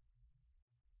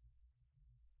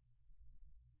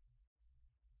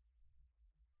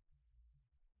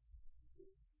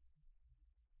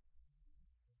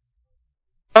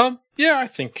 Yeah, I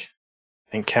think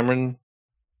Cameron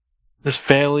is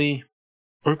fairly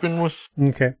open with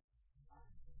Okay.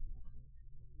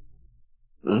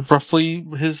 roughly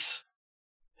his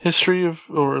history of,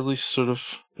 or at least sort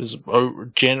of his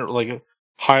general, like a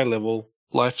high level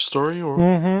life story, or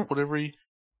whatever he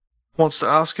wants to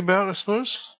ask about, I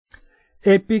suppose.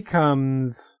 It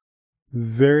becomes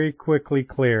very quickly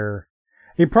clear.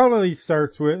 It probably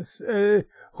starts with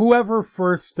whoever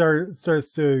first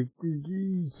starts to.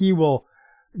 He will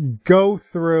go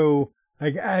through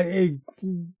like I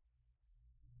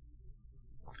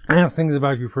have things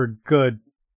about you for a good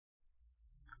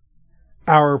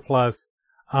hour plus.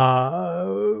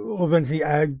 We'll eventually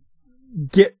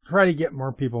try to get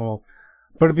more people involved,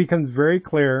 but it becomes very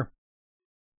clear.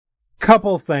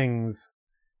 Couple things,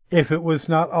 if it was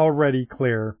not already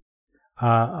clear,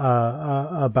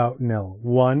 about Nil.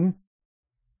 One,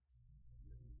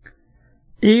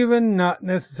 even not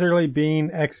necessarily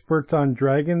being experts on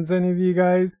dragons, any of you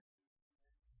guys,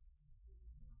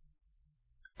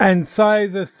 and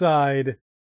size aside,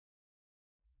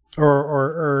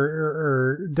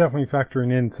 or definitely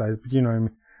factoring in size, but you know what I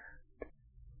mean.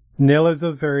 Nil is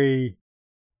a very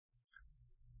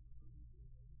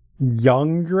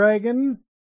young dragon,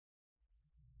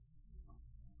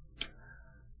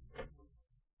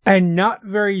 and not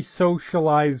very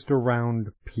socialized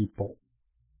around people.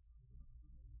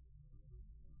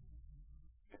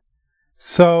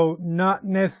 So, not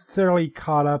necessarily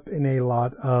caught up in a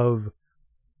lot of,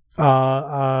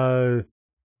 not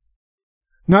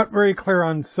very clear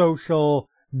on social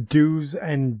do's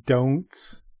and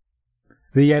don'ts.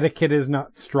 The etiquette is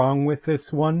not strong with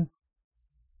this one.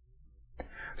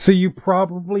 So you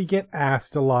probably get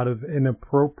asked a lot of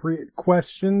inappropriate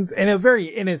questions in a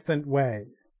very innocent way.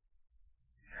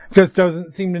 Just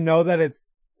doesn't seem to know that it's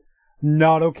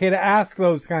not okay to ask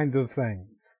those kinds of things.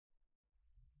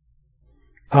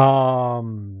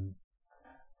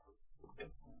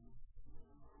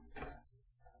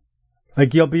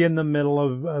 Like you'll be in the middle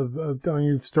of telling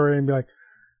your story and be like,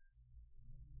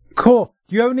 cool,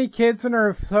 do you have any kids, and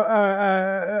if so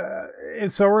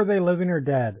are they living or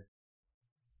dead?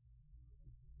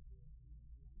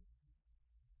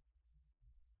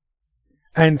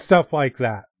 And stuff like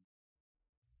that.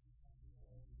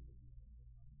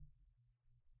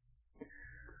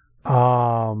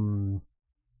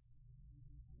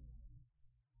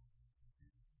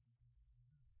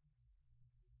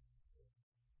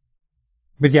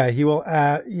 But yeah, he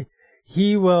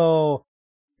will,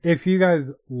 if you guys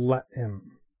let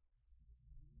him,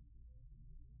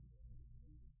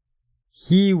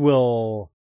 he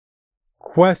will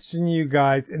question you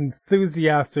guys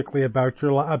enthusiastically about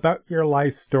your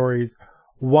life stories,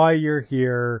 why you're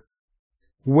here,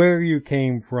 where you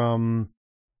came from,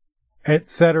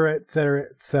 etc., etc.,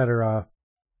 etc.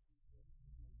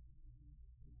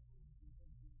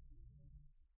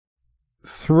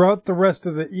 Throughout the rest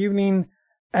of the evening,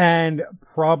 and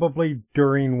probably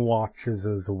during watches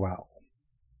as well.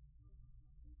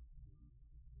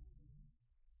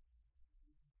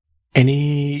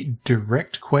 Any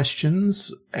direct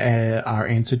questions are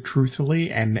answered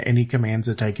truthfully, and any commands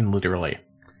are taken literally.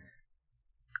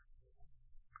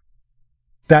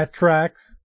 That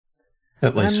tracks.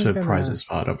 At least for Prize's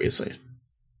part, obviously.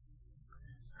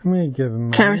 I'm going to give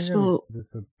him... Karis will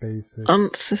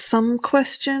answer some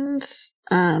questions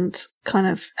and kind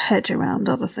of hedge around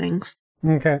other things.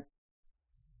 Okay.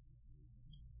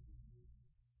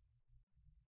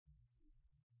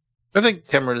 I think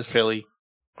Cameron is fairly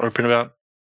open about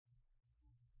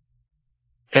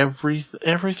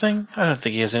everything. I don't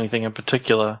think he has anything in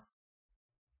particular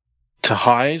to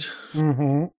hide.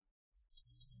 Mm-hmm.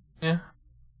 Yeah.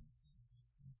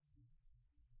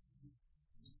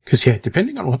 Because, yeah,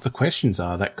 depending on what the questions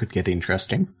are, that could get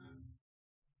interesting.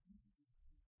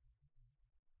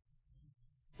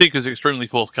 Because extremely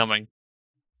forthcoming.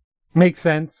 Makes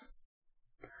sense.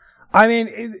 I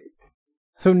mean,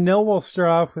 so Nil will start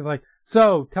off with like,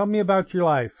 so, tell me about your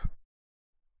life.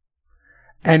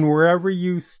 And wherever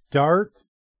you start,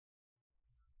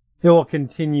 it will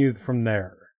continue from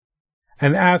there.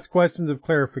 And ask questions of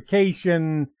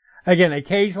clarification. Again,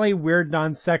 occasionally weird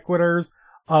non sequiturs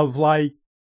of like,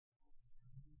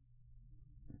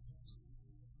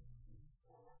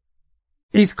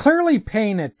 he's clearly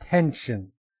paying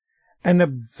attention and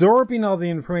absorbing all the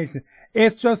information.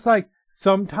 It's just like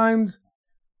sometimes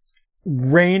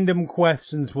random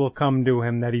questions will come to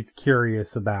him that he's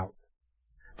curious about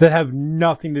that have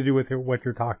nothing to do with what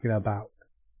you're talking about.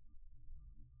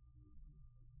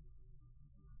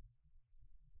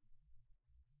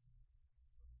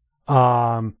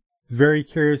 Very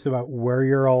curious about where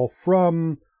you're all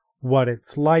from, what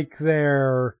it's like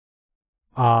there.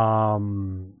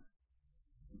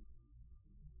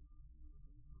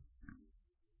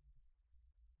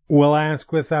 Will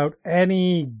ask without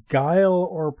any guile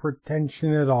or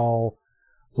pretension at all,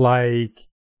 like,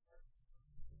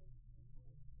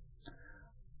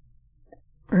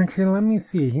 actually, let me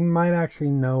see. He might actually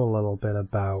know a little bit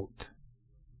about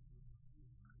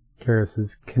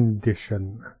Karis's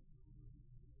condition.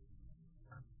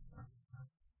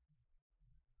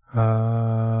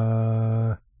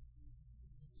 Let's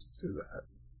do that.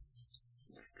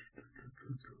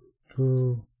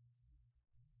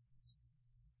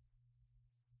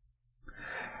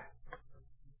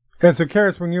 Yeah, so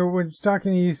Karis, when you were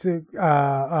talking, you said,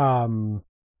 at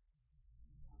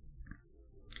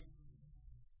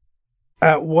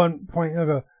one point of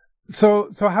a,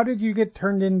 so how did you get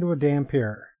turned into a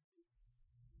Dampier?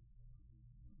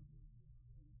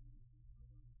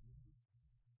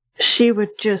 She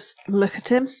would just look at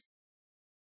him.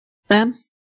 Them.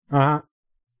 Uh-huh.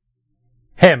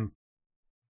 Him.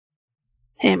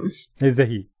 Him. Is a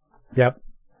he. Yep.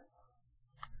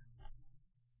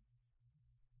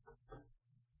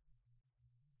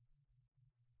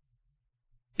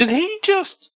 Did he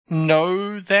just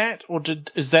know that, or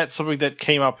is that something that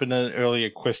came up in an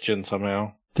earlier question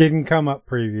somehow? Didn't come up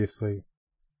previously.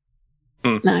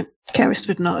 No, Karis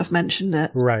would not have mentioned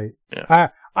it. Right. Yeah.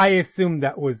 I assumed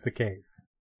that was the case.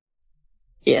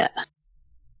 Yeah.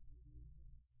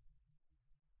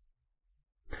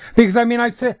 Because, I mean,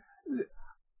 I've said,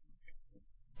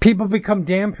 people become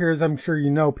Dampiers, I'm sure you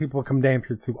know, people become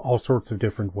Dampiers through all sorts of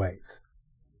different ways.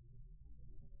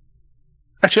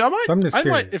 Actually, I So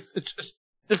might,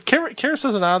 if Karis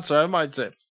doesn't answer, I might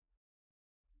say,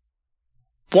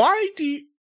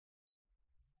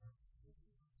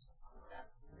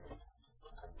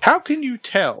 how can you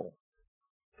tell?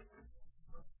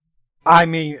 I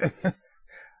mean,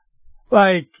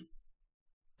 like,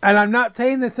 and I'm not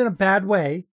saying this in a bad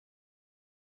way,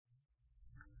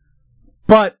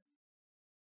 but,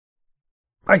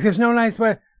 like, there's no nice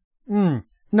way.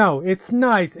 No, it's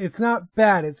nice. It's not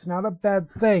bad. It's not a bad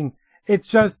thing. It's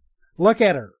just, look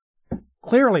at her.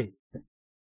 Clearly.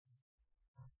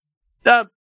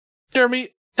 Jeremy,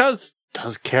 does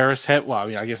Karis have, well, I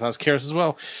mean, I guess that's Karis as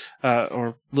well,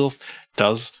 or Lilith,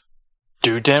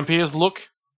 do Dampiers look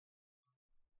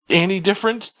any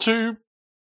different to,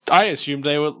 I assume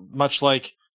they were much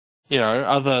like,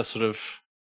 other sort of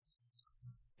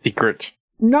secret.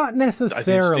 Not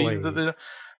necessarily.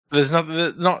 There's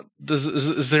nothing,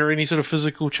 is there any sort of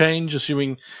physical change,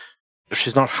 assuming if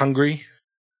she's not hungry?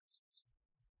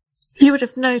 You would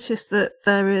have noticed that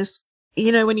there is,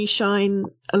 when you shine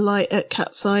a light at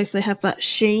cat's eyes, they have that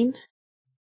sheen.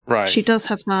 Right. She does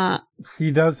have that.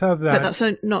 She does have that. But that's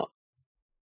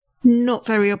not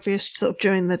very obvious sort of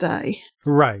during the day.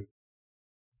 Right.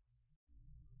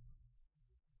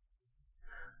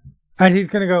 And he's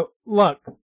going to go, look,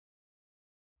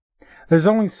 there's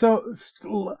only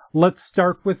let's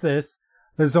start with this.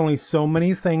 There's only so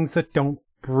many things that don't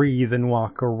breathe and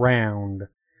walk around,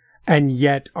 and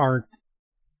yet aren't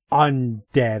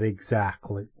undead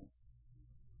exactly.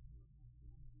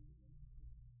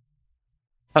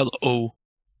 Hello.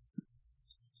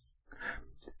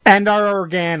 And are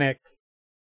organic.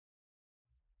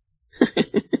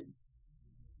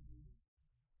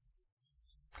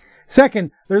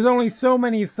 Second, there's only so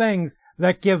many things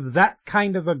that give that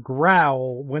kind of a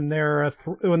growl when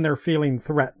they're feeling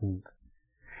threatened.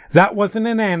 That wasn't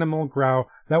an animal growl.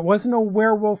 That wasn't a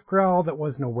werewolf growl. That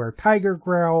wasn't a were-tiger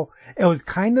growl. It was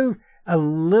kind of a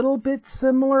little bit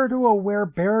similar to a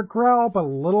were-bear growl, but a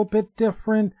little bit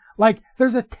different. Like,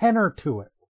 there's a tenor to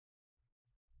it.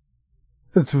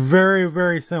 It's very,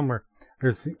 very similar.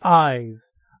 There's the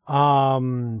eyes.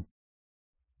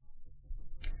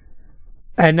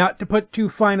 And not to put too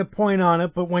fine a point on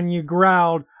it, but when you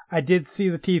growled, I did see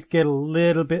the teeth get a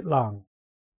little bit long.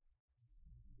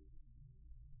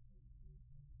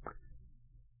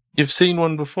 You've seen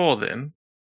one before, then?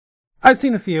 I've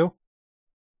seen a few.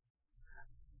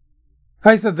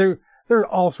 I said there are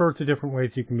all sorts of different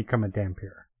ways you can become a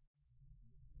Dhampir.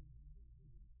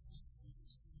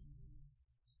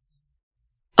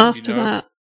 After that...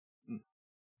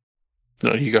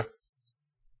 No, you go.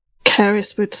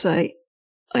 Karis would say,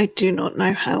 I do not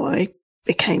know how I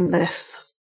became this.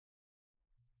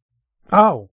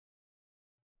 Oh.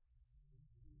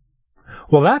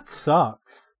 Well, that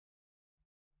sucks.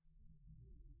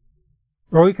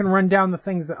 Or we can run down the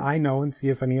things that I know and see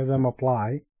if any of them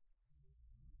apply.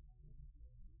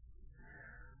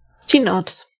 She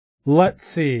nods. Let's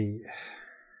see.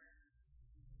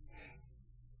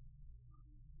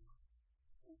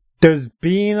 Does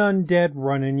being undead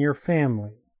run in your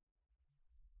family?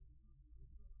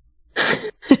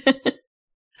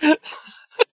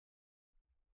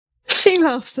 She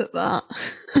laughs at that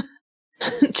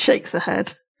and shakes her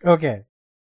head. Okay.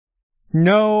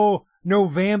 No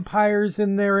vampires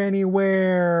in there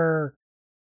anywhere.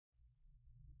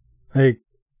 Like,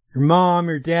 your mom,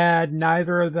 your dad,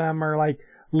 neither of them are like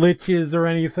liches or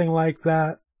anything like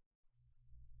that.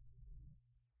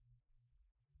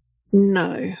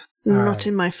 No, not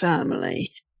in my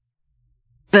family.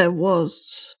 There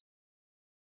was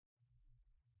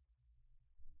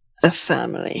a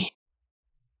family.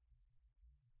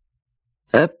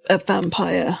 A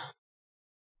vampire.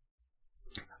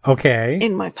 Okay.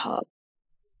 In my pub.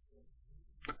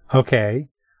 Okay.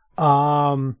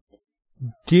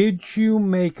 Did you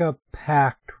make a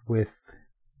pact with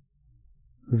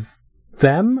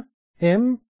them?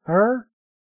 Him? Her?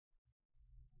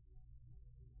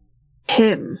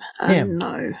 Him. Him.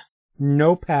 No.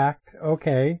 No pact.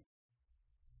 Okay.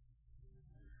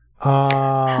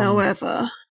 However,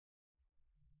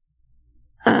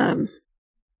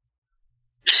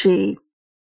 she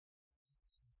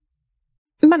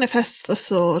manifests the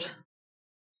sword.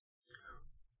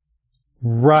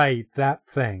 Right, that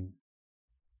thing.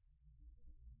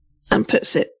 And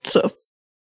puts it sort of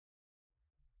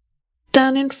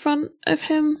down in front of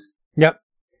him. Yep.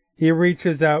 He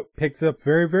reaches out, picks it up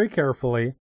very, very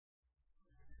carefully.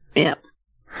 Yep.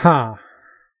 Huh.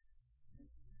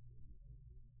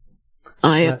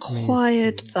 I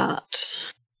acquired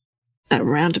that at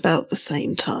round about the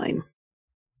same time.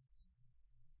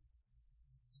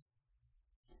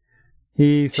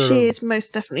 She is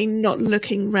most definitely not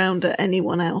looking round at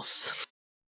anyone else.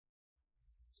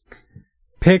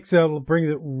 Picks it up, brings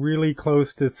it really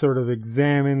close to sort of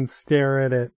examine, stare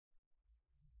at it.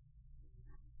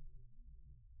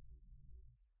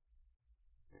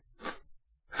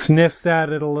 Sniffs at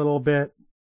it a little bit.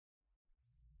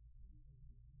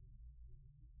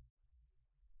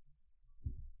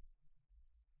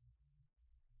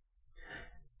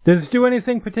 Does it do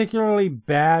anything particularly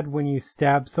bad when you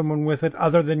stab someone with it,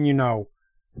 other than,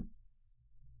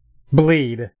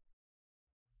 bleed?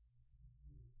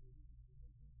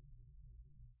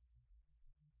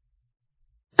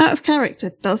 Out of character,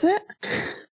 does it?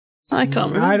 I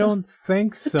can't remember. I don't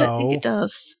think so. I don't think it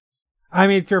does. I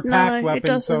mean, it's your pack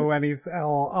weapon, so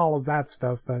all of that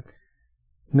stuff, but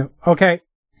no. Okay.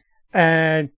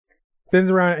 And spins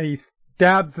around and he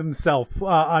stabs himself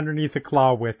underneath a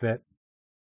claw with it.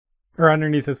 Or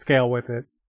underneath a scale with it.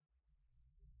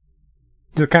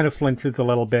 Just kind of flinches a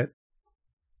little bit.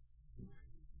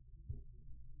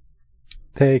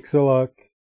 Takes a look.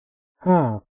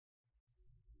 Huh.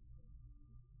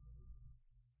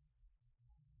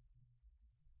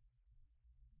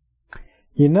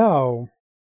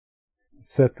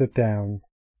 Sets it down.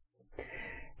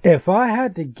 If I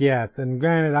had to guess, and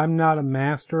granted, I'm not a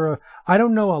master I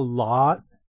don't know a lot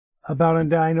about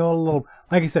undead. I know a little,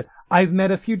 like I said, I've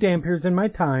met a few Dhampirs in my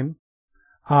time.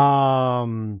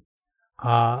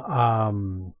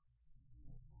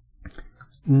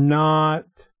 Not,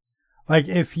 like,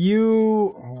 if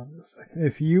you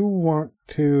want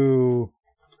to,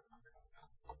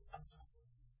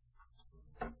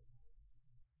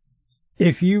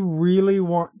 if you really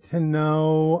want to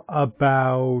know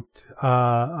about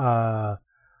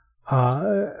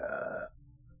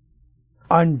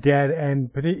undead, and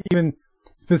even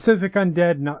specific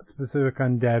undead, not specific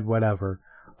undead, whatever,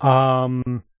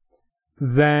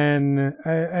 then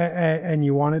and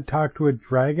you want to talk to a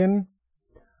dragon,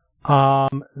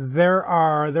 there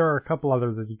are a couple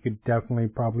others that you could definitely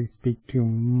probably speak to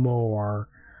more.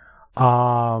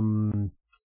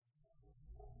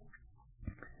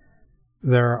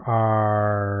 There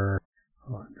are...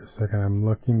 Hold on just a second. I'm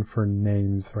looking for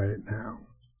names right now.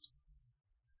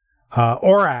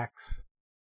 Orax.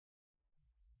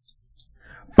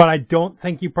 But I don't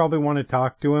think you probably want to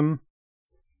talk to him.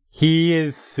 He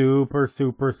is super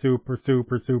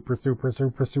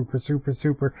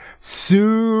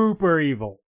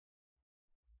evil.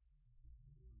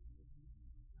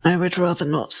 I would rather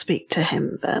not speak to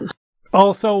him then.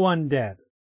 Also undead.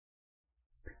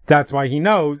 That's why he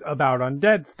knows about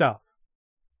undead stuff.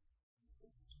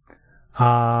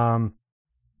 And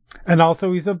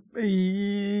also he's a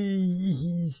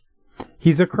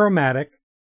chromatic.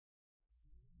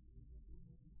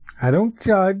 I don't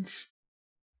judge.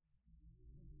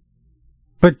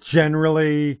 But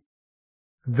generally,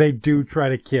 they do try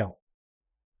to kill.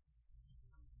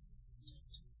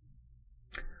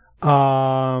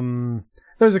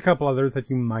 There's a couple others that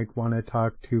you might want to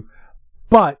talk to.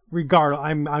 But regardless,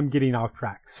 I'm getting off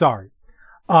track. Sorry.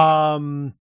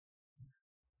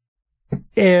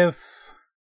 If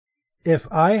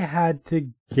I had to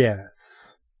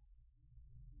guess,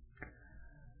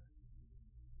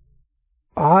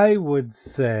 I would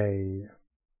say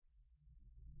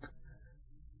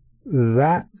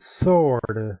that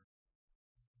sword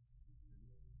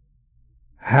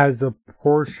has a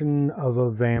portion of a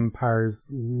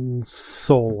vampire's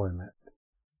soul in it.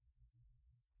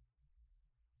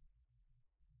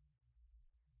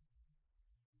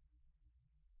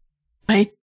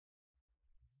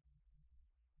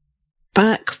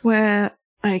 Back where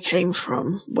I came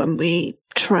from when we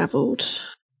travelled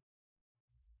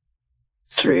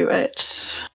through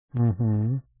it,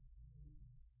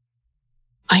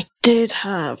 I did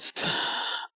have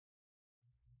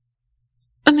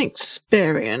an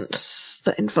experience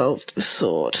that involved the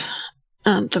sword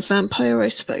and the vampire I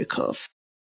spoke of.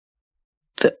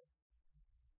 That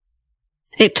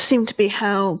it seemed to be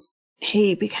how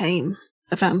he became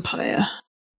a vampire.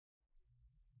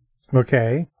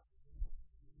 Okay.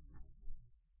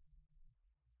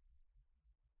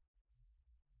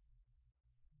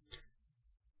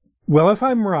 Well, if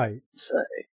I'm right,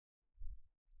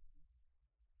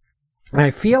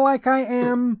 I feel like I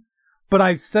am, but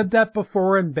I've said that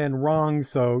before and been wrong,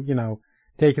 so,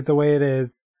 take it the way it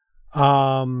is.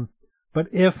 But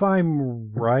if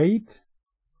I'm right,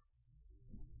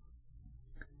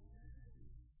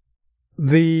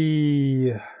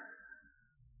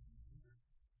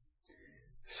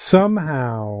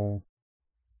 somehow,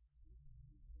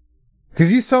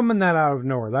 because you summon that out of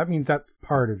nowhere, that means that's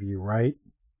part of you, right?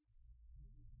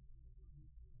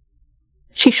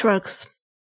 She shrugs.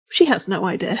 She has no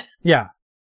idea. Yeah.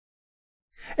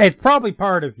 It's probably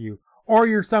part of you. Or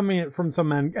you're summoning it from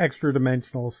some extra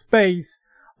dimensional space.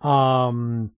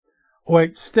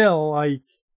 Which still,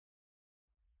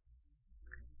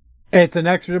 it's an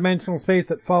extra dimensional space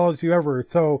that follows you ever.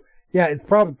 So, yeah, it's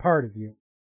probably part of you.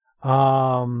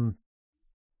 Or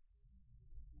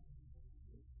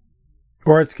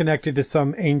it's connected to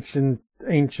some ancient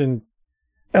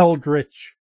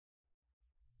eldritch,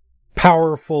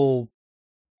 powerful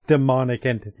demonic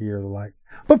entity or the like.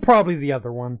 But probably the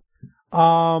other one.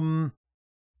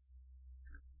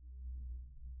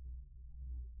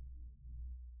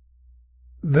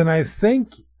 Then I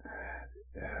think,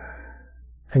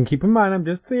 and keep in mind I'm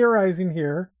just theorizing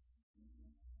here.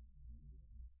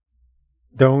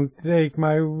 Don't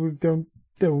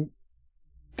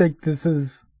take this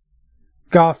as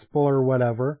gospel or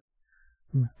whatever.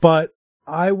 But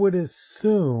I would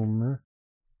assume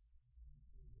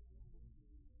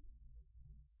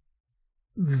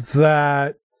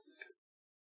that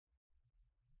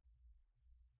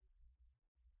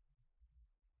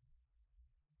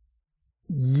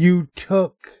you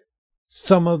took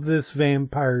some of this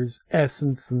vampire's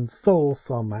essence and soul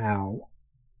somehow.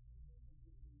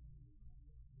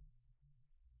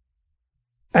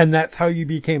 And that's how you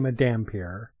became a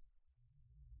Dhampir.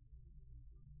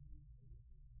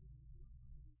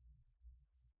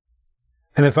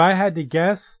 And if I had to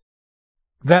guess,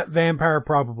 that vampire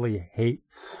probably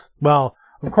hates... Well,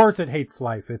 of course it hates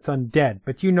life. It's undead.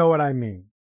 But you know what I mean.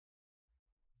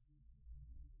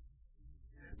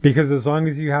 Because as long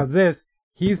as you have this,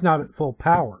 he's not at full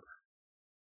power.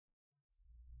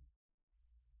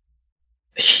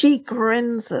 She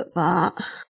grins at that.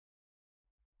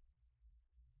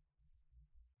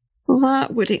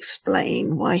 That would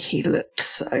explain why he looked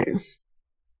so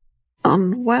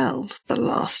unwell the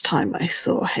last time I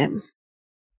saw him.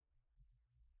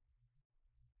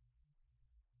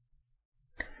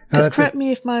 Because correct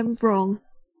me if I'm wrong,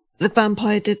 the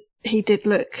vampire did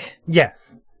look...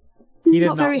 Yes. He did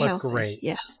not very look healthy. great.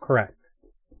 Yes. Correct.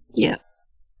 Yeah.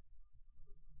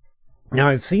 Now,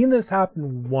 I've seen this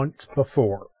happen once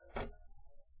before.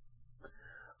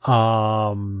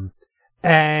 And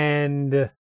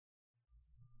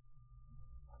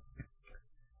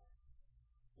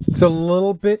it's a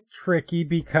little bit tricky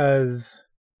because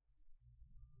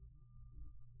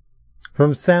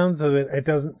from sounds of it, it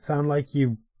doesn't sound like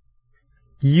you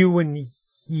and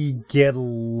he get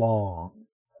along,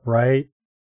 right?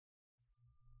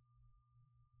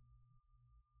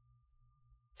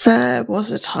 There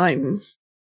was a time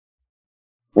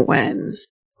when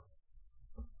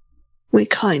we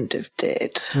kind of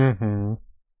did. Mm-hmm.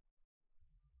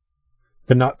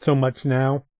 But not so much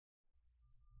now?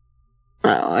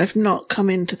 Well, I've not come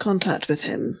into contact with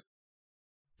him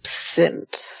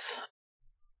since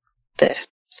this.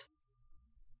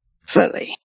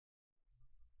 Fully.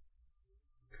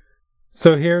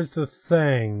 So here's the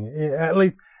thing, at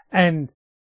least, and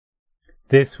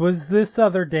this was this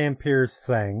other Dampier's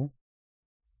thing.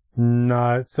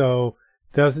 Not so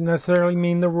doesn't necessarily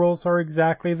mean the rules are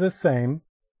exactly the same,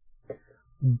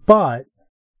 but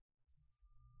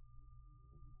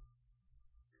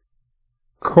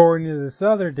according to this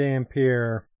other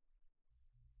Dampier,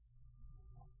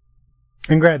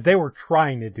 and granted, they were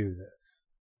trying to do this,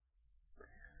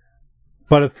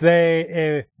 but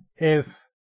if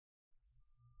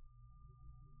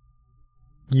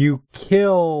you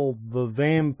kill the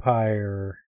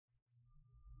vampire,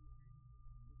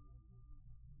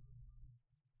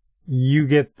 you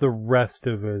get the rest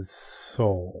of his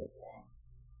soul.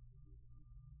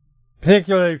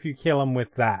 Particularly if you kill him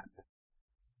with that.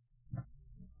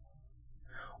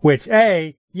 Which,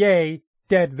 yay,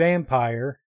 dead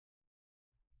vampire.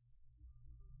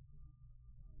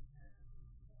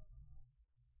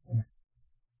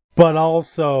 But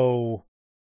also,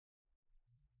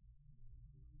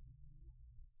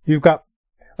 you've got,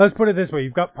 let's put it this way,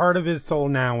 you've got part of his soul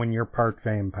now and you're part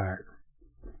vampire.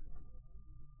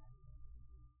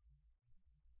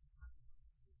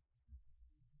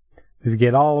 If you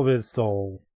get all of his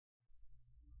soul,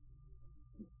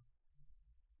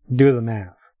 do the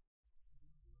math.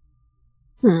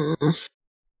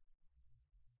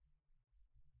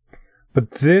 But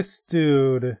this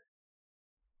dude,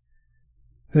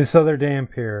 this other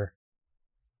Dampier,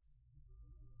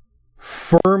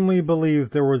 firmly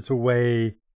believed there was a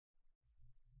way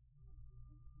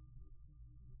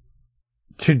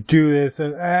to do this,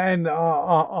 and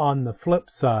on the flip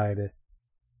side,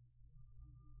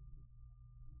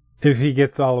 if he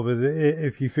gets all of it,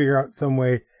 if you figure out some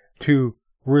way to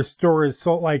restore his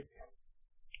soul, like,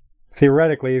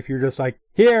 theoretically, if you're just like,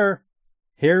 here's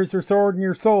your sword and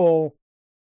your soul,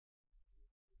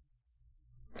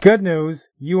 good news,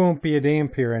 you won't be a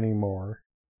Dampier anymore.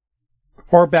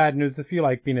 Or bad news if you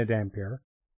like being a Dampier.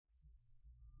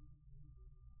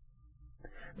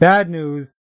 Bad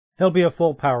news, he'll be a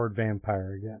full-powered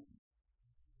vampire again.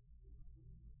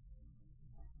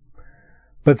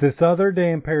 But this other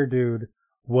Dampier dude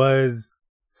was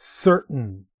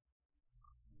certain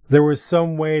there was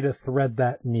some way to thread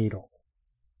that needle.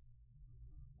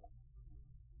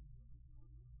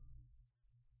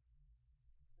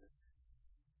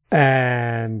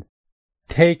 And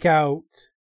take out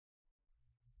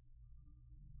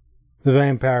the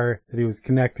vampire that he was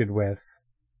connected with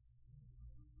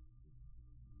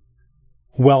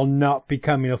while not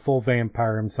becoming a full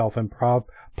vampire himself and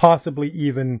possibly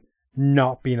even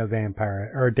not being a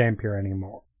vampire or a Dampier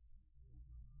anymore.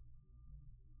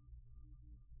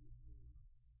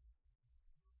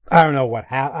 I don't know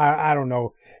what I don't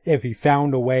know if he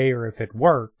found a way or if it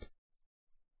worked.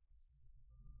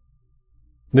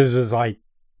 This was like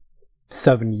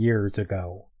 7 years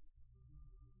ago.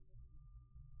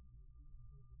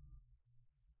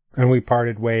 And we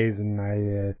parted ways, and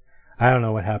I don't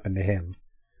know what happened to him.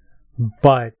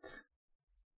 But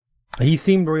he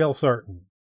seemed real certain.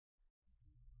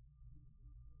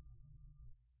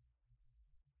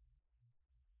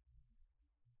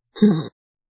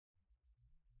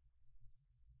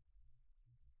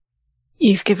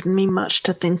 You've given me much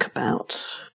to think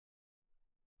about.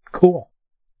 Cool.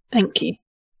 Thank you.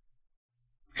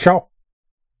 Sure.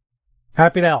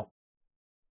 Happy to help.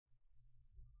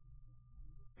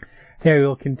 Yeah,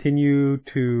 we'll continue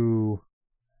to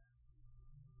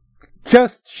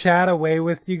just chat away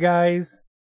with you guys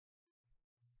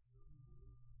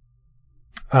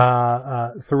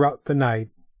throughout the night.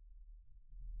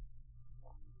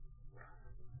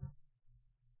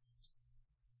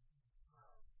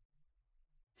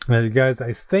 As you guys,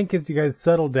 I think as you guys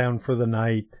settle down for the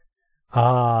night,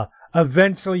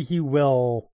 eventually he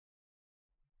will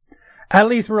at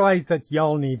least realize that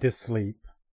y'all need to sleep.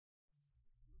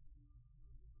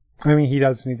 I mean, he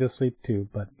does need to sleep too,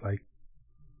 but like,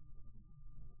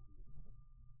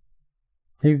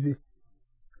 he's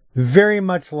very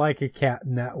much like a cat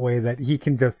in that way that he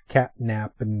can just cat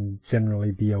nap and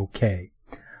generally be okay.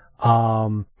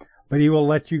 But he will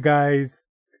let you guys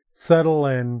settle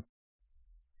in.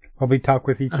 Probably talk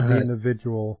with each of the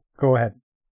individual. Go ahead.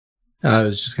 I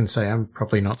was just going to say, I'm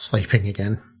probably not sleeping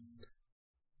again.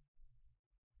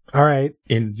 All right.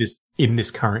 In in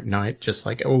this current night, just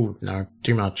like, oh no,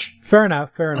 too much. Fair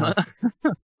enough. Fair enough.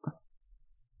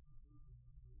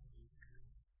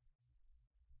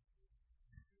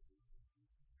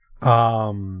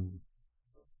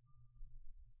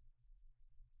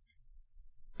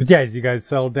 But yeah, as you guys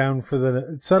settle down for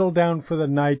the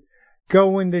night,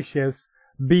 go into shifts,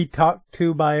 be talked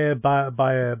to by a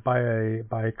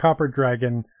copper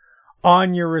dragon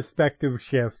on your respective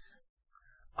shifts.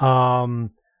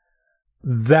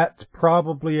 That's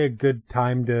probably a good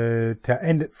time to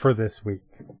end it for this week.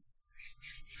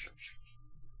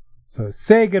 So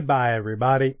say goodbye,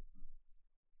 everybody.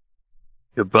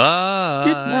 Goodbye.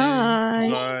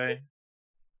 Goodbye.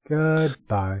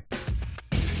 Goodbye. Goodbye.